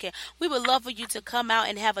 2nd, we would love for you to come out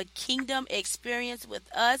and have a kingdom experience with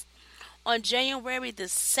us on January the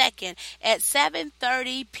 2nd at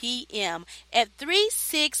 7:30 p.m. at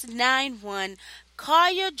 3691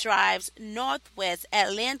 Collier Drives, Northwest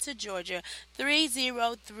Atlanta, Georgia,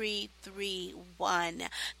 30331.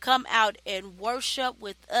 Come out and worship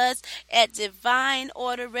with us at Divine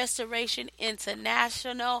Order Restoration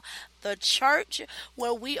International, the church,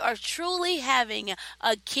 where we are truly having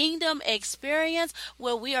a kingdom experience,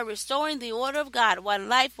 where we are restoring the order of God, one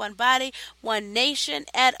life, one body, one nation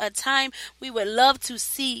at a time. We would love to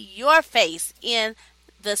see your face in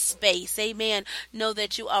the space. Amen. Know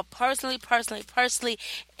that you are personally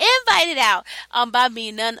invited out by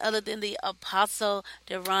me, none other than the Apostle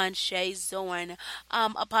Deron Shea Zorn.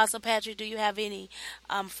 Apostle Patrick, do you have any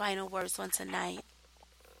final words on tonight?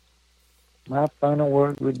 My final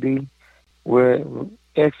word would be, we're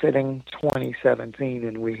exiting 2017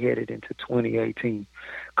 and we're headed into 2018.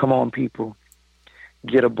 Come on, people.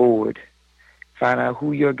 Get aboard. Find out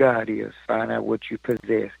who your God is. Find out what you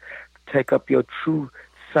possess. Take up your true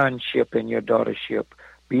sonship and your daughtership.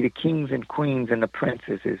 Be the kings and queens and the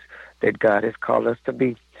princesses that God has called us to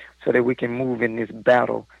be, so that we can move in this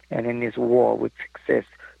battle and in this war with success,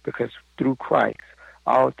 because through Christ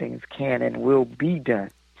all things can and will be done.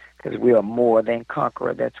 because we are more than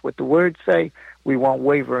conqueror. That's what the words say. We won't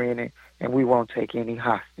waver in it, and we won't take any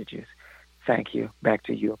hostages. Thank you. Back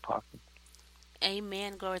to you, Apostle.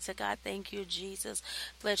 Amen. Glory to God. Thank you, Jesus.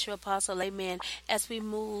 Bless you, Apostle. Amen. As we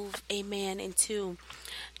move, amen,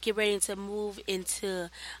 get ready to move into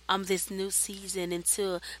this new season,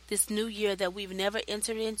 into this new year that we've never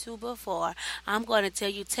entered into before. I'm going to tell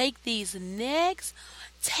you, take these next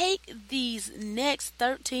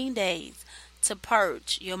 13 days to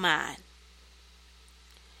purge your mind.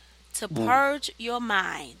 To purge your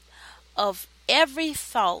mind of every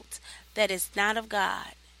thought that is not of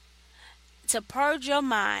God. To purge your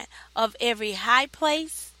mind of every high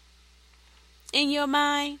place in your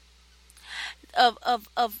mind, of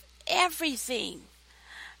everything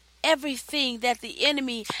that the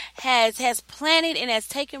enemy has planted and has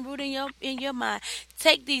taken root in your mind.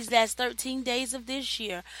 Take these last 13 days of this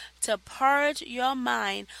year to purge your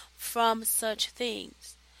mind from such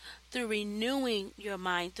things through renewing your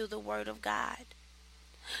mind through the word of God,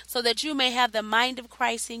 so that you may have the mind of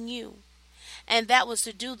Christ in you. And that was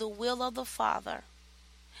to do the will of the Father.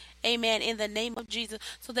 Amen. In the name of Jesus.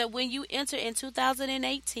 So that when you enter in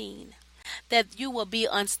 2018, that you will be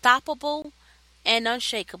unstoppable and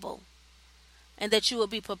unshakable. And that you will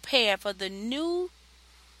be prepared for the new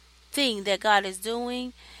thing that God is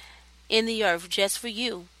doing in the earth just for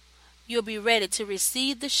you. You'll be ready to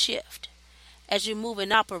receive the shift as you move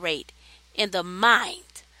and operate in the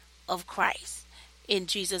mind of Christ. In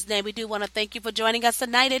Jesus' name, we do want to thank you for joining us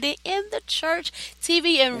tonight at the In the Church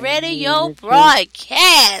TV and radio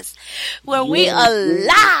broadcast, where we are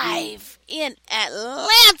live in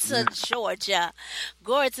Atlanta, Georgia.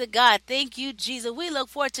 Glory to God. Thank you, Jesus. We look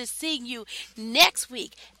forward to seeing you next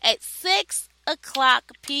week at 6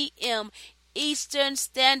 o'clock p.m. Eastern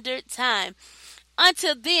Standard Time.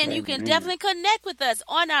 Until then, you can definitely connect with us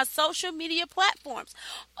on our social media platforms.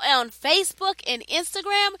 On Facebook and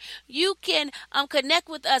Instagram, you can connect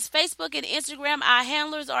with us. Facebook and Instagram, our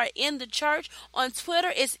handlers are In the Church. On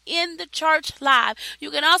Twitter, it's In the Church Live.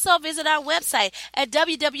 You can also visit our website at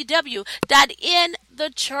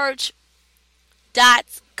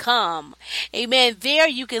www.inthechurch.com. Amen. There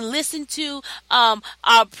you can listen to our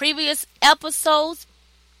previous episodes.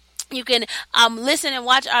 You can listen and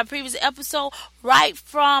watch our previous episode right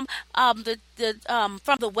from the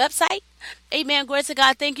website. Amen. Glory to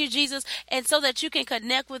God. Thank you, Jesus. And so that you can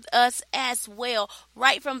connect with us as well,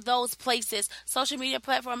 right from those places, social media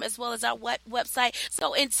platform as well as our website.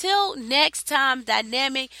 So until next time,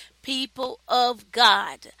 dynamic people of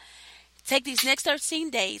God, take these next 13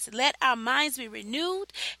 days. Let our minds be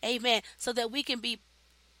renewed. Amen. So that we can be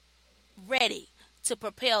ready to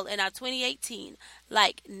propel in our 2018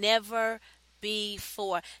 like never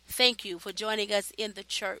before. Thank you for joining us in the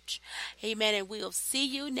church. Amen. And we'll see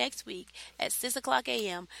you next week at 6 o'clock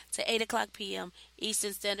a.m. to 8 o'clock p.m.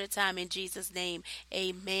 Eastern Standard Time in Jesus' name.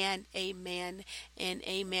 Amen, amen, and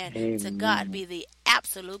amen. To God be the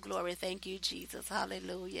absolute glory. Thank you, Jesus.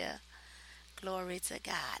 Hallelujah. Glory to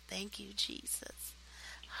God. Thank you, Jesus.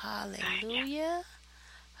 Hallelujah.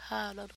 Hallelujah.